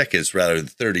 60 seconds rather than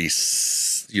 30,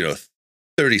 you know,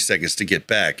 30 seconds to get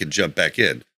back and jump back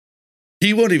in.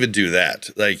 He won't even do that.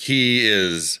 Like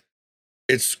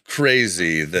it's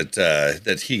crazy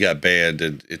that he got banned,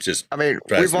 and it just, I mean,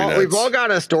 we've all got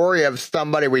a story of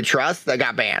somebody we trust that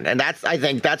got banned, and I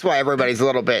think that's why everybody's a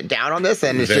little bit down on this,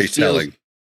 and it's very just telling.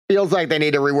 Feels like they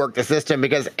need to rework the system,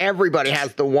 because everybody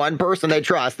has the one person they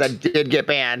trust that did get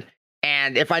banned.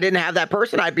 And if I didn't have that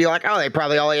person, I'd be like, oh, they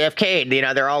probably all AFK'd, you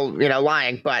know, they're all, you know,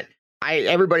 lying. But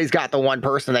everybody's got the one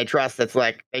person they trust that's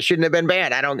like, they shouldn't have been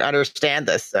banned. I don't understand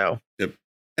this. So, yep.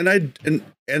 And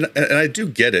I do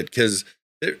get it, because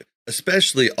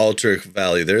especially Alterac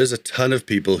Valley, there is a ton of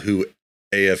people who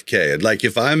AFK. And like,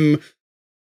 if I'm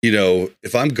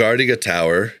guarding a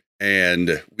tower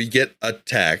and we get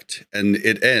attacked and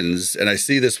it ends, and I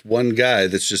see this one guy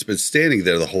that's just been standing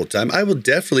there the whole time, I will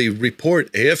definitely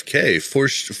report AFK for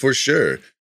sure.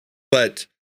 But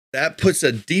that puts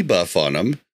a debuff on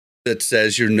him that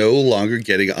says you're no longer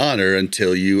getting honor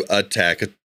until you attack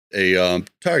a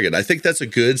target. I think that's a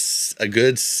good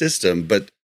system, but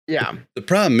yeah, the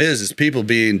problem is people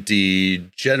being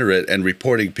degenerate and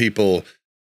reporting people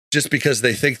just because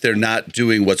they think they're not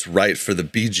doing what's right for the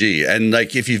BG. And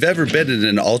like, if you've ever been in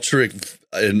an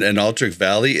Alterac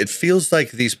Valley, it feels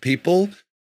like these people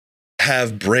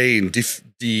have brain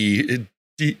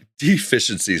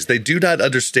deficiencies. They do not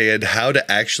understand how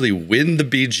to actually win the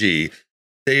BG.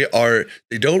 They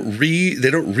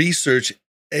don't research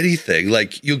anything.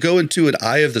 Like, you'll go into an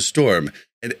Eye of the Storm,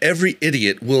 and every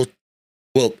idiot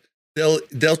they'll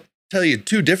tell you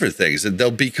two different things, and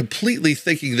they'll be completely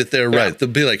thinking that they're right. They'll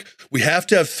be like, we have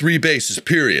to have 3 bases,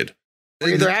 period.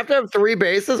 We either have to have 3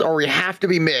 bases or we have to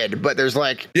be mid, but there's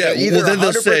like, either then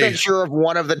 100% sure of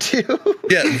one of the two.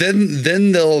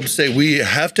 Then they'll say we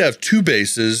have to have 2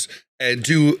 bases and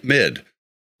do mid.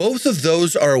 Both of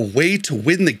those are a way to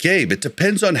win the game. It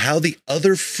depends on how the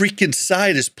other freaking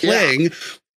side is playing,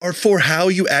 or for how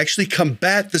you actually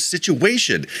combat the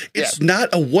situation. It's not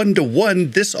a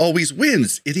 1-to-1, this always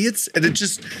wins, idiots. And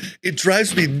it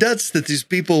drives me nuts that these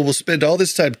people will spend all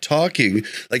this time talking.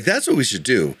 Like, that's what we should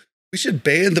do. We should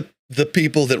ban the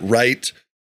people that write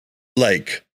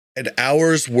like an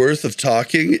hour's worth of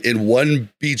talking in one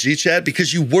BG chat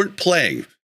because you weren't playing.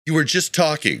 You were just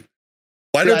talking.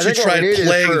 Why don't you try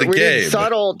playing the game? Need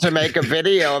Subtle to make a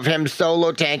video of him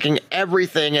solo tanking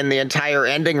everything in the entire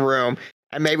ending room.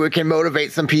 And maybe we can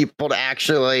motivate some people to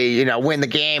actually, you know, win the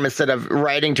game instead of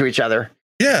writing to each other.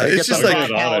 Yeah, it's just like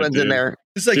paladins in there.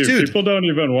 It's like, dude, people don't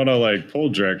even want to like pull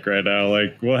Drek right now.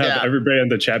 Like, we'll have everybody in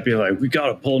the chat be like, "We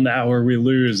gotta pull now or we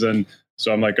lose." And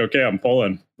so I'm like, "Okay, I'm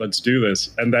pulling. Let's do this."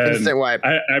 And then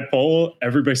I pull.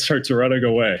 Everybody starts running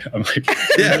away. I'm like,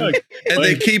 and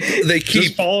they keep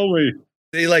just follow me.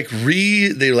 They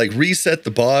reset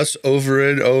the boss over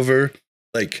and over.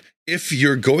 Like, if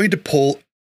you're going to pull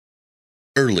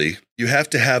early, you have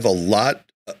to have a lot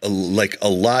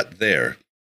there.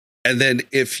 And then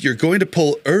if you're going to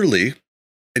pull early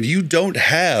and you don't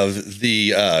have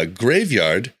the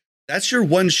graveyard, that's your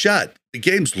one shot. The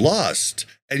game's lost,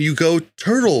 and you go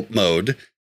turtle mode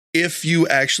if you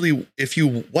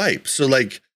wipe. So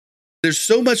like, there's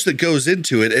so much that goes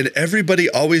into it, and everybody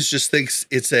always just thinks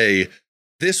it's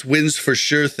this wins for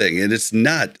sure thing, and it's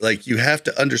not. Like, you have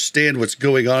to understand what's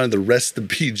going on in the rest of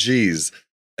the BGs.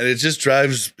 And it just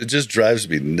drives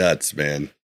me nuts, man.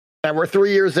 And we're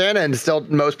 3 years in, and still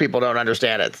most people don't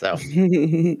understand it. So,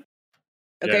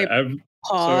 okay,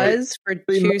 pause for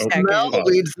 2 seconds. Mel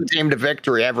leads the team to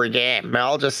victory every game.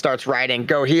 Mel just starts writing,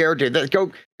 "Go here, do this,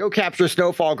 go capture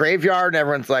Snowfall Graveyard," and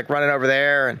everyone's like running over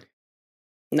there. And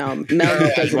no, Mel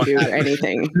doesn't do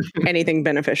anything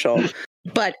beneficial.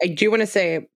 But I do want to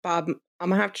say, Bob, I'm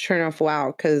gonna have to turn off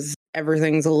WoW because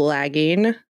everything's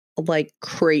lagging like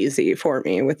crazy for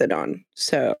me with it on.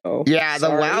 So yeah, the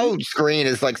WoW screen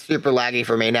is like super laggy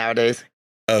for me nowadays.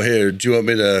 Oh, here, do you want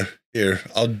me to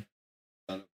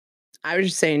I was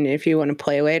just saying, if you want to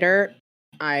play later,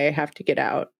 I have to get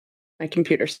out. My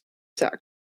computer sucks.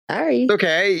 Sorry.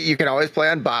 Okay, you can always play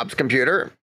on Bob's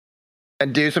computer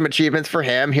and do some achievements for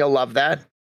him. He'll love that.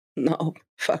 No,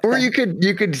 fuck. Or you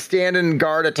could stand and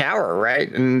guard a tower,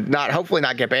 right? And hopefully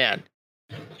not get banned.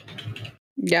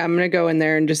 Yeah, I'm gonna go in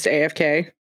there and just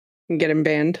AFK and get him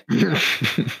banned.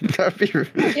 That'd be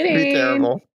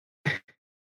terrible.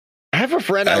 I have a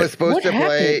friend I was supposed to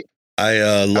play.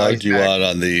 I logged you out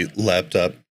on the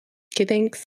laptop. Okay,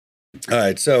 thanks. All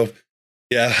right, so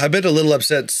yeah, I've been a little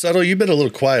upset. Subtle, you've been a little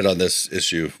quiet on this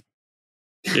issue.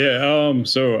 Yeah,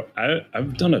 so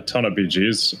I've done a ton of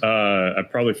BGs. I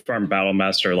probably farmed Battle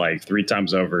Master like 3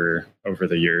 times over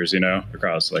the years, you know,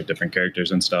 across like different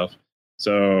characters and stuff.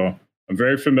 So I'm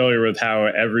very familiar with how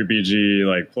every BG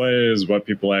like plays, what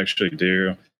people actually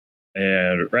do.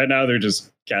 And right now they're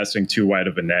just casting too wide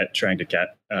of a net trying to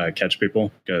catch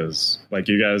people, because like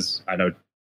you guys, I know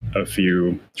a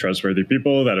few trustworthy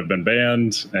people that have been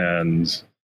banned and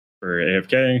for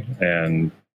AFK,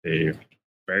 and they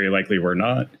very likely were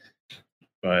not.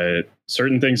 But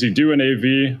certain things you do in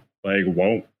AV like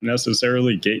won't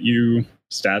necessarily get you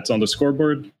stats on the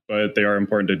scoreboard, but they are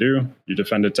important to do. You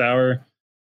defend a tower,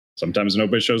 sometimes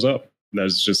nobody shows up.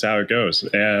 That's just how it goes.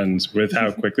 And with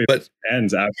how quickly it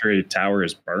ends after a tower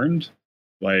is burned,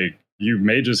 like you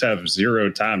may just have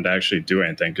zero time to actually do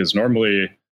anything. Because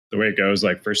normally the way it goes,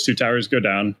 like first 2 towers go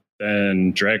down,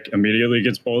 then Drek immediately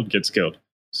gets pulled, gets killed.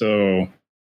 So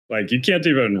like you can't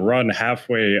even run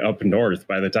halfway up north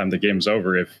by the time the game's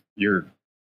over if your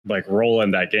like role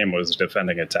in that game was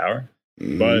defending a tower.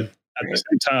 Mm-hmm. But at the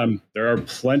same time, there are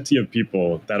plenty of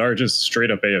people that are just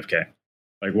straight up AFK,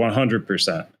 like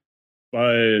 100%.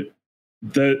 But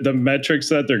the metrics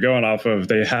that they're going off of,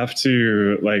 they have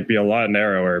to like be a lot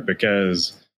narrower,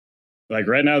 because like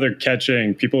right now they're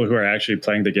catching people who are actually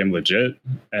playing the game legit.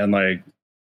 And like,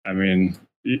 I mean,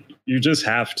 you just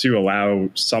have to allow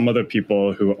some of the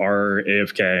people who are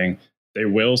AFKing, they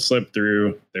will slip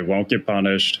through, they won't get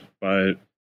punished, but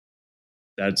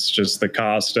that's just the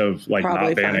cost of like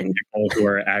probably not banning people who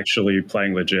are actually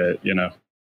playing legit, you know?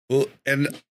 Well, and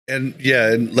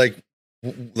yeah, and like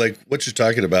what you're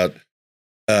talking about,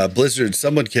 Blizzard,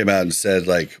 someone came out and said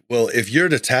like, well, if you're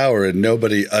in a tower and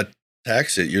nobody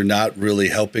attacks it, you're not really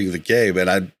helping the game. And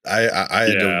I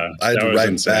had to write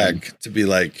insane. Back to be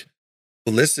like,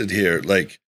 well, listen here,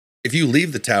 like if you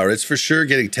leave the tower, it's for sure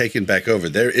getting taken back over.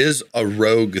 There is a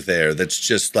rogue there that's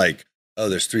just like, oh,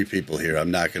 there's 3 people here,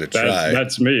 I'm not going to try.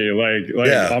 That's me. Like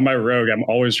yeah. On my rogue, I'm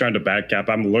always trying to backcap.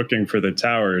 I'm looking for the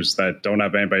towers that don't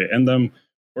have anybody in them,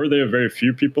 or they have very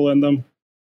few people in them.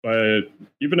 But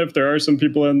even if there are some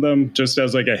people in them, just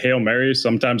as like a Hail Mary,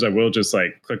 sometimes I will just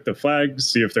like click the flag,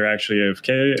 see if they're actually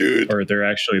AFK or they're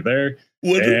actually there.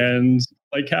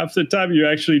 Like half the time you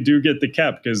actually do get the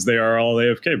cap because they are all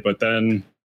AFK. But then,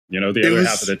 you know, the other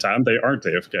half of the time they aren't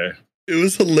AFK. It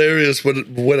was hilarious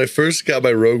when I first got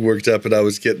my rogue worked up and I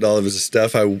was getting all of his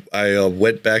stuff. I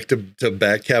went back to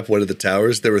backcap one of the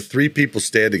towers. There were 3 people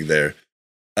standing there.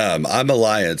 I'm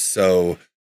Alliance, so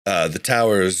the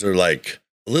towers are like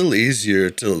a little easier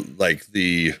to like,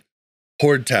 the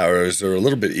Horde towers are a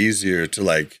little bit easier to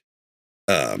like.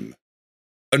 Oh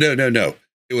no.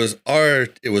 It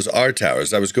was our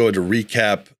towers. I was going to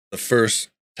recap the first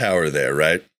tower there,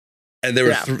 right? And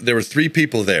there were 3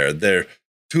 people there.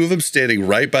 2 of them standing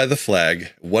right by the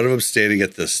flag, 1 of them standing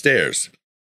at the stairs.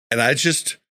 And I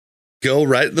just go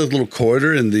right in the little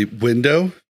corner in the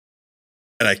window,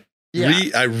 and I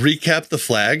recap the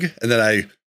flag, and then I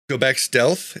go back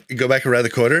stealth and go back around the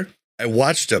corner. I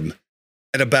watched them,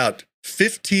 and about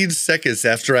 15 seconds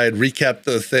after I had recapped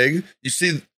the thing, you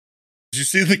see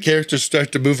the characters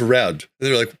start to move around. And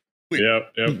they're like,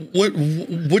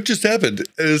 wait, what just happened? It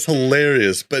is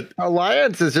hilarious. But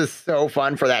Alliance is just so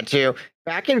fun for that too.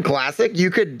 Back in Classic,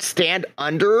 you could stand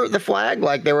under the flag.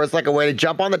 Like there was like a way to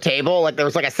jump on the table. Like there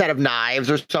was like a set of knives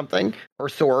or something, or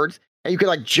swords. And you could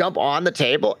like jump on the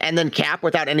table and then cap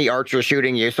without any archer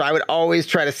shooting you. So I would always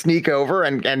try to sneak over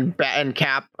and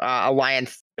cap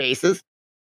Alliance bases.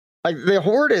 Like the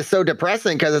Horde is so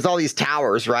depressing because there's all these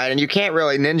towers, right? And you can't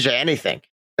really ninja anything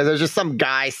because there's just some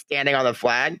guy standing on the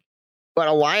flag. But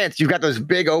Alliance, you've got those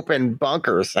big open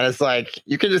bunkers, and it's like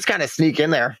you can just kind of sneak in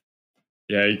there.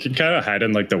 Yeah, you can kind of hide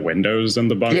in like the windows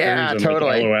and the bunkers. Yeah, and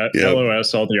totally. Like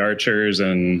LOS all the archers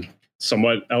and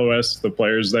somewhat LOS the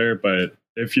players there. But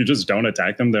if you just don't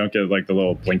attack them, they don't get like the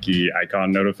little blinky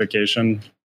icon notification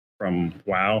from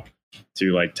WoW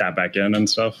to like tap back in and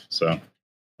stuff. So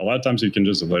a lot of times you can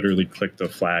just literally click the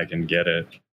flag and get it.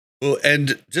 Well,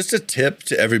 and just a tip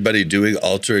to everybody doing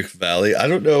Alterac Valley. I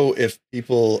don't know if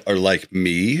people are like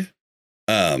me.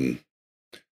 One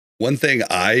thing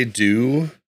I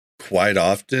do quite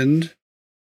often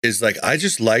is like I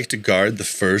just like to guard the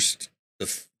first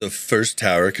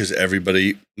tower because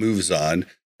everybody moves on,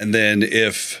 and then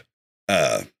if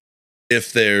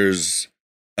there's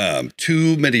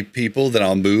too many people, then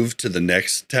I'll move to the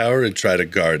next tower and try to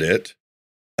guard it.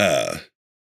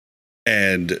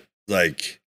 And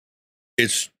like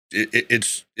it's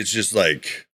just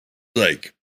like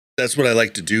that's what I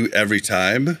like to do every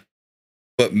time.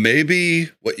 But maybe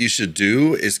what you should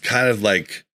do is kind of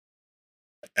like,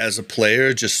 as a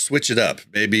player, just switch it up.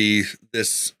 Maybe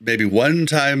one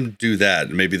time do that.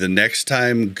 Maybe the next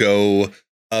time go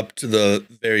up to the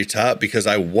very top, because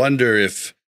I wonder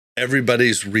if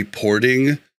everybody's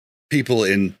reporting people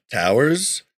in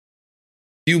towers.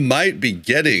 you might be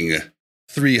getting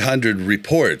 300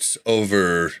 reports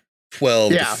over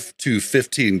 12 to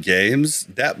 15 games.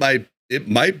 It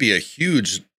might be a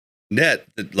huge net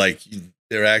that like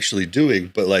they're actually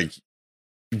doing, but like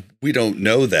we don't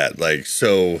know that. Like,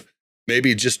 so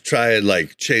maybe just try and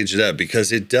like change it up,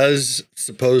 because it does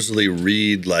supposedly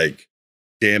read like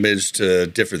damage to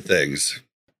different things.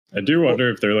 I do wonder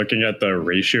if they're looking at the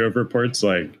ratio of reports,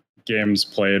 like games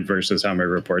played versus how many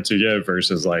reports you get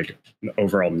versus like an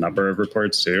overall number of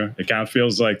reports too. It kind of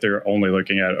feels like they're only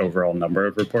looking at overall number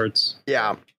of reports.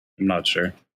 Yeah. I'm not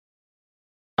sure.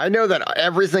 I know that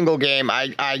every single game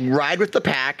I ride with the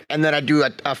pack, and then I do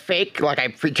a fake, like I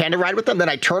pretend to ride with them, then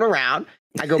I turn around,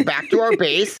 I go back to our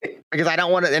base because I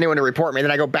don't want anyone to report me.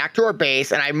 Then I go back to our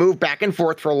base and I move back and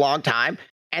forth for a long time.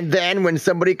 And then when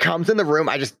somebody comes in the room,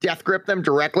 I just death grip them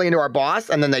directly into our boss,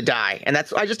 and then they die. And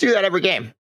I just do that every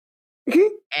game.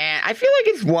 And I feel like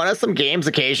it's one of some games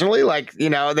occasionally, like, you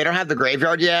know, they don't have the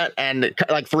graveyard yet, and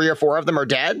like 3 or 4 of them are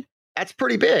dead. That's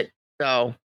pretty big.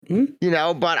 So, you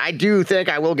know, but I do think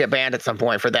I will get banned at some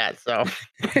point for that. So,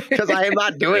 because I am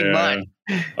not doing much.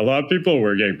 A lot of people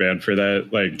were getting banned for that,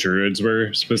 like druids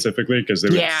were specifically, because they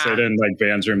would sit in like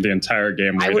Van's room the entire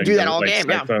game. I would do that all game.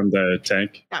 From the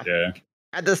tank.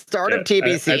 At the start of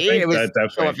TBC, I think it was that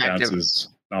definitely so effective. counts as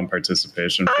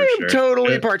non-participation for I am sure.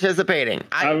 totally participating.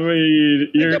 I mean,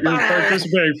 you're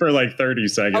participating for like 30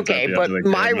 seconds. Okay, but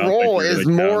my role is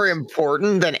more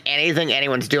important than anything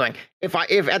anyone's doing. If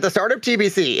at the start of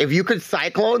TBC, if you could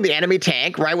cyclone the enemy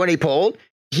tank right when he pulled,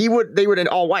 they would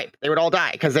all wipe. They would all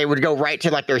die because they would go right to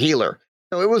like their healer.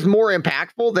 So it was more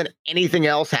impactful than anything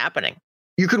else happening.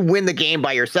 You could win the game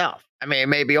by yourself. I mean,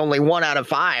 maybe only 1 out of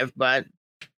 5, but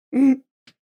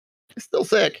it's still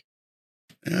sick.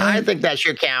 I think that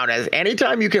should count as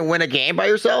anytime you can win a game by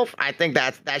yourself. I think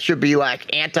that should be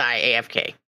like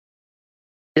anti-AFK.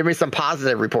 Give me some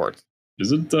positive reports.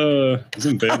 Isn't Van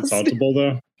saltable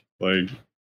though? Like,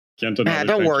 can't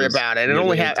don't worry about it.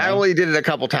 I only did it a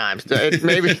couple times.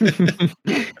 Maybe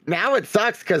now it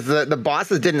sucks because the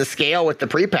bosses didn't scale with the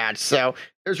pre-patch, so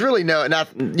there's really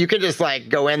nothing. You can just like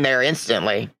go in there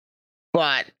instantly.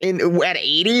 But at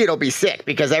 80, it'll be sick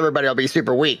because everybody will be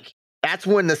super weak. That's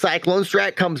when the Cyclone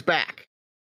strat comes back.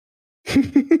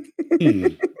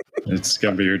 It's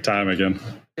going to be your time again.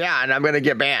 Yeah, and I'm going to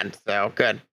get banned. So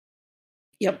good.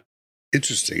 Yep.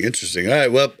 Interesting. All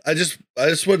right. Well, I just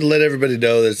wanted to let everybody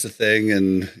know that it's a thing,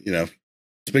 and you know,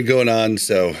 it's been going on.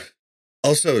 So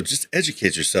also just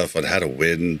educate yourself on how to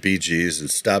win BGs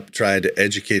and stop trying to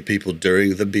educate people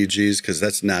during the BGs, because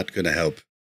that's not going to help.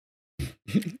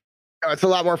 It's a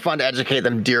lot more fun to educate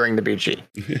them during the BG.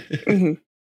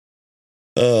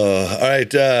 All right.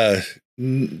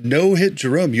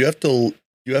 NoHitJerome, you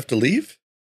have to leave?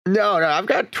 No, I've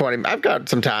got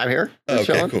some time here.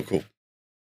 Okay, cool.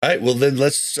 All right, well then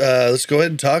let's go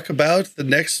ahead and talk about the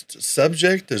next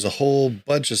subject. There's a whole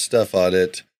bunch of stuff on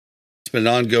it. It's been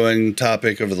an ongoing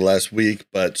topic over the last week,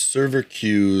 but server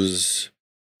queues,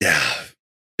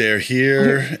 they're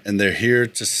here and they're here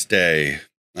to stay.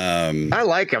 I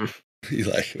like them. You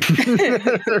like him?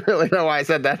 I don't really know why I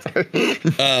said that.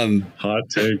 Hot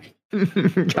take.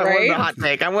 Right? Hot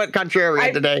take. I went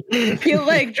contrarian today. I feel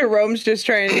like Jerome's just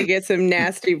trying to get some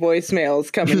nasty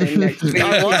voicemails coming in next week.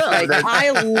 I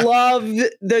love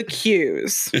the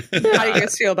queues. How do you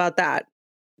guys feel about that?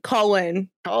 Call in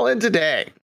today.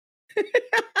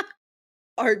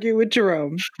 Argue with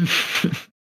Jerome.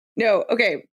 No,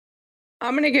 okay.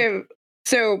 I'm gonna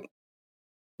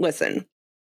listen.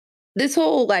 This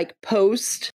whole like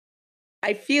post,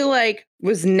 I feel like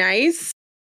was nice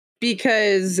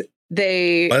because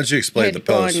they. Why don't you explain the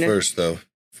post first, though,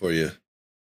 for you?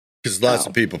 Because lots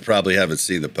of people probably haven't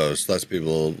seen the post. Lots of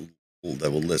people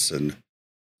that will listen.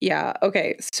 Yeah.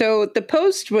 Okay. So the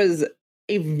post was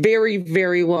a very,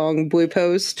 very long blue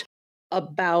post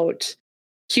about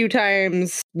queue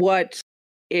times. What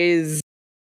is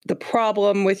the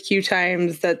problem with queue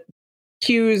times? That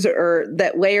queues or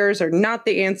that layers are not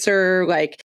the answer.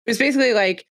 Like, it was basically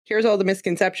like, here's all the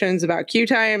misconceptions about queue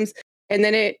times. And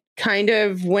then it kind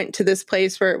of went to this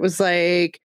place where it was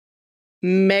like,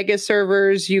 mega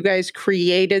servers, you guys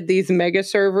created these mega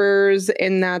servers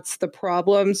and that's the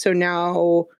problem. So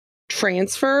now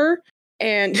transfer.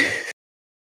 And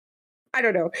I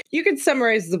don't know. You could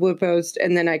summarize the blue post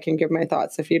and then I can give my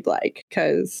thoughts if you'd like.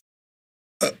 Because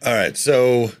all right.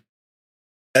 So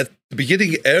at the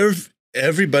beginning,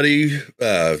 everybody,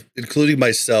 including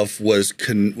myself, was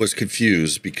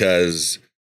confused because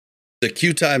the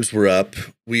queue times were up.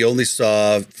 We only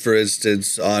saw, for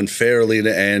instance, on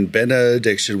Faralina and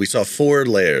Benediction, we saw 4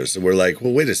 layers. And we're like,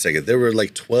 well, wait a second. There were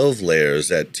like 12 layers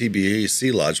at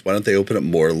TBC launch. Why don't they open up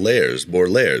more layers,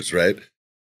 right?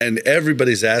 And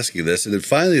everybody's asking this. And then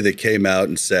finally they came out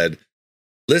and said,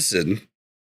 listen,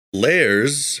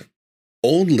 layers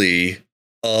only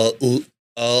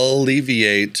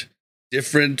alleviate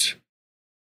different,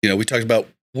 we talked about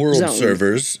world Zone.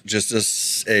 servers just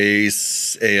a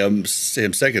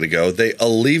second ago. They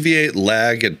alleviate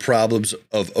lag and problems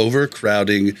of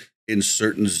overcrowding in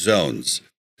certain zones.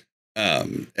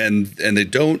 And they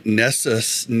don't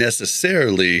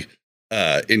necessarily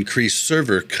increase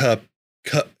server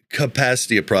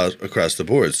capacity across the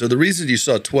board. So the reason you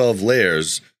saw 12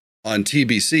 layers on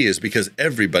TBC is because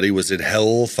everybody was in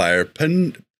Hellfire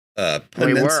Peninsula.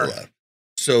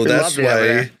 So that's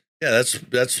why,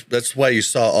 that's why you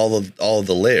saw all of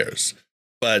the layers.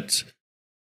 But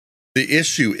the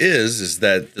issue is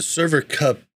that the server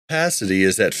capacity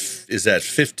is at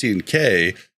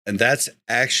 15K, and that's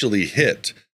actually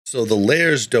hit. So the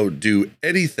layers don't do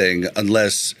anything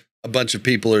unless a bunch of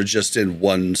people are just in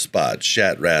one spot,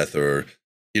 Shatrath or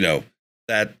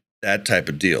that type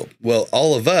of deal. Well,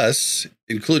 all of us,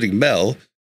 including Mel,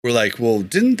 were like, well,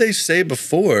 didn't they say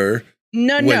before?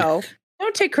 No.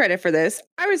 Don't take credit for this.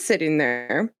 I was sitting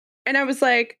there and I was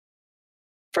like,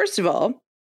 first of all,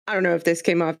 I don't know if this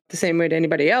came off the same way to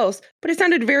anybody else, but it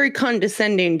sounded very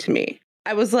condescending to me.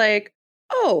 I was like,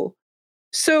 oh,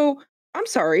 so I'm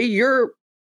sorry, you're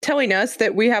telling us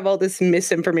that we have all this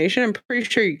misinformation. I'm pretty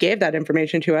sure you gave that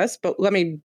information to us, but let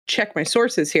me check my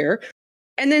sources here.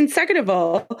 And then second of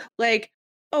all, like,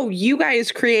 oh, you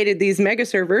guys created these mega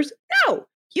servers. No,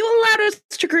 you allowed us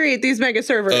to create these mega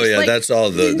servers. Oh yeah, like, that's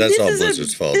all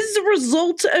Blizzard's fault. This is a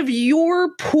result of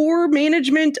your poor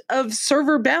management of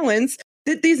server balance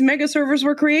that these mega servers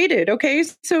were created. Okay,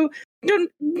 so don't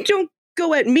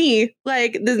go at me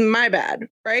like this is my bad,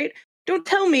 right? Don't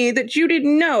tell me that you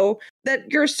didn't know that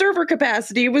your server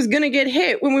capacity was going to get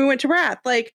hit when we went to Wrath.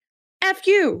 Like, F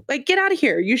you. Like, get out of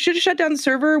here. You should have shut down the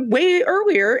server way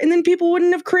earlier, and then people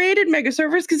wouldn't have created mega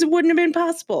servers because it wouldn't have been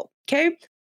possible. Okay?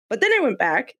 But then I went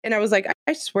back, and I was like,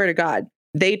 I swear to God,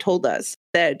 they told us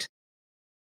that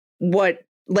what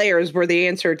layers were the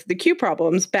answer to the queue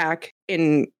problems back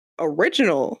in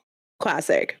original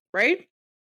Classic, right?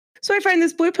 So I find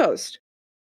this blue post.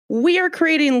 We are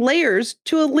creating layers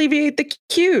to alleviate the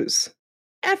queues.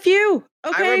 F you.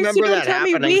 Okay, so don't tell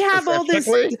me we have all this.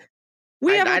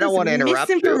 We have all this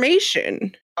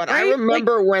misinformation. But right? I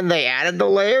remember when they added the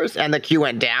layers and the queue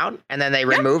went down, and then they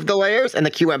removed the layers and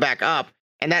the queue went back up.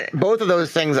 And that both of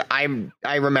those things, I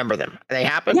remember them. They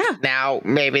happened. Yeah. Now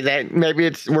maybe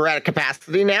we're at a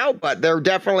capacity now, but there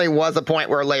definitely was a point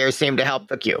where layers seemed to help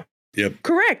the queue. Yep.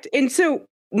 Correct. And so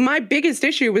my biggest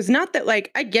issue was not that, like,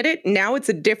 I get it. Now it's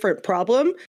a different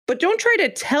problem, but don't try to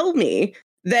tell me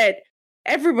that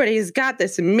everybody's got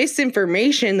this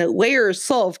misinformation that layers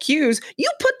solve queues.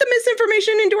 You put the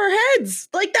misinformation into our heads.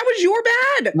 Like, that was your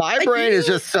bad. My brain is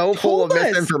just so full of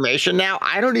misinformation now.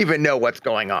 I don't even know what's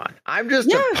going on. I'm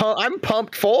just, I'm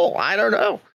pumped full. I don't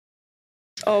know.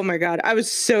 Oh my God. I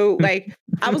was so I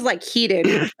was heated.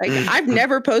 Like, I've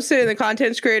never posted in the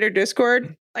Content Creator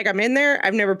Discord. Like, I'm in there.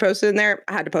 I've never posted in there.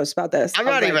 I had to post about this. I'm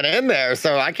not even in there,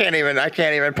 so I can't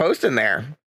even post in there.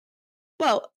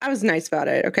 Well, I was nice about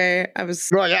it. Okay.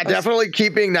 Well, yeah, definitely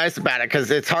keep being nice about it,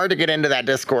 because it's hard to get into that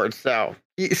Discord. So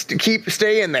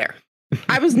stay in there.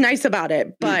 I was nice about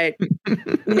it, but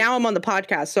now I'm on the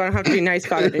podcast, so I don't have to be nice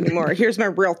about it anymore. Here's my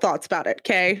real thoughts about it.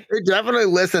 Okay. We definitely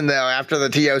listen though after the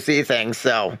TOC thing.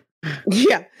 So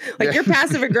yeah, like your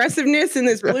passive aggressiveness in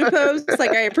this blue post.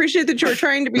 Like, I appreciate that you were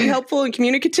trying to be helpful and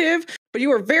communicative, but you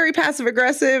were very passive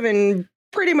aggressive and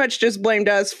pretty much just blamed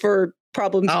us for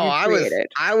problems you created.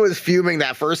 I was fuming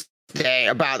that first day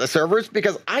about the servers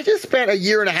because I just spent a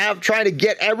year and a half trying to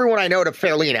get everyone I know to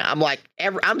Faralina. I'm like,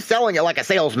 I'm selling it like a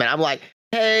salesman. I'm like,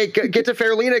 hey, get to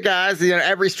Faralina, guys.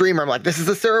 Every streamer, I'm like, this is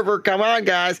a server. Come on,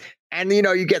 guys. And,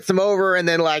 you get some over, and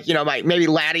then maybe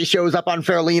Laddie shows up on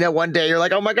Faralina one day. You're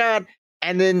like, oh my God.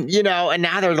 And then, and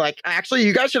now they're like, actually,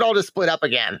 you guys should all just split up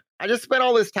again. I just spent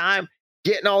all this time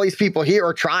getting all these people here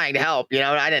or trying to help.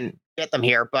 I didn't get them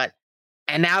here,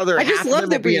 and now they're half of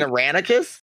them being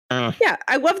Iranicus. Yeah,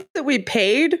 I love that we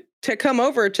paid to come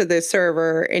over to this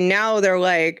server, and now they're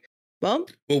like, well,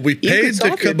 we paid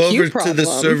to come over to the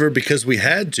server because we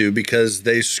had to, because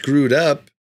they screwed up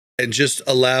and just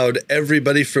allowed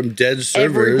everybody from dead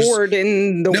servers, every horde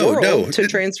in the world, to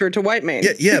transfer to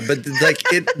Whitemane. Yeah, but like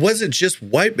it wasn't just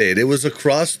Whitemane; it was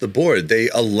across the board. They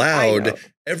allowed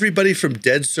everybody from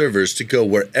dead servers to go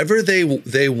wherever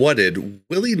they wanted,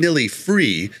 willy-nilly,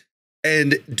 free,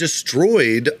 and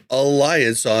destroyed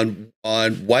Alliance on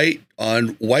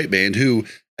Whitemane, who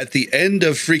at the end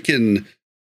of freaking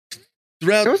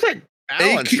throughout. It was like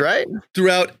balanced, right?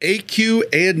 Throughout AQ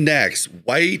and Nax,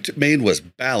 Whitemane was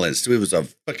balanced. It was a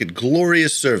fucking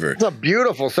glorious server. It's a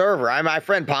beautiful server. My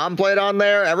friend Palm played on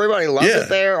there. Everybody loved it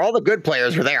there. All the good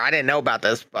players were there. I didn't know about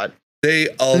this, but they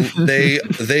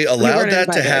allowed that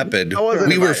to happen.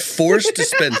 We were forced to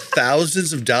spend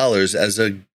thousands of dollars as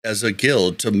a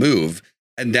guild to move,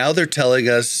 and now they're telling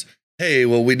us, "Hey,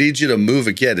 well, we need you to move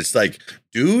again." It's like,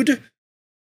 dude,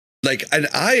 like, and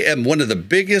I am one of the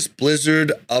biggest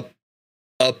Blizzard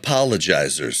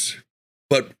apologizers,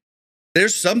 but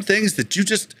there's some things that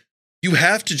you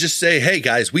have to just say, "Hey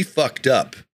guys, we fucked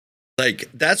up." Like,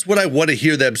 that's what I want to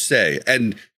hear them say.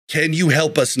 And can you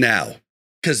help us now?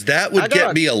 Because that would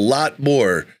get me a lot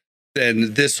more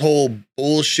than this whole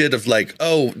bullshit of like,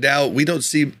 oh, now we don't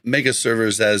see mega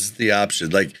servers as the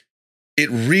option. Like, it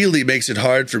really makes it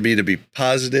hard for me to be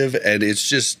positive, and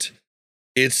it's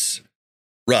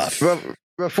rough.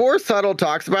 Before Subtle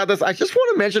talks about this, I just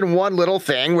want to mention one little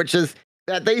thing, which is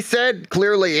that they said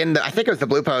clearly in I think it was the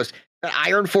Blue Post, that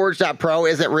Ironforge.pro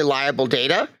isn't reliable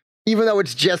data, even though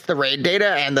it's just the raid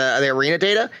data and the arena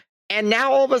data. And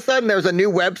now all of a sudden there's a new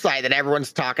website that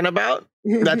everyone's talking about.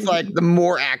 That's like the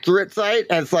more accurate site.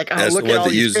 And it's like, oh, that's look the at one all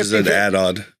that uses an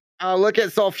add-on. Oh, look at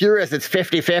Sulfurous. It's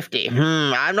 50-50.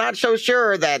 I'm not so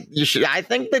sure that you should. I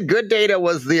think the good data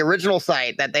was the original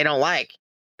site that they don't like.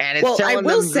 And it's telling them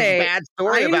this bad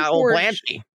story about old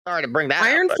Blanchie. Sorry to bring that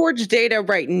Ironforge data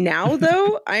right now,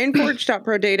 though,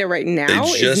 Ironforge.pro data right now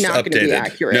is not going to be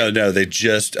accurate. No, they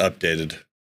just updated.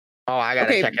 Oh, I got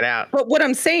to check it out. But what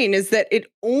I'm saying is that it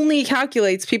only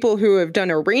calculates people who have done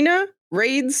arena,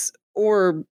 raids,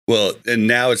 or... Well, and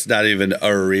now it's not even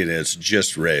arena, it's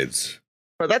just raids.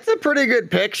 But that's a pretty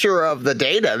good picture of the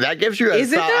data. That gives you a...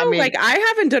 Is it, though? I mean, like, I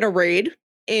haven't done a raid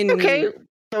in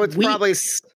so it's probably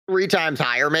 3 times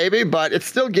higher, maybe, but it's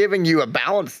still giving you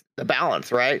the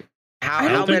balance, right?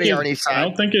 How many are on each side? I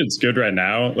don't think it's good right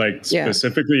now. Like,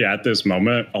 specifically at this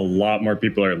moment, a lot more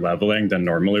people are leveling than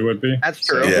normally would be. That's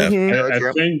true.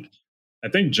 So I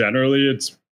think generally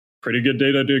it's pretty good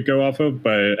data to go off of,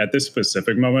 but at this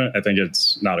specific moment, I think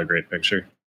it's not a great picture.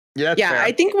 Yeah,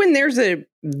 I think when there's a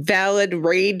valid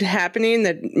raid happening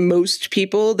that most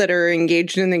people that are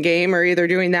engaged in the game are either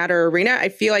doing that or arena, I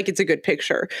feel like it's a good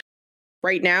picture.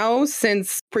 Right now,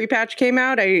 since pre-patch came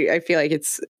out, I feel like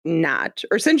it's not,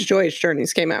 or since Joyous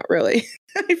Journeys came out, really,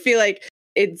 I feel like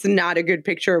it's not a good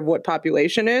picture of what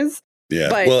population is. Yeah.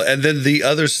 Well, and then the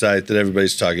other site that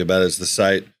everybody's talking about is the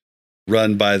site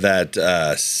run by that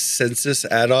census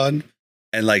add-on.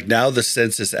 And like now the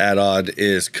census add-on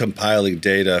is compiling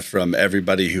data from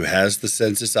everybody who has the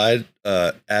census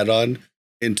add-on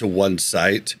into one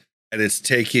site. And it's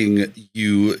taking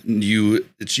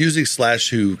it's using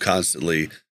 /who constantly,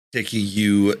 taking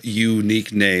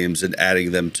unique names and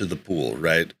adding them to the pool,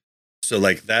 right? So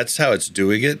like that's how it's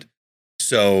doing it.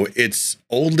 So it's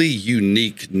only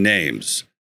unique names.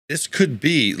 This could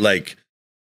be like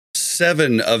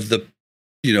 7 of the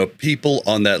people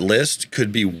on that list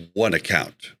could be one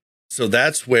account. So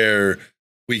that's where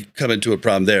we come into a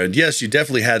problem there. And yes, you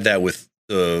definitely had that with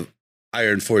the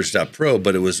Ironforge.pro,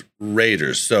 but it was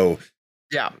raiders. So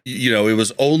yeah, it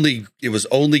was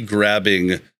only grabbing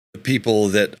the people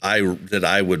that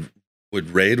I would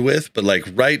raid with. But like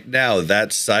right now,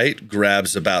 that site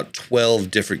grabs about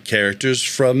 12 different characters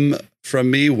from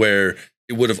me, where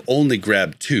it would have only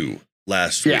grabbed 2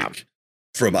 last week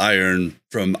from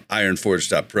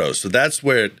Ironforge.pro. So that's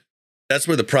where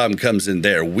the problem comes in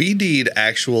there. We need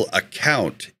actual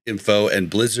account info, and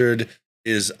Blizzard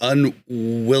is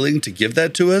unwilling to give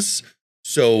that to us.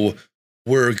 So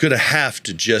we're going to have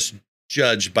to just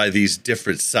judge by these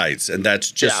different sites. And that's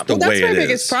just the way it is. That's my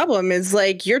biggest problem is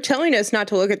like, you're telling us not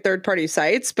to look at third-party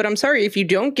sites, but I'm sorry, if you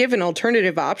don't give an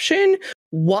alternative option,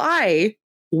 why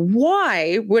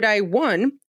would I,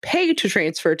 one, pay to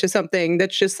transfer to something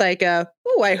that's just like,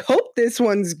 I hope this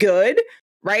one's good,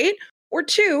 right? Or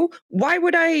 2, why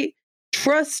would I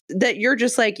trust that you're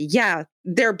just like, yeah,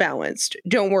 they're balanced.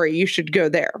 Don't worry, you should go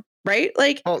there, right?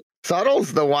 Like,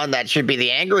 Subtle's the one that should be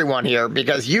the angry one here,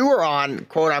 because you were on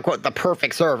quote unquote the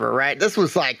perfect server, right? This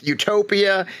was like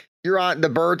utopia. you're on, the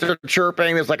birds are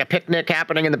chirping, there's like a picnic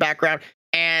happening in the background,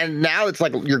 and now it's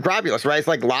like you're Grobulus, right? It's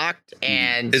like locked,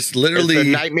 and it's literally a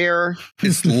nightmare.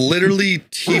 It's literally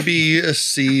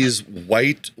TBC's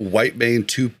Whitemane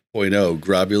 2.0.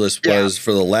 Grobulus was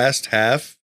for the last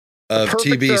half of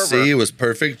TBC server. Was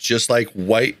perfect, just like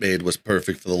Whitemane was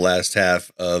perfect for the last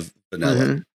half of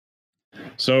Vanilla.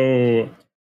 So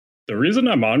the reason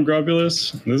I'm on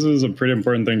Grobulus, this is a pretty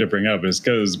important thing to bring up, is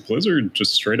because Blizzard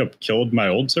just straight up killed my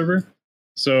old server.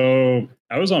 So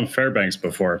I was on Fairbanks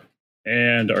before,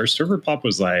 and our server pop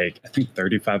was like, I think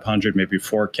 3,500, maybe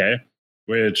 4K,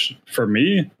 which for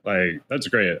me, like, that's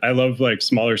great. I love like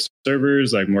smaller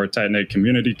servers, like more tight-knit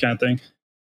community kind of thing.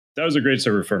 That was a great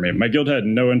server for me. My guild had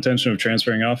no intention of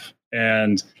transferring off,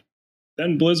 and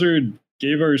then Blizzard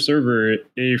gave our server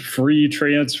a free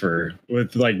transfer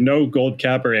with like no gold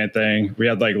cap or anything. We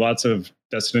had like lots of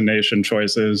destination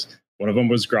choices. One of them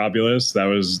was Grobulus. That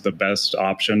was the best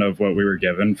option of what we were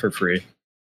given for free.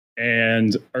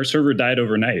 And our server died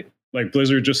overnight. Like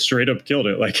Blizzard just straight up killed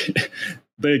it. Like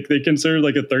they considered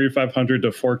like a 3,500 to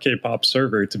 4K pop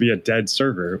server to be a dead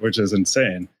server, which is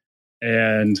insane.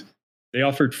 And they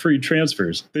offered free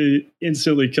transfers. They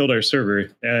instantly killed our server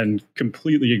and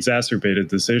completely exacerbated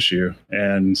this issue.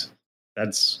 And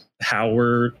that's how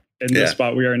we're in the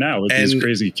spot we are now with these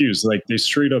crazy queues. Like they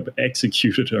straight up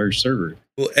executed our server.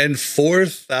 Well, and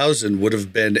 4,000 would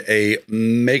have been a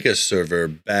mega server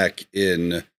back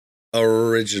in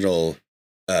original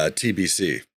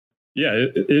TBC. Yeah,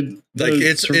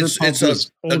 it's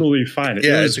totally fine.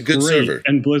 It's a good server.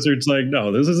 And Blizzard's like,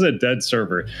 no, this is a dead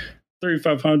server.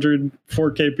 3,500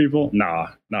 4K people? Nah.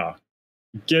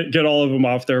 Get all of them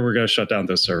off there. We're gonna shut down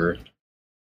this server.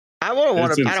 I don't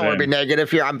want to be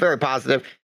negative here. I'm very positive,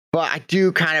 but I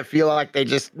do kind of feel like they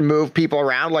just move people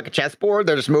around like a chessboard.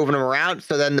 They're just moving them around,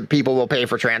 so then the people will pay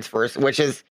for transfers. Which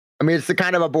is, I mean, it's the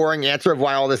kind of a boring answer of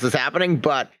why all this is happening,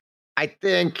 but I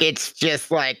think it's just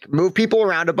like move people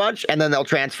around a bunch, and then they'll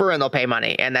transfer and they'll pay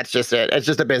money, and that's just it. It's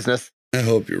just a business. I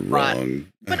hope you're wrong.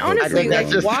 But honestly, like,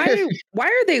 why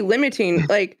are they limiting?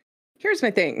 Like, here's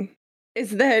my thing,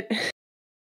 is that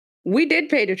we did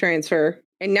pay to transfer,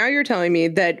 and now you're telling me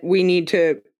that we need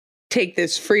to take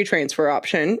this free transfer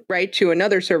option, right, to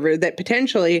another server that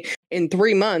potentially in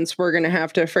 3 months we're going to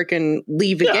have to freaking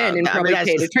leave again and probably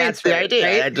pay to transfer. That's the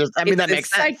idea. Right? That makes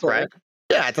sense, right?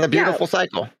 Yeah, it's a beautiful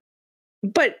cycle.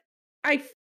 But I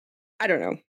don't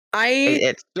know.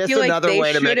 It's just another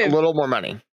way to make a little more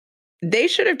money. They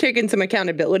should have taken some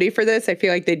accountability for this. I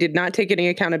feel like they did not take any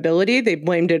accountability. They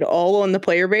blamed it all on the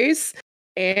player base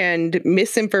and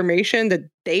misinformation that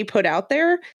they put out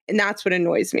there. And that's what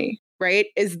annoys me, right?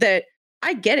 Is that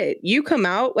I get it. You come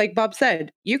out, like Bob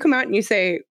said, you come out and you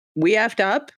say, we effed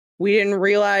up. We didn't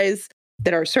realize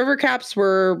that our server caps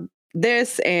were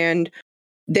this, and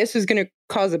this is going to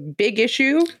cause a big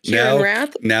issue here in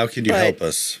Wrath. Now, can you help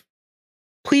us?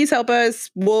 Please help us.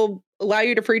 We'll allow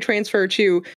you to free transfer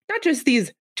to not just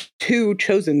these 2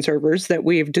 chosen servers that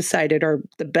we've decided are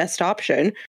the best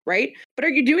option, right? But are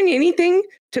you doing anything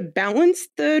to balance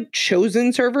the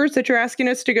chosen servers that you're asking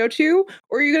us to go to?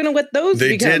 Or are you going to let those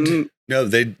become... No,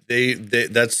 they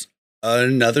that's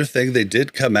another thing. They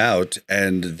did come out,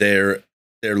 and they're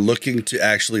looking to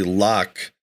actually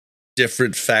lock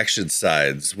different faction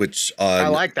sides, which I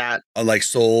like that. On like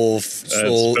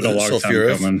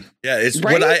Sulfurous. Yeah, it's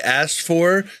what I asked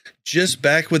for just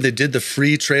back when they did the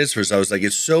free transfers. I was like,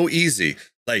 it's so easy.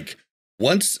 Like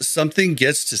once something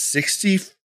gets to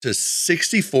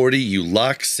 60/40, you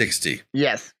lock 60.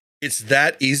 Yes. It's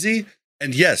that easy.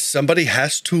 And yes, somebody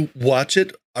has to watch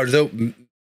it. Although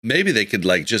maybe they could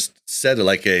like just set it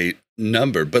like a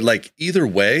number, but like either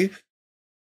way,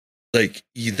 like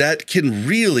that can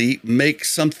really make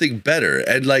something better.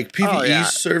 And like PvE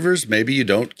servers, maybe you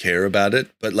don't care about it,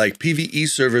 but like PvE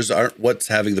servers aren't what's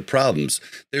having the problems.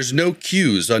 There's no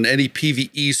queues on any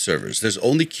PvE servers. There's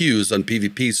only queues on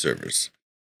PvP servers.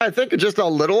 I think just a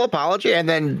little apology and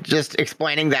then just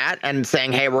explaining that and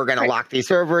saying, hey, we're going to lock these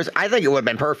servers. I think it would have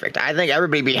been perfect. I think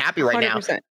everybody would be happy right 100%.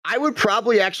 Now. I would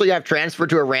probably actually have transferred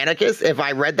to Aranicus if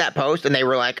I read that post and they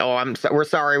were like, oh, we're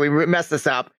sorry, we messed this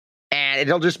up. And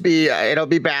it'll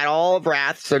be bad all of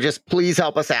Wrath. So just please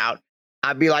help us out.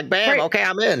 I'd be like, bam, okay,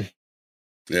 I'm in.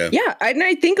 Yeah. And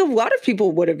I think a lot of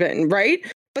people would have been, right?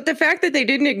 But the fact that they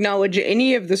didn't acknowledge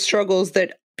any of the struggles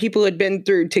that people had been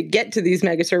through to get to these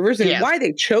mega servers and why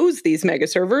they chose these mega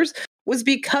servers was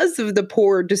because of the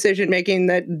poor decision making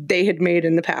that they had made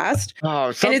in the past.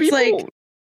 Oh, some people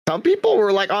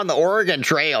were like on the Oregon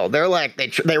Trail. They're like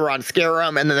they were on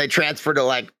Scarum and then they transferred to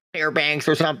like Fairbanks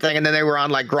or something, and then they were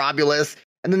on like Grobulus,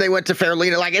 and then they went to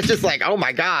Fairlena. Like it's just like, oh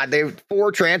my god, they have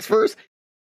 4 transfers.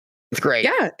 It's great.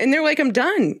 Yeah. And they're like, I'm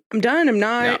done. I'm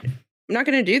not going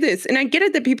to do this. And I get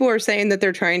it that people are saying that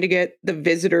they're trying to get the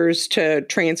visitors to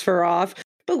transfer off.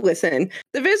 But listen,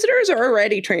 the visitors are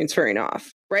already transferring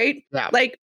off, right? Yeah.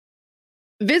 Like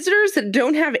visitors that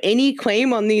don't have any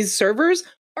claim on these servers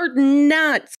are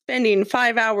not spending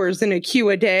 5 hours in a queue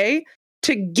a day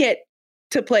to get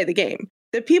to play the game.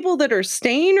 The people that are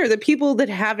staying are the people that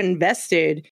have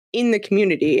invested in the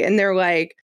community. And they're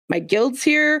like, my guild's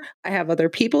here. I have other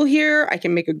people here. I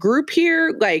can make a group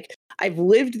here. Like, I've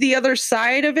lived the other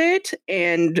side of it,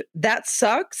 and that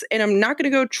sucks. And I'm not going to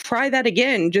go try that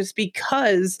again just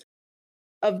because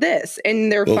of this. And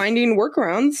they're finding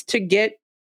workarounds to get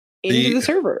into the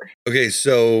server. Okay,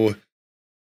 so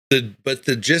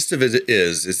the gist of it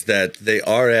is that they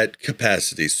are at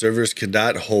capacity. Servers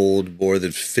cannot hold more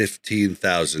than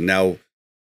 15,000. Now,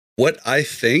 what I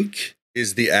think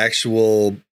is the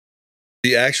actual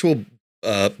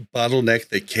bottleneck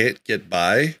they can't get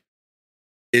by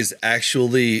is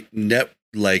actually networking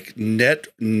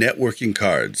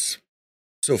cards.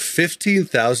 So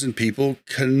 15,000 people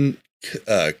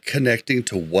connecting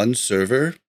to one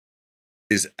server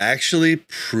is actually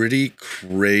pretty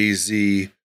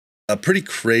crazy. A pretty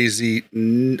crazy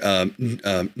number.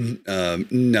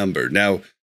 Now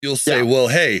you'll say, well,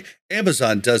 hey,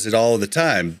 Amazon does it all the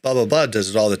time. Blah blah blah does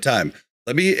it all the time.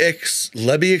 Let me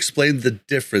explain the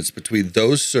difference between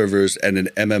those servers and an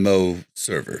MMO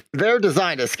server. They're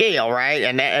designed to scale, right?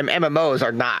 And MMOs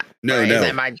are not. No, right? no.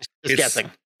 Am I just guessing?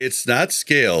 It's not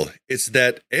scale. It's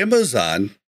that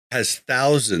Amazon has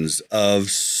thousands of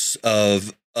servers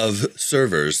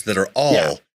that are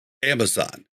all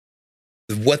Amazon.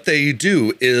 What they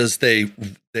do is they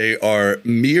are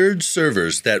mirrored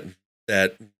servers that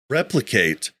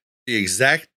replicate the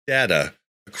exact data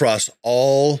across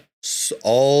all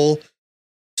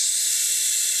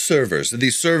servers. And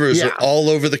these servers are all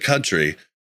over the country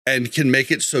and can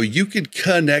make it so you can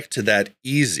connect to that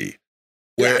easy.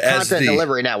 Whereas content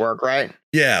delivery network, right?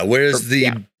 Yeah. Whereas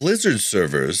the Blizzard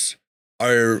servers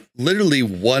are literally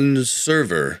one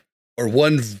server or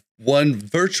one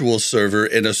virtual server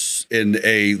in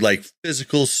a like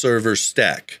physical server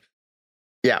stack.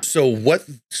 Yeah. So what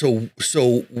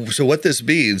this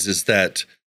means is that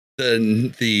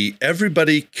the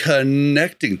everybody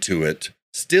connecting to it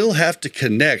still have to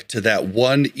connect to that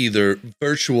one either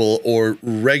virtual or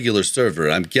regular server.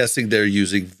 I'm guessing they're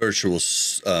using virtual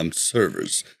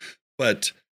servers,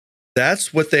 but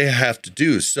that's what they have to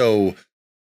do. So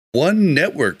one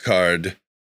network card,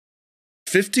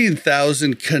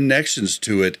 15,000 connections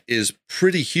to it is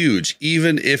pretty huge,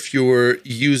 even if you're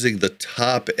using the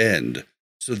top end.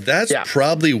 So that's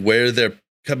probably where they're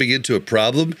coming into a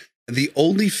problem. And the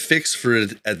only fix for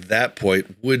it at that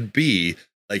point would be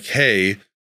like, hey,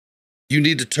 you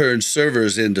need to turn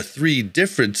servers into 3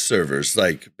 different servers.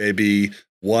 Like maybe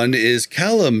one is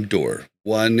Kalimdor,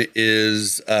 one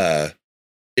is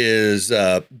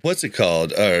what's it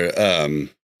called? Or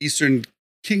Eastern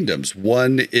Kingdoms.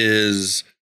 One is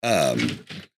Outland.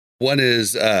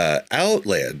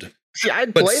 See,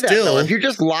 I'd play that though. If you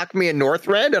just lock me in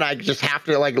Northrend and I just have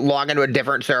to like log into a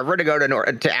different server to go to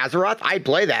Azeroth, I'd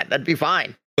play that. That'd be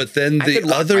fine. But then the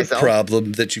other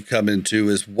problem that you come into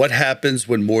is what happens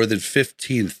when more than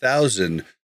 15,000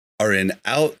 are in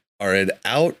Outland.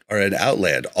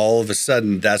 All of a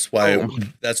sudden, that's why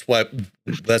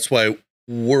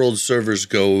world servers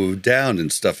go down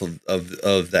and stuff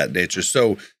of that nature.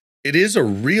 So it is a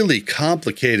really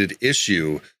complicated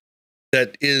issue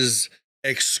that is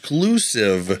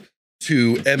exclusive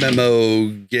to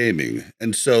MMO gaming.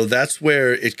 And so that's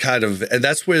where it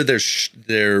that's where their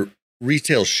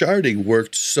retail sharding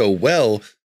worked so well,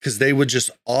 because they would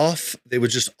just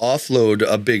offload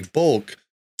a big bulk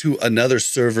to another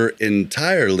server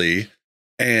entirely.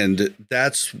 And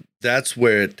that's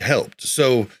where it helped.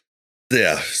 So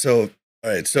all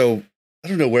right. So I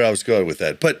don't know where I was going with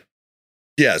that, but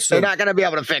yeah, so they're not going to be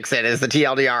able to fix it. Is the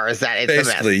TLDR? Is that it's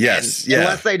basically a mess. Yes,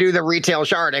 unless they do the retail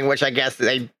sharding, which I guess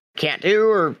they can't do.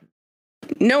 Or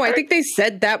no, I think they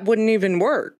said that wouldn't even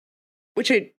work.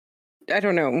 Which I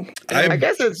don't know. I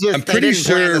guess it's just I'm pretty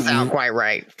sure this out quite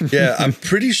right. Yeah, I'm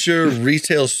pretty sure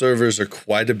retail servers are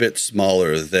quite a bit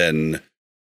smaller than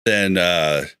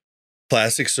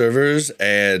classic servers,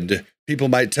 and people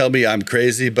might tell me I'm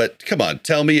crazy, but come on,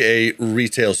 tell me a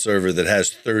retail server that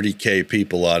has 30K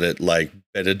people on it like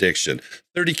Benediction,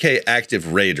 30K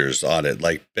active raiders on it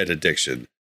like Benediction.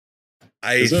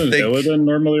 Isn't Illidan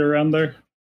normally around there?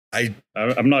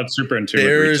 I'm not super in tune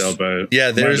with retail, but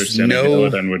there's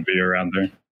Illidan would be around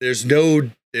there. There's no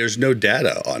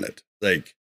data on it.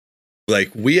 Like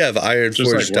we have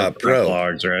Ironforge.pro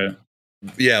logs, right?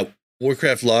 Yeah,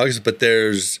 Warcraft logs, but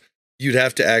you'd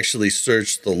have to actually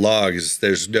search the logs.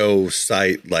 There's no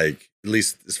site, like, at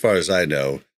least as far as I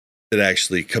know, that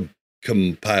actually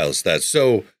compiles that.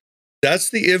 So that's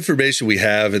the information we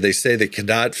have, and they say they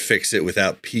cannot fix it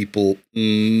without people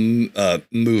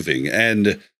moving.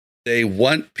 And they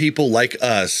want people like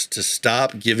us to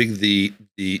stop giving the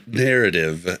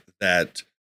narrative that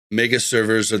mega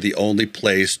servers are the only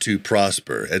place to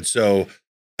prosper. And so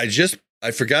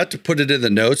I forgot to put it in the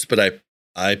notes, but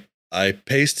I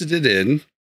pasted it in.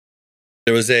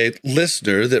 There was a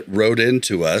listener that wrote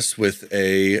into us with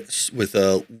a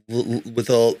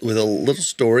little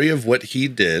story of what he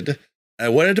did. I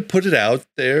wanted to put it out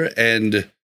there, and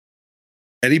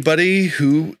anybody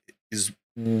who is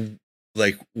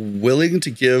like willing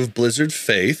to give Blizzard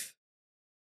faith,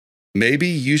 maybe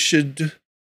you should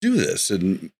do this.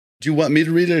 And do you want me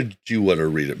to read it, or do you want to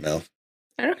read it, Mel?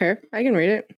 I don't care. I can read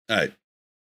it. All right,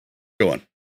 go on.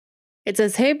 It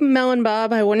says, "Hey, Mel and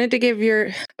Bob, I wanted to get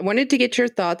your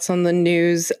thoughts on the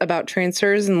news about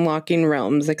transfers and locking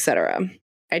realms, etc.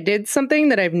 I did something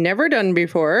that I've never done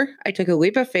before. I took a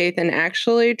leap of faith and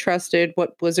actually trusted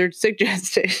what Blizzard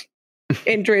suggested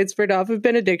and transferred off of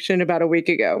Benediction about a week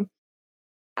ago.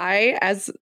 I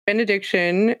moved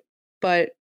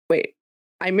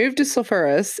to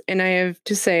Sulfuras, and I have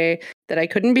to say that I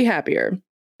couldn't be happier.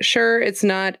 Sure, it's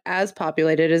not as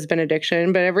populated as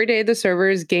Benediction, but every day the server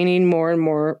is gaining more and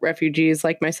more refugees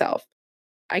like myself.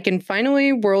 I can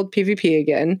finally world PvP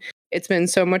again. It's been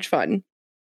so much fun.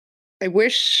 I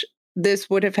wish this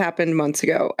would have happened months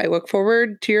ago. I look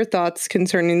forward to your thoughts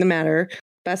concerning the matter.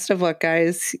 Best of luck,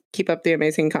 guys. Keep up the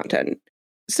amazing content."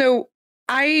 So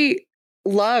I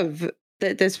love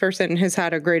that this person has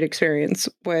had a great experience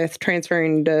with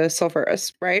transferring to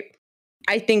Sulfuras, right?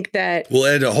 I think that... Well,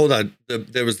 Ed, hold on.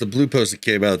 There was the blue post that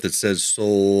came out that says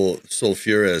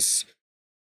Sulfuras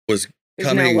was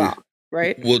coming... now locked,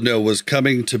 right? Well, no, was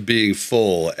coming to being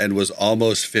full and was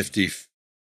almost 50-50.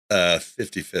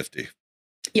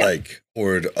 Yeah. Like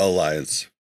Horde Alliance.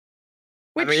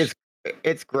 I mean,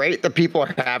 it's great that people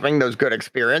are having those good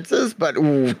experiences, but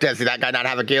does that guy not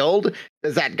have a guild?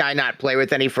 Does that guy not play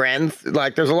with any friends?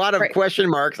 Like, there's a lot of question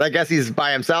marks. I guess he's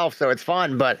by himself, so it's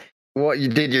fun, but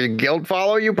did your guild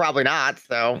follow you? Probably not,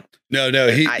 so. No,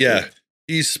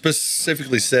 he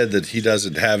specifically said that he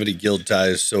doesn't have any guild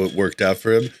ties, so it worked out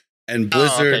for him. And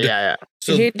Blizzard... Okay, yeah.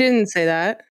 So he didn't say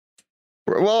that.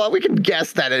 Well, we can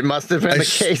guess that it must have been the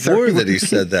case. I swore that he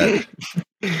said that.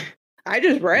 I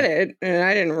just read it, and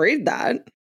I didn't read that.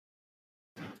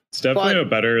 It's definitely a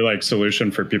better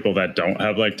solution for people that don't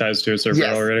have ties to a server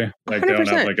already. Like 100%. They don't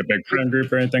have a big friend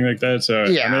group or anything like that. So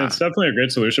yeah. I mean, it's definitely a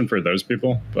great solution for those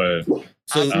people. But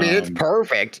I mean, it's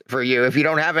perfect for you if you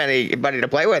don't have anybody to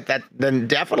play with. Then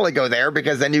definitely go there,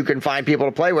 because then you can find people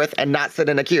to play with and not sit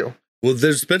in a queue. Well,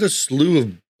 there's been a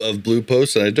slew of blue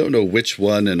posts, and I don't know which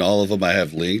one, and all of them I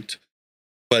have linked.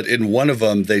 But in one of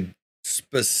them, they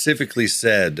specifically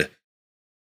said,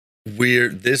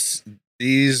 these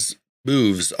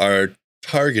moves are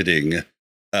targeting,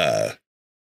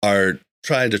 are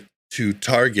trying to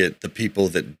target the people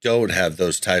that don't have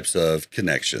those types of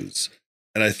connections.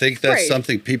 And I think that's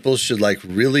something people should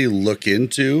really look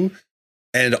into.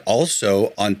 And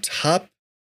also on top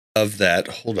of that,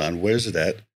 hold on, where's it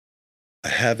at? I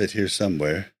have it here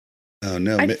somewhere. Oh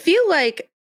no. I feel like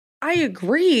I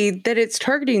agree that it's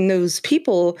targeting those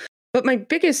people, but my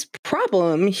biggest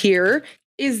problem here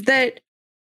is that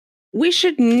we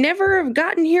should never have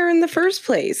gotten here in the first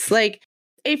place.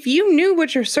 If you knew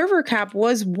what your server cap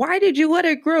was, why did you let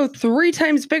it grow 3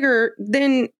 times bigger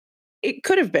than it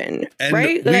could have been? And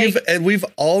right? We've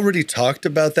already talked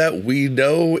about that. We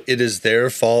know it is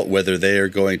their fault, whether they are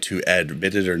going to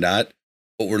admit it or not.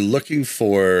 What we're looking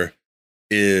for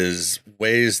is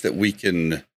ways that we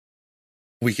can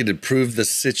improve the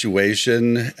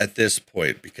situation at this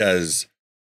point, because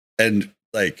that's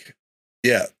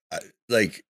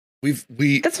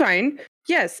fine.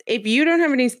 Yes, if you don't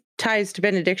have any ties to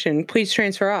Benediction, please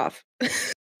transfer off. I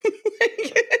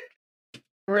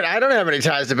don't have any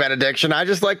ties to Benediction. I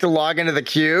just like to log into the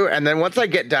queue, and then once I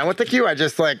get done with the queue, I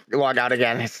just log out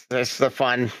again. It's the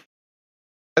fun.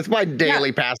 It's my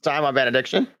daily pastime on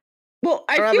Benediction. Well,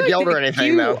 I don't feel have a guild or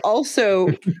anything, though. Also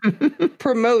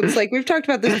promotes, we've talked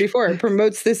about this before, it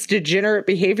promotes this degenerate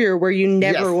behavior where you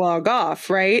never log off,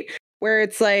 right? Where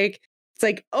it's like,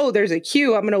 oh, there's a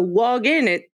queue. I'm going to log in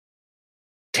at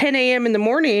 10 a.m. in the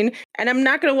morning, and I'm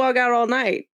not going to log out all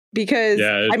night. because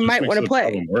I might want to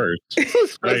play.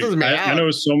 I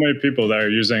know so many people that are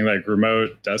using like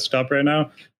remote desktop right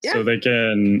now, so they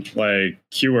can like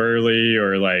queue early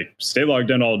or like stay logged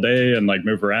in all day and like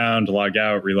move around, log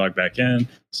out, relog back in,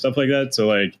 stuff like that. So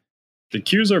like the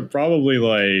queues are probably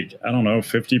like, I don't know,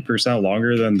 50%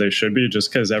 longer than they should be,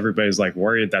 just because everybody's like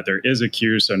worried that there is a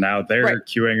queue. So now they're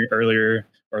queuing earlier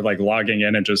or like logging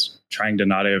in and just trying to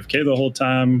not AFK the whole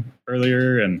time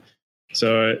earlier. And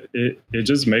so it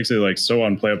just makes it like so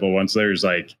unplayable once there's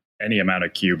like any amount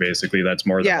of queue, basically, that's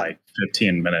more than like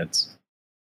 15 minutes.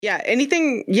 Yeah,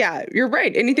 anything. Yeah, you're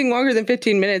right. Anything longer than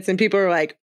 15 minutes, and people are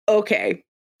like, okay,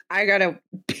 I gotta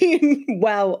be in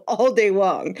WoW all day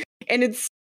long. And it's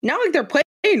not like they're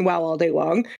playing WoW all day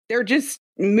long. They're just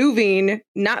moving,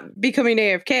 not becoming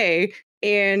AFK,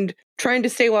 and trying to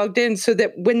stay logged in so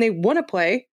that when they want to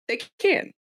play, they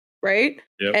can. Right?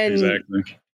 Yep, exactly.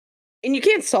 And you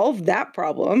can't solve that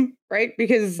problem, right?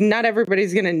 Because not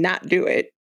everybody's going to not do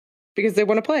it because they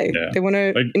want to play. Yeah. They want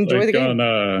to enjoy the game.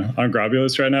 On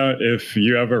Grobulus right now, if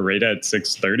you have a raid at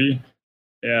 6:30,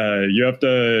 you have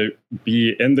to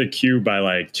be in the queue by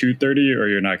like 2:30 or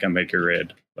you're not going to make your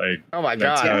raid. Like, oh my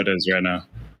God. That's how it is right now.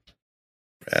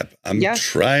 Crap. I'm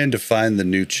trying to find the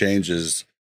new changes.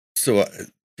 So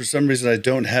for some reason, I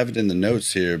don't have it in the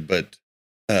notes here, but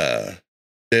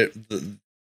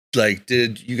like,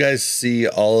 did you guys see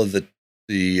all of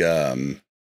the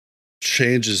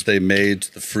changes they made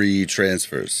to the free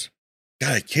transfers?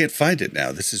 God, I can't find it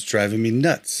now. This is driving me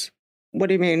nuts. What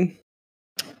do you mean?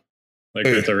 Like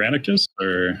with Tyrannicus,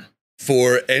 or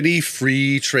for any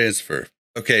free transfer?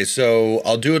 Okay, so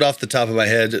I'll do it off the top of my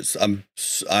head.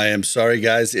 I am sorry,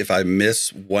 guys, if I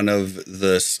miss one of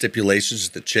the stipulations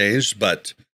that changed,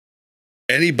 but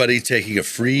anybody taking a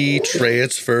free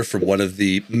transfer from one of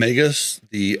the mega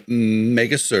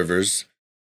servers,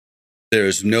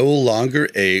 there's no longer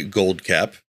a gold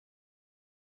cap.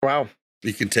 Wow.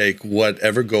 You can take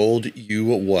whatever gold you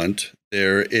want.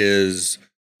 There is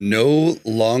no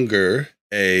longer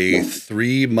a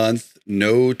 3-month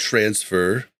no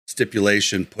transfer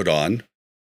stipulation put on.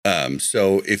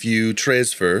 So if you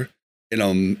transfer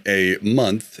in a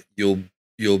month, you'll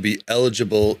be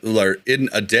eligible, or in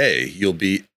a day, you'll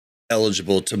be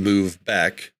eligible to move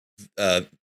back. That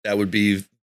would be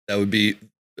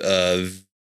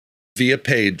via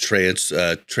paid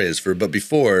transfer. But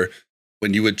before,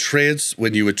 when you would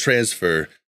transfer,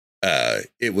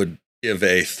 it would give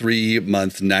a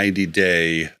 3-month,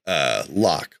 90-day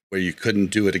lock where you couldn't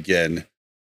do it again.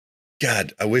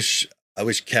 God, I wish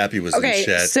Cappy was in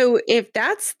chat. So if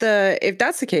that's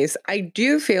the case, I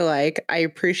do feel like I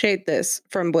appreciate this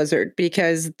from Blizzard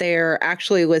because they're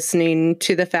actually listening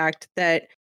to the fact that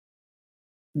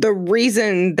the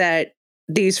reason that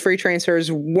these free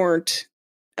transfers weren't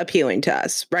appealing to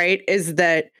us, right, is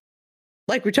that,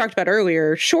 like we talked about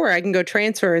earlier, sure, I can go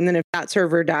transfer, and then if that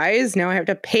server dies, now I have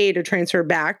to pay to transfer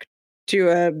back to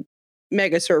a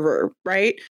mega server,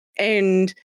 right?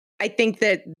 And I think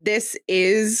that this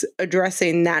is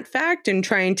addressing that fact and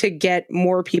trying to get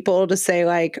more people to say,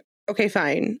 like, okay,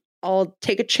 fine, I'll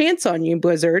take a chance on you,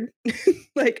 Blizzard.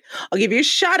 Like, I'll give you a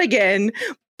shot again,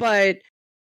 but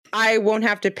I won't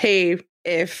have to pay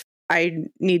if I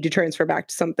need to transfer back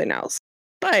to something else.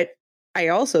 But I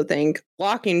also think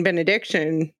locking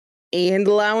benediction and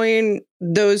allowing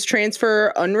those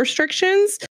transfer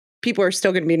unrestrictions, people are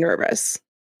still going to be nervous,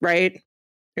 right?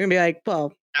 They're going to be like,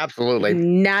 well, absolutely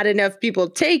not enough people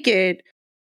take it.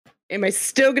 Am I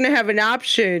still going to have an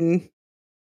option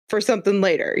for something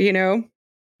later, you know?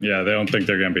 Yeah, they don't think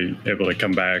they're going to be able to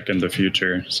come back in the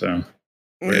future. So,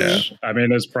 yeah, I mean,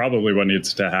 that's probably what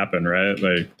needs to happen, right?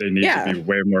 Like, they need to be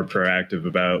way more proactive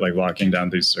about like locking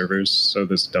down these servers so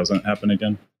this doesn't happen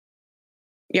again.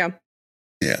 Yeah.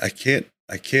 Yeah, I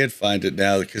can't find it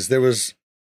now because there was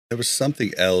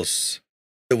something else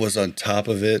that was on top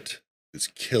of it. It's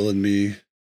killing me.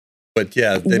 But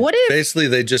yeah, basically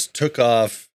they just took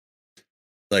off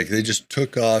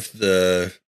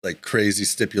the like crazy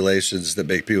stipulations that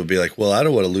make people be like, well, I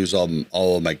don't want to lose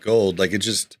all of my gold. Like, it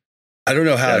just, I don't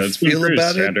know how I feel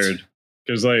about it.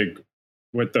 Because like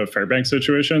with the Fairbanks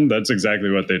situation, that's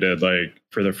exactly what they did. Like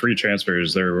for the free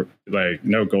transfers, they're like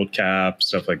no gold cap,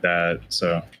 stuff like that.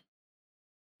 So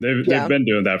they've been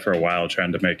doing that for a while,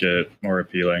 trying to make it more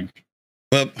appealing.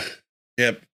 Well,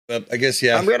 yep. I guess,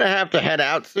 yeah. I'm going to have to head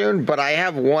out soon, but I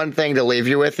have one thing to leave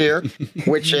you with here,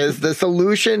 which is the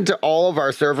solution to all of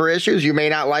our server issues. You may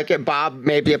not like it. Bob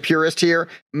may be a purist here.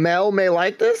 Mel may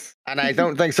like this, and I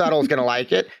don't think Subtle's going to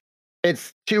like it.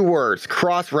 It's 2 words,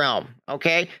 cross-realm,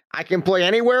 okay? I can play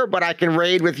anywhere, but I can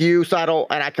raid with you, Subtle,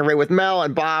 and I can raid with Mel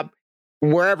and Bob.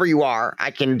 wherever you are. I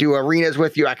can do arenas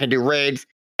with you. I can do raids.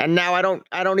 And now I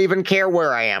don't even care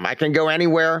where I am. I can go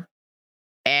anywhere,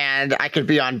 and I could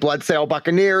be on Bloodsail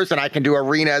Buccaneers, and I can do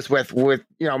arenas with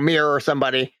Mirror or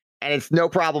somebody, and it's no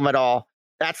problem at all.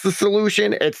 That's the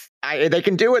solution. They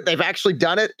can do it. They've actually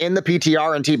done it in the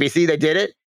PTR and TBC. They did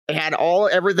it. They had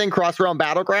everything cross-realm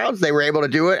battlegrounds. They were able to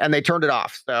do it, and they turned it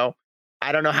off. So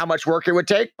I don't know how much work it would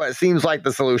take, but it seems like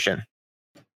the solution.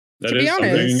 That is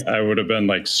something I would have been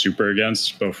like super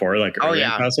against before, like early in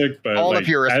Classic. But all the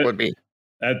purists would be.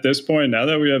 At this point, now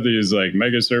that we have these like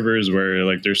mega servers where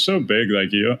like they're so big,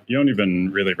 like you don't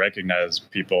even really recognize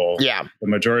people the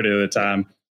majority of the time,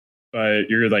 but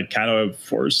you're like kind of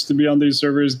forced to be on these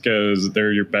servers because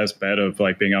they're your best bet of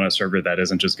like being on a server that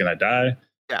isn't just gonna die.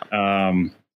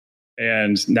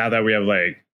 And now that we have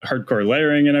like hardcore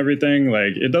layering and everything,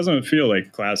 like it doesn't feel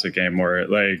like Classic anymore.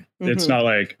 Like it's not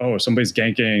like, oh, somebody's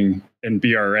ganking in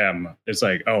BRM. It's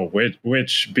like, oh,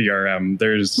 which BRM?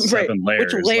 There's 7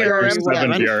 layers. Which layer? Like, there's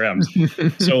 7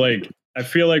 BRMs. So like I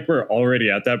feel like we're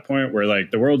already at that point where like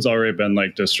the world's already been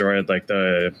like destroyed. Like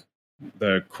the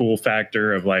cool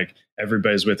factor of like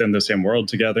everybody's within the same world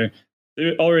together.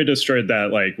 They already destroyed that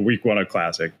like week 1 of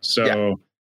Classic. So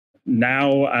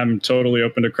now I'm totally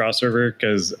open to cross server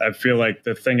because I feel like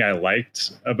the thing I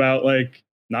liked about like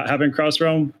not having cross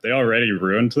realm, they already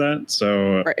ruined that.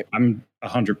 So I'm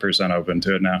 100% open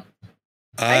to it now.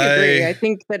 I agree. I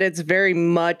think that it's very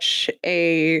much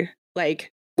we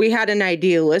had an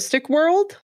idealistic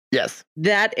world. Yes.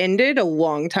 That ended a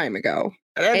long time ago.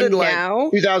 It ended like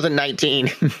now, 2019.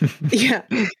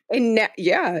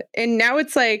 And now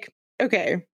it's like,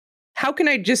 okay, how can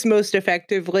I just most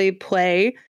effectively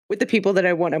play with the people that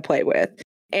I want to play with?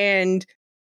 And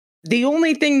the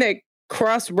only thing that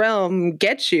cross realm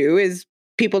gets you is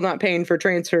people not paying for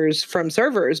transfers from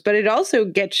servers, but it also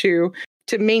gets you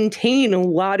to maintain a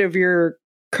lot of your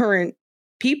current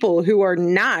people who are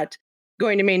not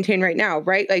going to maintain right now,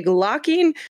 right? Like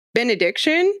locking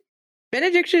Benediction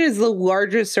is the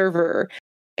largest server,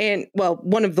 and well,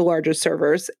 one of the largest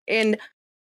servers, and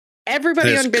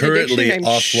everybody on Benediction,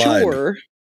 I'm sure.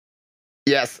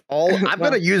 Yes, I'm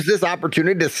going to use this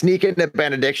opportunity to sneak into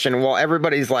Benediction while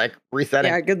everybody's like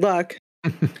resetting. Yeah, good luck.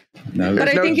 But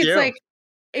I think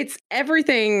it's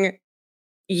everything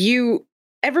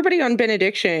everybody on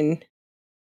Benediction,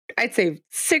 I'd say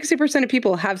 60% of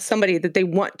people have somebody that they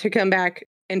want to come back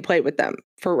and play with them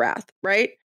for Wrath,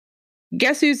 right?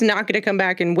 Guess who's not going to come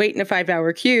back and wait in a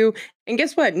 5-hour queue? And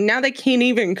guess what? Now they can't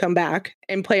even come back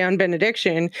and play on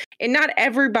Benediction. And not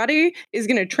everybody is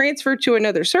going to transfer to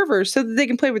another server so that they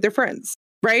can play with their friends,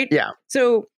 right? Yeah.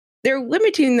 So they're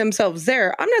limiting themselves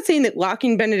there. I'm not saying that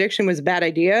locking Benediction was a bad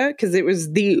idea, because it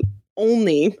was the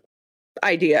only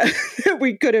idea that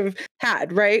we could have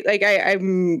had, right? Like,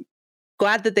 I'm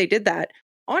glad that they did that.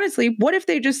 Honestly, what if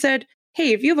they just said,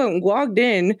 hey, if you haven't logged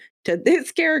in to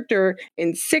this character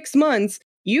in 6 months,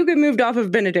 you get moved off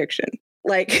of Benediction.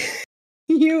 Like,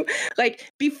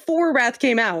 before Wrath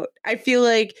came out, I feel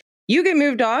like you get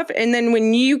moved off, and then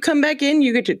when you come back in,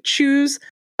 you get to choose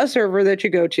a server that you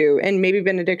go to, and maybe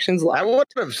Benediction's locked.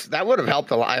 That would have helped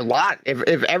a lot.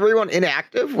 If everyone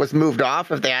inactive was moved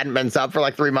off, if they hadn't been sub for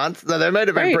like 3 months, then they might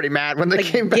have been pretty mad when they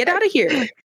came back. Get out of here.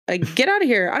 Get out of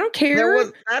here. I don't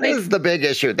care. That is the big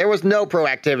issue. There was no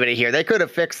proactivity here. They could have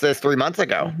fixed this 3 months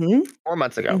ago, 4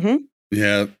 months ago.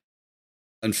 Yeah.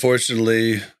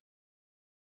 Unfortunately,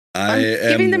 I'm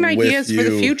giving them ideas for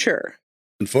the future.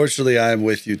 Unfortunately, I'm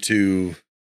with you too,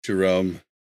 Jerome.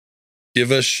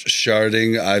 Give us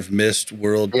sharding. I've missed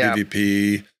world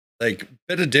PvP. Like,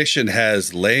 Benediction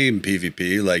has lame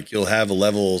PvP. Like, you'll have a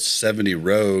level 70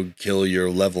 rogue kill your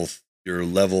level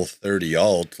 30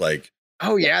 alt. Like,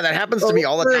 oh yeah, that happens to me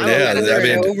all the time.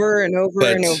 Over and over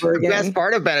and over again. The best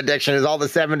part of Benediction is all the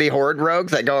 70 horde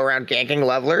rogues that go around ganking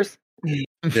levelers.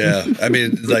 Yeah, I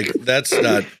mean, like that's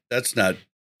not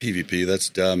PvP. That's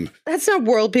dumb. That's not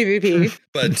world PvP.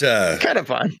 But kind of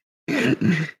fun.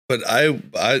 But I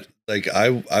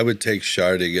would take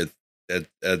sharding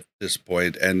at this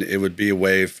point, and it would be a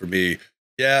way for me.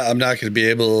 Yeah, I'm not going to be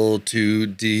able to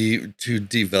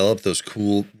develop those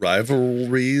cool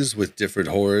rivalries with different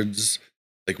hordes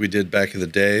like we did back in the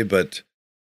day, but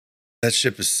that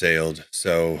ship has sailed.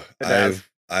 So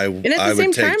I would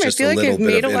take just a little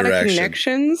bit of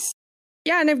connections.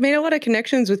 Yeah, and I've made a lot of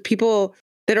connections with people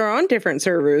that are on different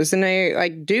servers, and I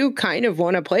do kind of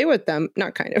want to play with them.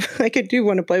 Not kind of, I do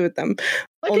want to play with them.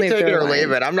 I can take it or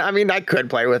leave it. I could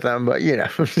play with them, but you know.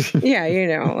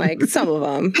 Yeah, like some of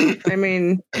them. I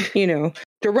mean,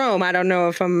 Jerome, I don't know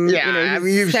if I'm. Yeah,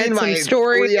 you've seen my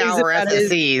stories 3-hour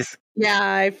SSCs. Yeah,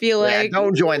 I feel like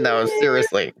don't join those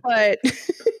seriously. But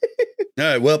All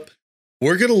right. Well,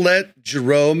 we're going to let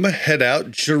Jerome head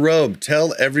out. Jerome,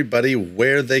 tell everybody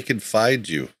where they can find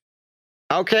you.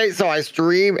 Okay, so I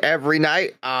stream every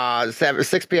night,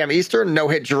 6 p.m. Eastern,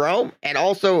 NoHitJerome, and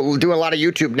also doing a lot of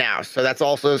YouTube now. So that's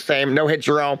also the same,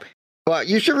 NoHitJerome. But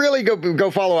you should really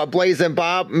go follow up Blazing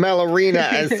Bob, Mel Arena,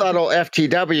 and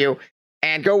SubtleFW,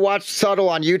 and go watch Subtle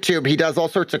on YouTube. He does all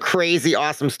sorts of crazy,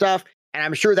 awesome stuff, and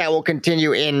I'm sure that will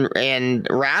continue in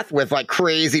Wrath with like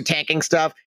crazy tanking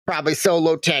stuff. Probably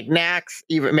solo tank Nax,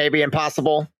 even maybe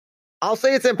impossible. I'll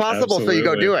say it's impossible, Absolutely. So you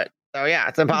go do it. So yeah,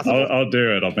 it's impossible. I'll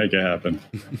do it. I'll make it happen.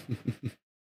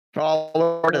 All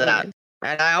over to that.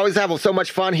 And I always have so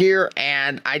much fun here,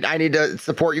 and I need to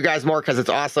support you guys more because it's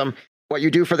awesome what you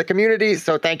do for the community.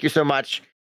 So thank you so much,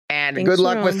 and Thanks, good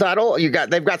luck with Subtle.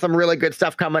 They've got some really good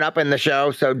stuff coming up in the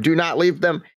show, so do not leave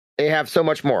them. They have so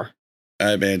much more. All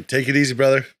right, man. Take it easy,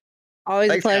 brother. Always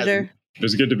Thanks, a pleasure. Guys. It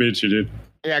was good to meet you, dude.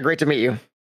 Yeah, great to meet you.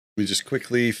 We just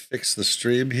quickly fix the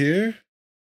stream here.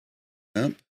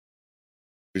 Yep.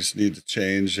 We just need to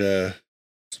change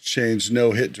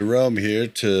NoHitJerome here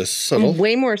to Subtle. I'm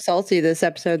way more salty this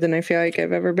episode than I feel like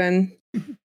I've ever been.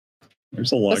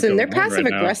 There's a lot. Listen, their passive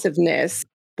aggressiveness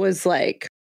was like,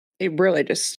 it really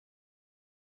just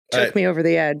took me over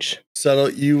the edge. Subtle,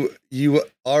 you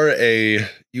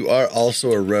are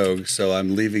also a rogue, so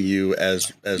I'm leaving you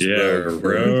as rogue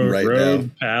right rogue, now.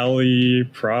 Pally,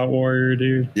 Prot Warrior,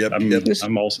 dude. Yep,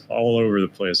 I'm all over the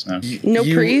place now. No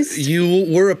priest. You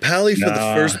were a Pally for the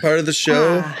first part of the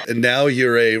show, and now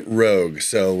you're a rogue.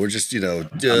 So we're just I'm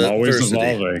always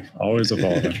evolving. Always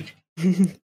evolving.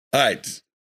 All right.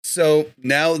 So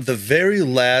now the very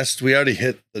last, we already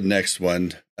hit the next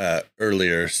one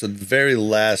earlier. So the very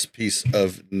last piece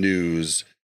of news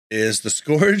is the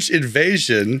Scourge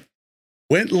invasion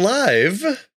went live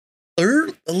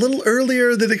a little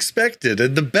earlier than expected.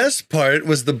 And the best part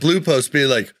was the blue post being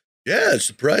like, yeah, it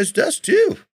surprised us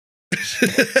too. I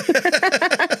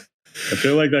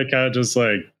feel like that kind of just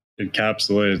like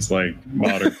encapsulates like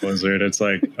modern Blizzard. It's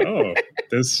like, oh,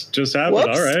 this just happened.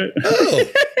 Whoops. All right. Oh,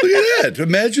 look at that.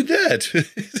 Imagine that.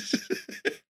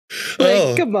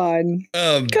 Come on.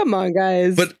 Come on,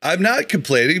 guys. But I'm not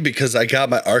complaining because I got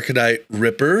my Arcanite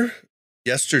Ripper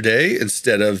yesterday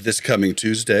instead of this coming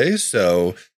Tuesday.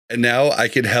 So, and now I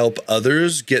can help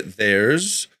others get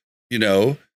theirs,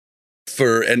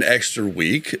 for an extra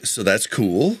week. So that's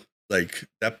cool. Like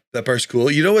that part's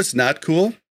cool. You know what's not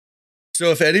cool?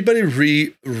 So if anybody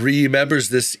remembers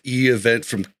this event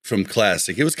from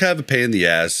Classic, it was kind of a pain in the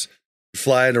ass,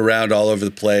 flying around all over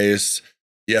the place.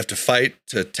 You have to fight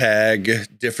to tag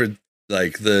different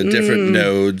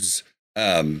nodes.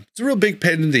 It's a real big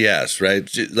pain in the ass, right?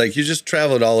 Like you just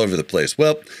traveled all over the place.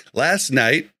 Well, last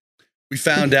night we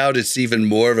found out it's even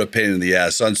more of a pain in the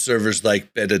ass on servers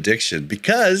like Benediction,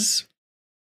 because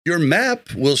your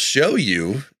map will show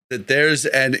you that there's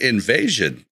an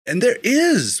invasion. And there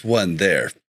is one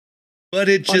there, but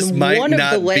it just might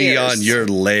not be on your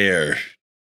lair.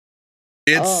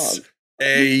 It's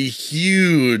a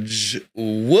huge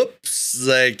whoops,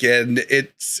 and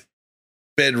it's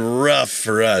been rough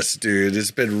for us, dude.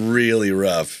 It's been really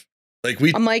rough.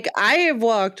 I'm like, I have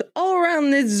walked all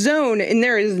around this zone and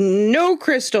there is no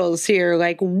crystals here.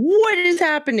 Like, what is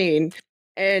happening?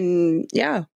 And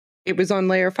yeah, it was on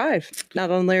layer 5,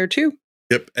 not on layer 2.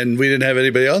 Yep, and we didn't have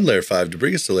anybody on layer 5 to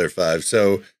bring us to layer 5.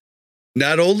 So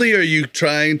not only are you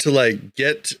trying to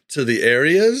get to the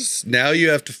areas, now you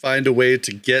have to find a way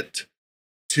to get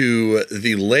to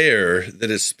the layer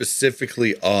that is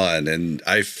specifically on. And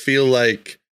I feel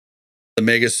like the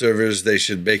mega servers, they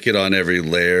should make it on every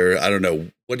layer. I don't know.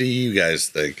 What do you guys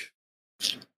think?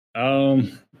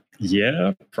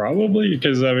 Yeah, probably,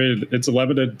 because it's a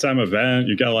limited time event.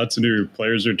 You got lots of new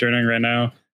players returning right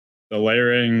now. The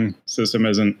layering system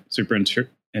isn't super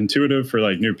intuitive for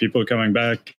new people coming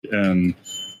back, and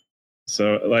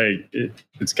so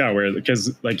it's kind of weird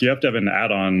because you have to have an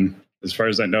add-on. As far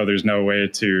as I know, there's no way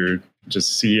to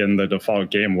just see in the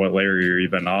default game what layer you're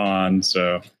even on.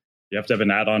 So you have to have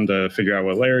an add-on to figure out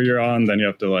what layer you're on. Then you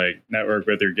have to network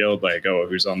with your guild,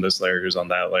 who's on this layer, who's on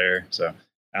that layer. So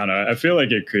I don't know. I feel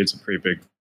like it creates a pretty big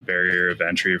barrier of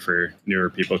entry for newer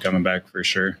people coming back for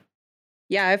sure.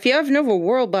 Yeah, if you have Nova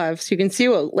World buffs, you can see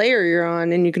what layer you're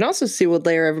on, and you can also see what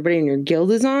layer everybody in your guild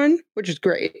is on, which is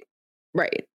great.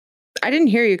 Right. I didn't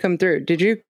hear you come through. Did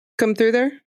you come through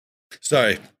there?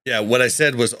 Sorry. Yeah, what I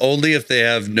said was only if they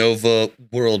have Nova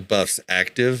World buffs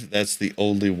active. That's the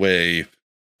only way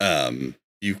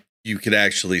you can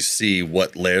actually see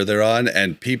what layer they're on,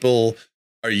 and people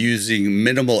are using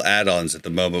minimal add-ons at the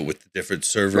moment with the different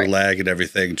server lag and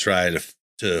everything, trying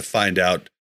to find out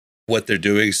what they're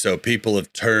doing. So people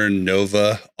have turned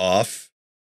Nova off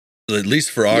at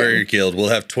least for our guild, we'll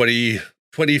have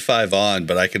 25 on,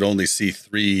 but I can only see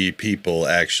 3 people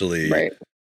actually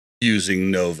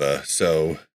using Nova.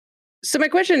 So my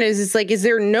question is like, is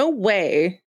there no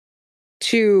way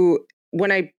to,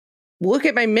 when I look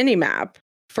at my mini map,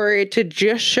 for it to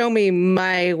just show me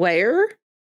my layer?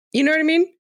 You know what I mean?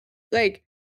 Like,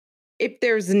 if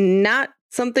there's not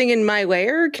something in my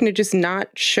layer, can it just not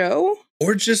show?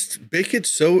 Or just make it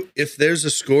so if there's a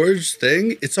Scourge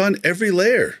thing, it's on every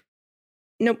layer.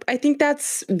 Nope, I think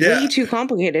that's way too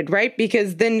complicated, right?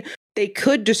 Because then they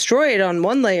could destroy it on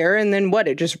one layer, and then what?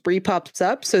 It just re-pops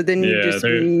up. So then you just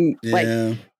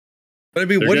like. But I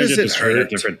mean, what does it hurt? At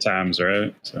different times,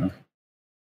 right? So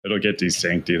it'll get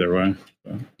desynced either way.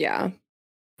 So. Yeah.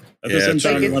 At the same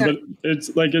time,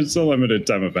 it's a limited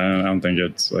time event. I don't think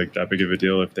it's like that big of a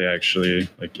deal if they actually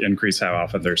like increase how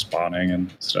often they're spawning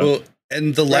and stuff. Well,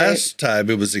 and the last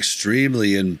time it was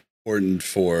extremely important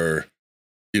for,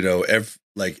 you know,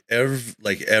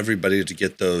 everybody to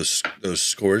get those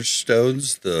Scourge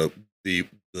stones, the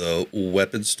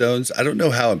weapon stones. I don't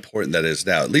know how important that is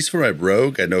now. At least for my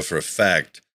rogue, I know for a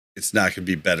fact it's not going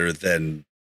to be better than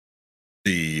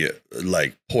the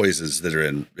like poisons that are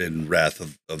in Wrath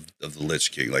of the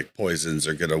Lich King. Like poisons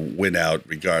are going to win out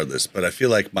regardless. But I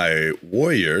feel like my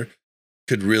warrior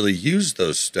could really use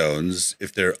those stones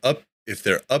if they're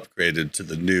upgraded to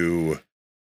the new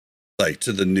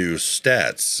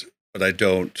stats. But I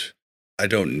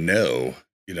don't know,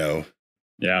 you know.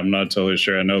 Yeah, I'm not totally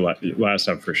sure. I know last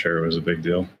time for sure it was a big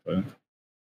deal, but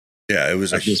yeah, it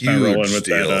was a huge rolling with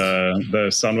deal. That, the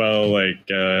Sunwell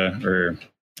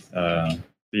the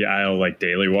Isle like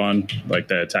daily one, like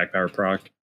the attack power proc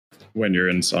when you're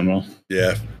in Sunwell.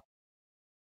 Yeah.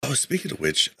 Oh, speaking of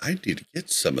which, I need to get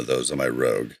some of those on my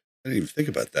rogue. I didn't even think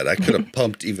about that. I could have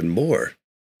pumped even more.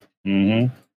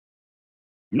 I'm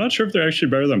not sure if they're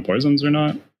actually better than poisons or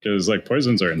not, because like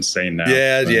poisons are insane now.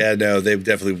 No, they've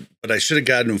definitely. But I should have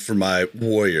gotten them for my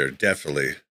warrior.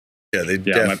 Definitely. Yeah, they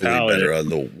definitely better on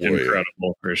the warrior.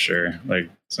 Incredible for sure. Like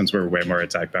since we're way more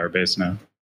attack power based now.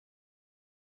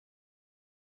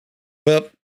 Well,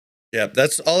 yeah,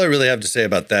 that's all I really have to say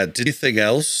about that. Did anything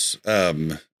else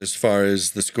as far as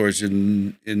the Scourge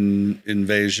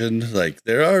invasion? Like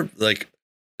there are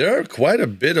quite a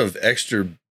bit of extra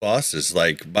bosses.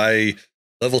 Like my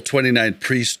level 29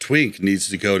 priest twink needs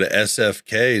to go to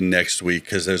SFK next week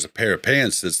because there's a pair of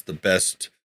pants that's the best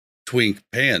twink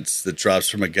pants that drops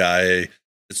from a guy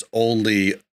that's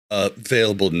only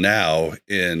available now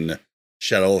in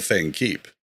Shadow of Fang Keep.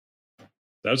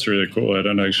 That's really cool. I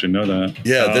don't actually know that.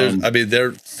 Yeah,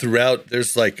 they're throughout.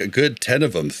 There's like a good 10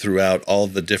 of them throughout all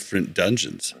the different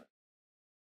dungeons.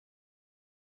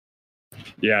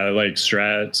 Yeah, like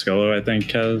Strat Skolo, I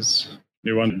think, has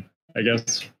new one, I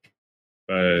guess.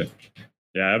 But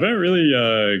yeah, I haven't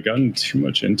really gotten too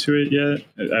much into it yet.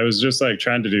 I was just like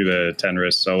trying to do the 10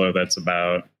 wrist solo. That's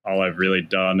about all I've really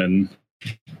done in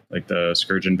like the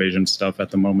Scourge invasion stuff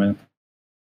at the moment.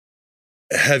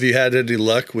 Have you had any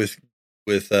luck with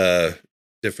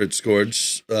different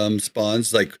Scourge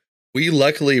spawns? Like we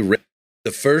luckily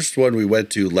the first one we went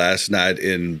to last night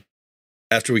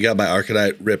after we got my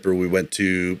Arcanite Ripper, we went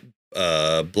to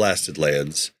Blasted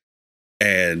Lands,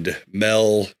 and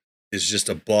Mel is just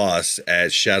a boss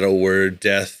at Shadow Word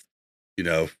Death, you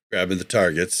know, grabbing the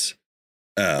targets.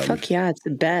 Fuck yeah, it's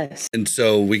the best. And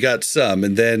so we got some,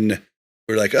 and then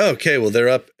we're like, oh, okay, well they're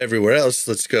up everywhere else.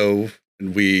 Let's go.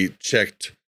 And we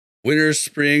checked winter,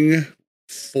 spring.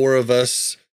 4 of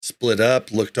us split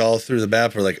up, looked all through the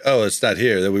map. We're like, oh, it's not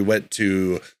here. Then we went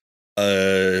to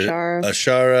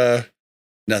Ashara,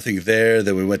 nothing there.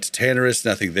 Then we went to Tannerus,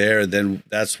 nothing there. And then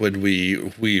that's when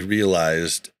we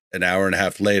realized an hour and a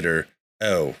half later,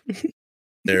 oh,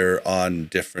 they're on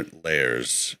different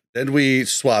layers. Then we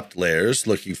swapped layers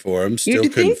looking for them. Still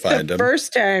couldn't find them. The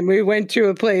first time we went to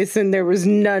a place and there was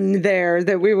none there,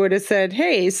 that we would have said,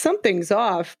 hey, something's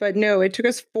off. But no, it took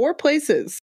us 4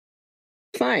 places.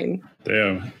 Fine.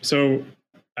 Damn. So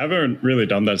I haven't really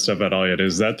done that stuff at all yet.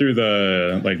 Is that through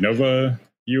the like Nova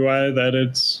UI that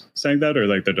it's saying that, or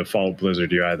like the default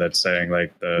Blizzard UI that's saying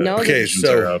like the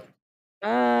are up?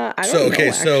 I don't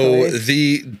know. So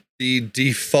the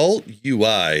default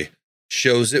UI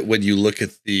shows it when you look at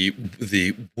the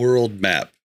world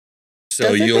map.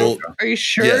 So are you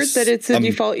sure that it's a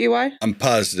default UI? I'm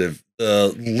positive.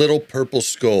 The little purple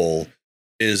skull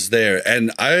is there.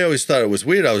 And I always thought it was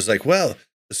weird. I was like, well,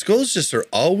 the skulls just are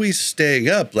always staying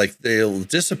up. Like they'll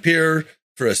disappear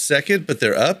for a second, but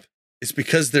they're up. It's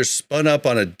because they're spun up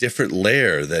on a different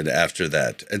layer than after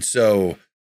that. And so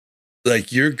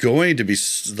like you're going to be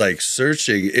like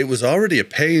searching. It was already a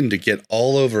pain to get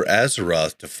all over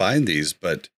Azeroth to find these,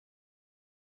 but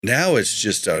Now it's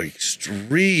just an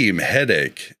extreme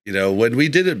headache. You know, when we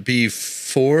did it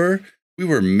before, we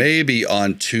were maybe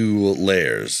on 2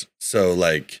 layers. So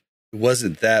like, it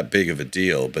wasn't that big of a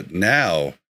deal, but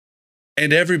now,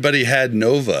 and everybody had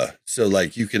Nova. So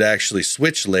like you could actually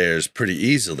switch layers pretty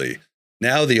easily.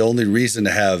 Now the only reason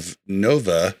to have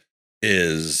Nova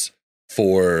is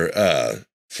for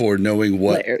knowing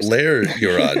what layer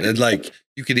you're on. And like,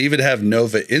 you could even have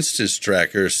Nova instance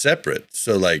tracker separate.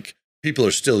 So like, people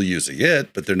are still using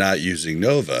it, but they're not using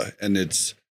Nova. And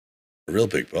it's a real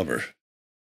big bummer.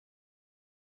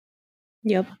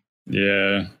 Yep.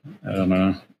 Yeah. I don't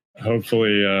know.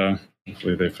 Hopefully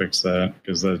they fix that,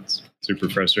 because that's super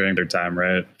frustrating. Their time,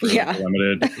 right? For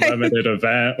limited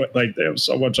event. Like, they have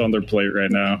so much on their plate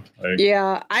right now. Like,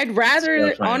 yeah, I'd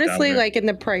rather, honestly, like in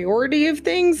the priority of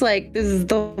things, like this is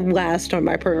the last on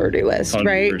my priority list,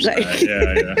 right? Like,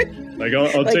 yeah. Like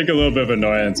I'll take a little bit of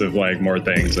annoyance of like more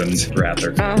things and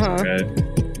rather.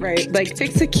 Right. Like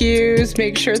fix the queues,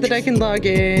 make sure that I can log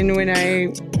in when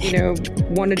I,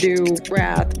 want to do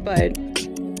Wrath, but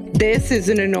this is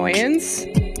an annoyance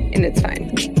and it's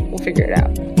fine. We'll figure it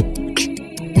out.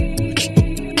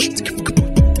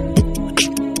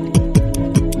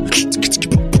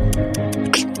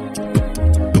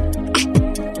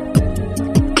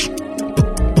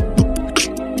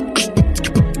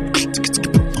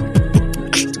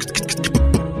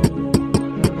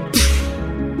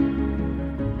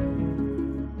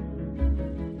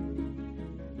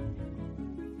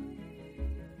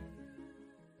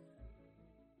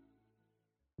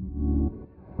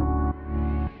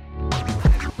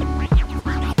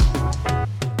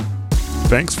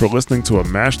 Thanks for listening to a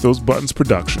Mash Those Buttons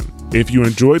production. If you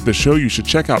enjoyed the show, you should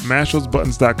check out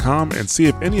mashthosebuttons.com and see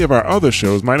if any of our other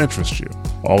shows might interest you.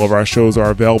 All of our shows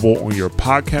are available on your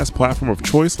podcast platform of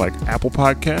choice like Apple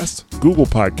Podcasts, Google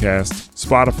Podcasts,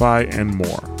 Spotify, and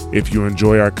more. If you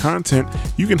enjoy our content,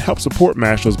 you can help support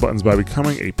Mash Those Buttons by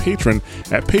becoming a patron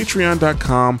at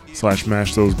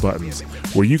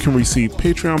patreon.com/mashthosebuttons, where you can receive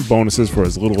Patreon bonuses for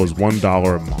as little as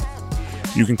 $1 a month.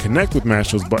 You can connect with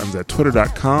Mash Those Buttons at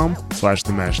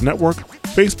twitter.com/The Mash Network,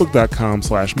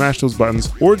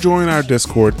 facebook.com/mashthosebuttons, or join our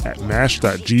Discord at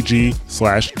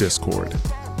mash.gg/discord.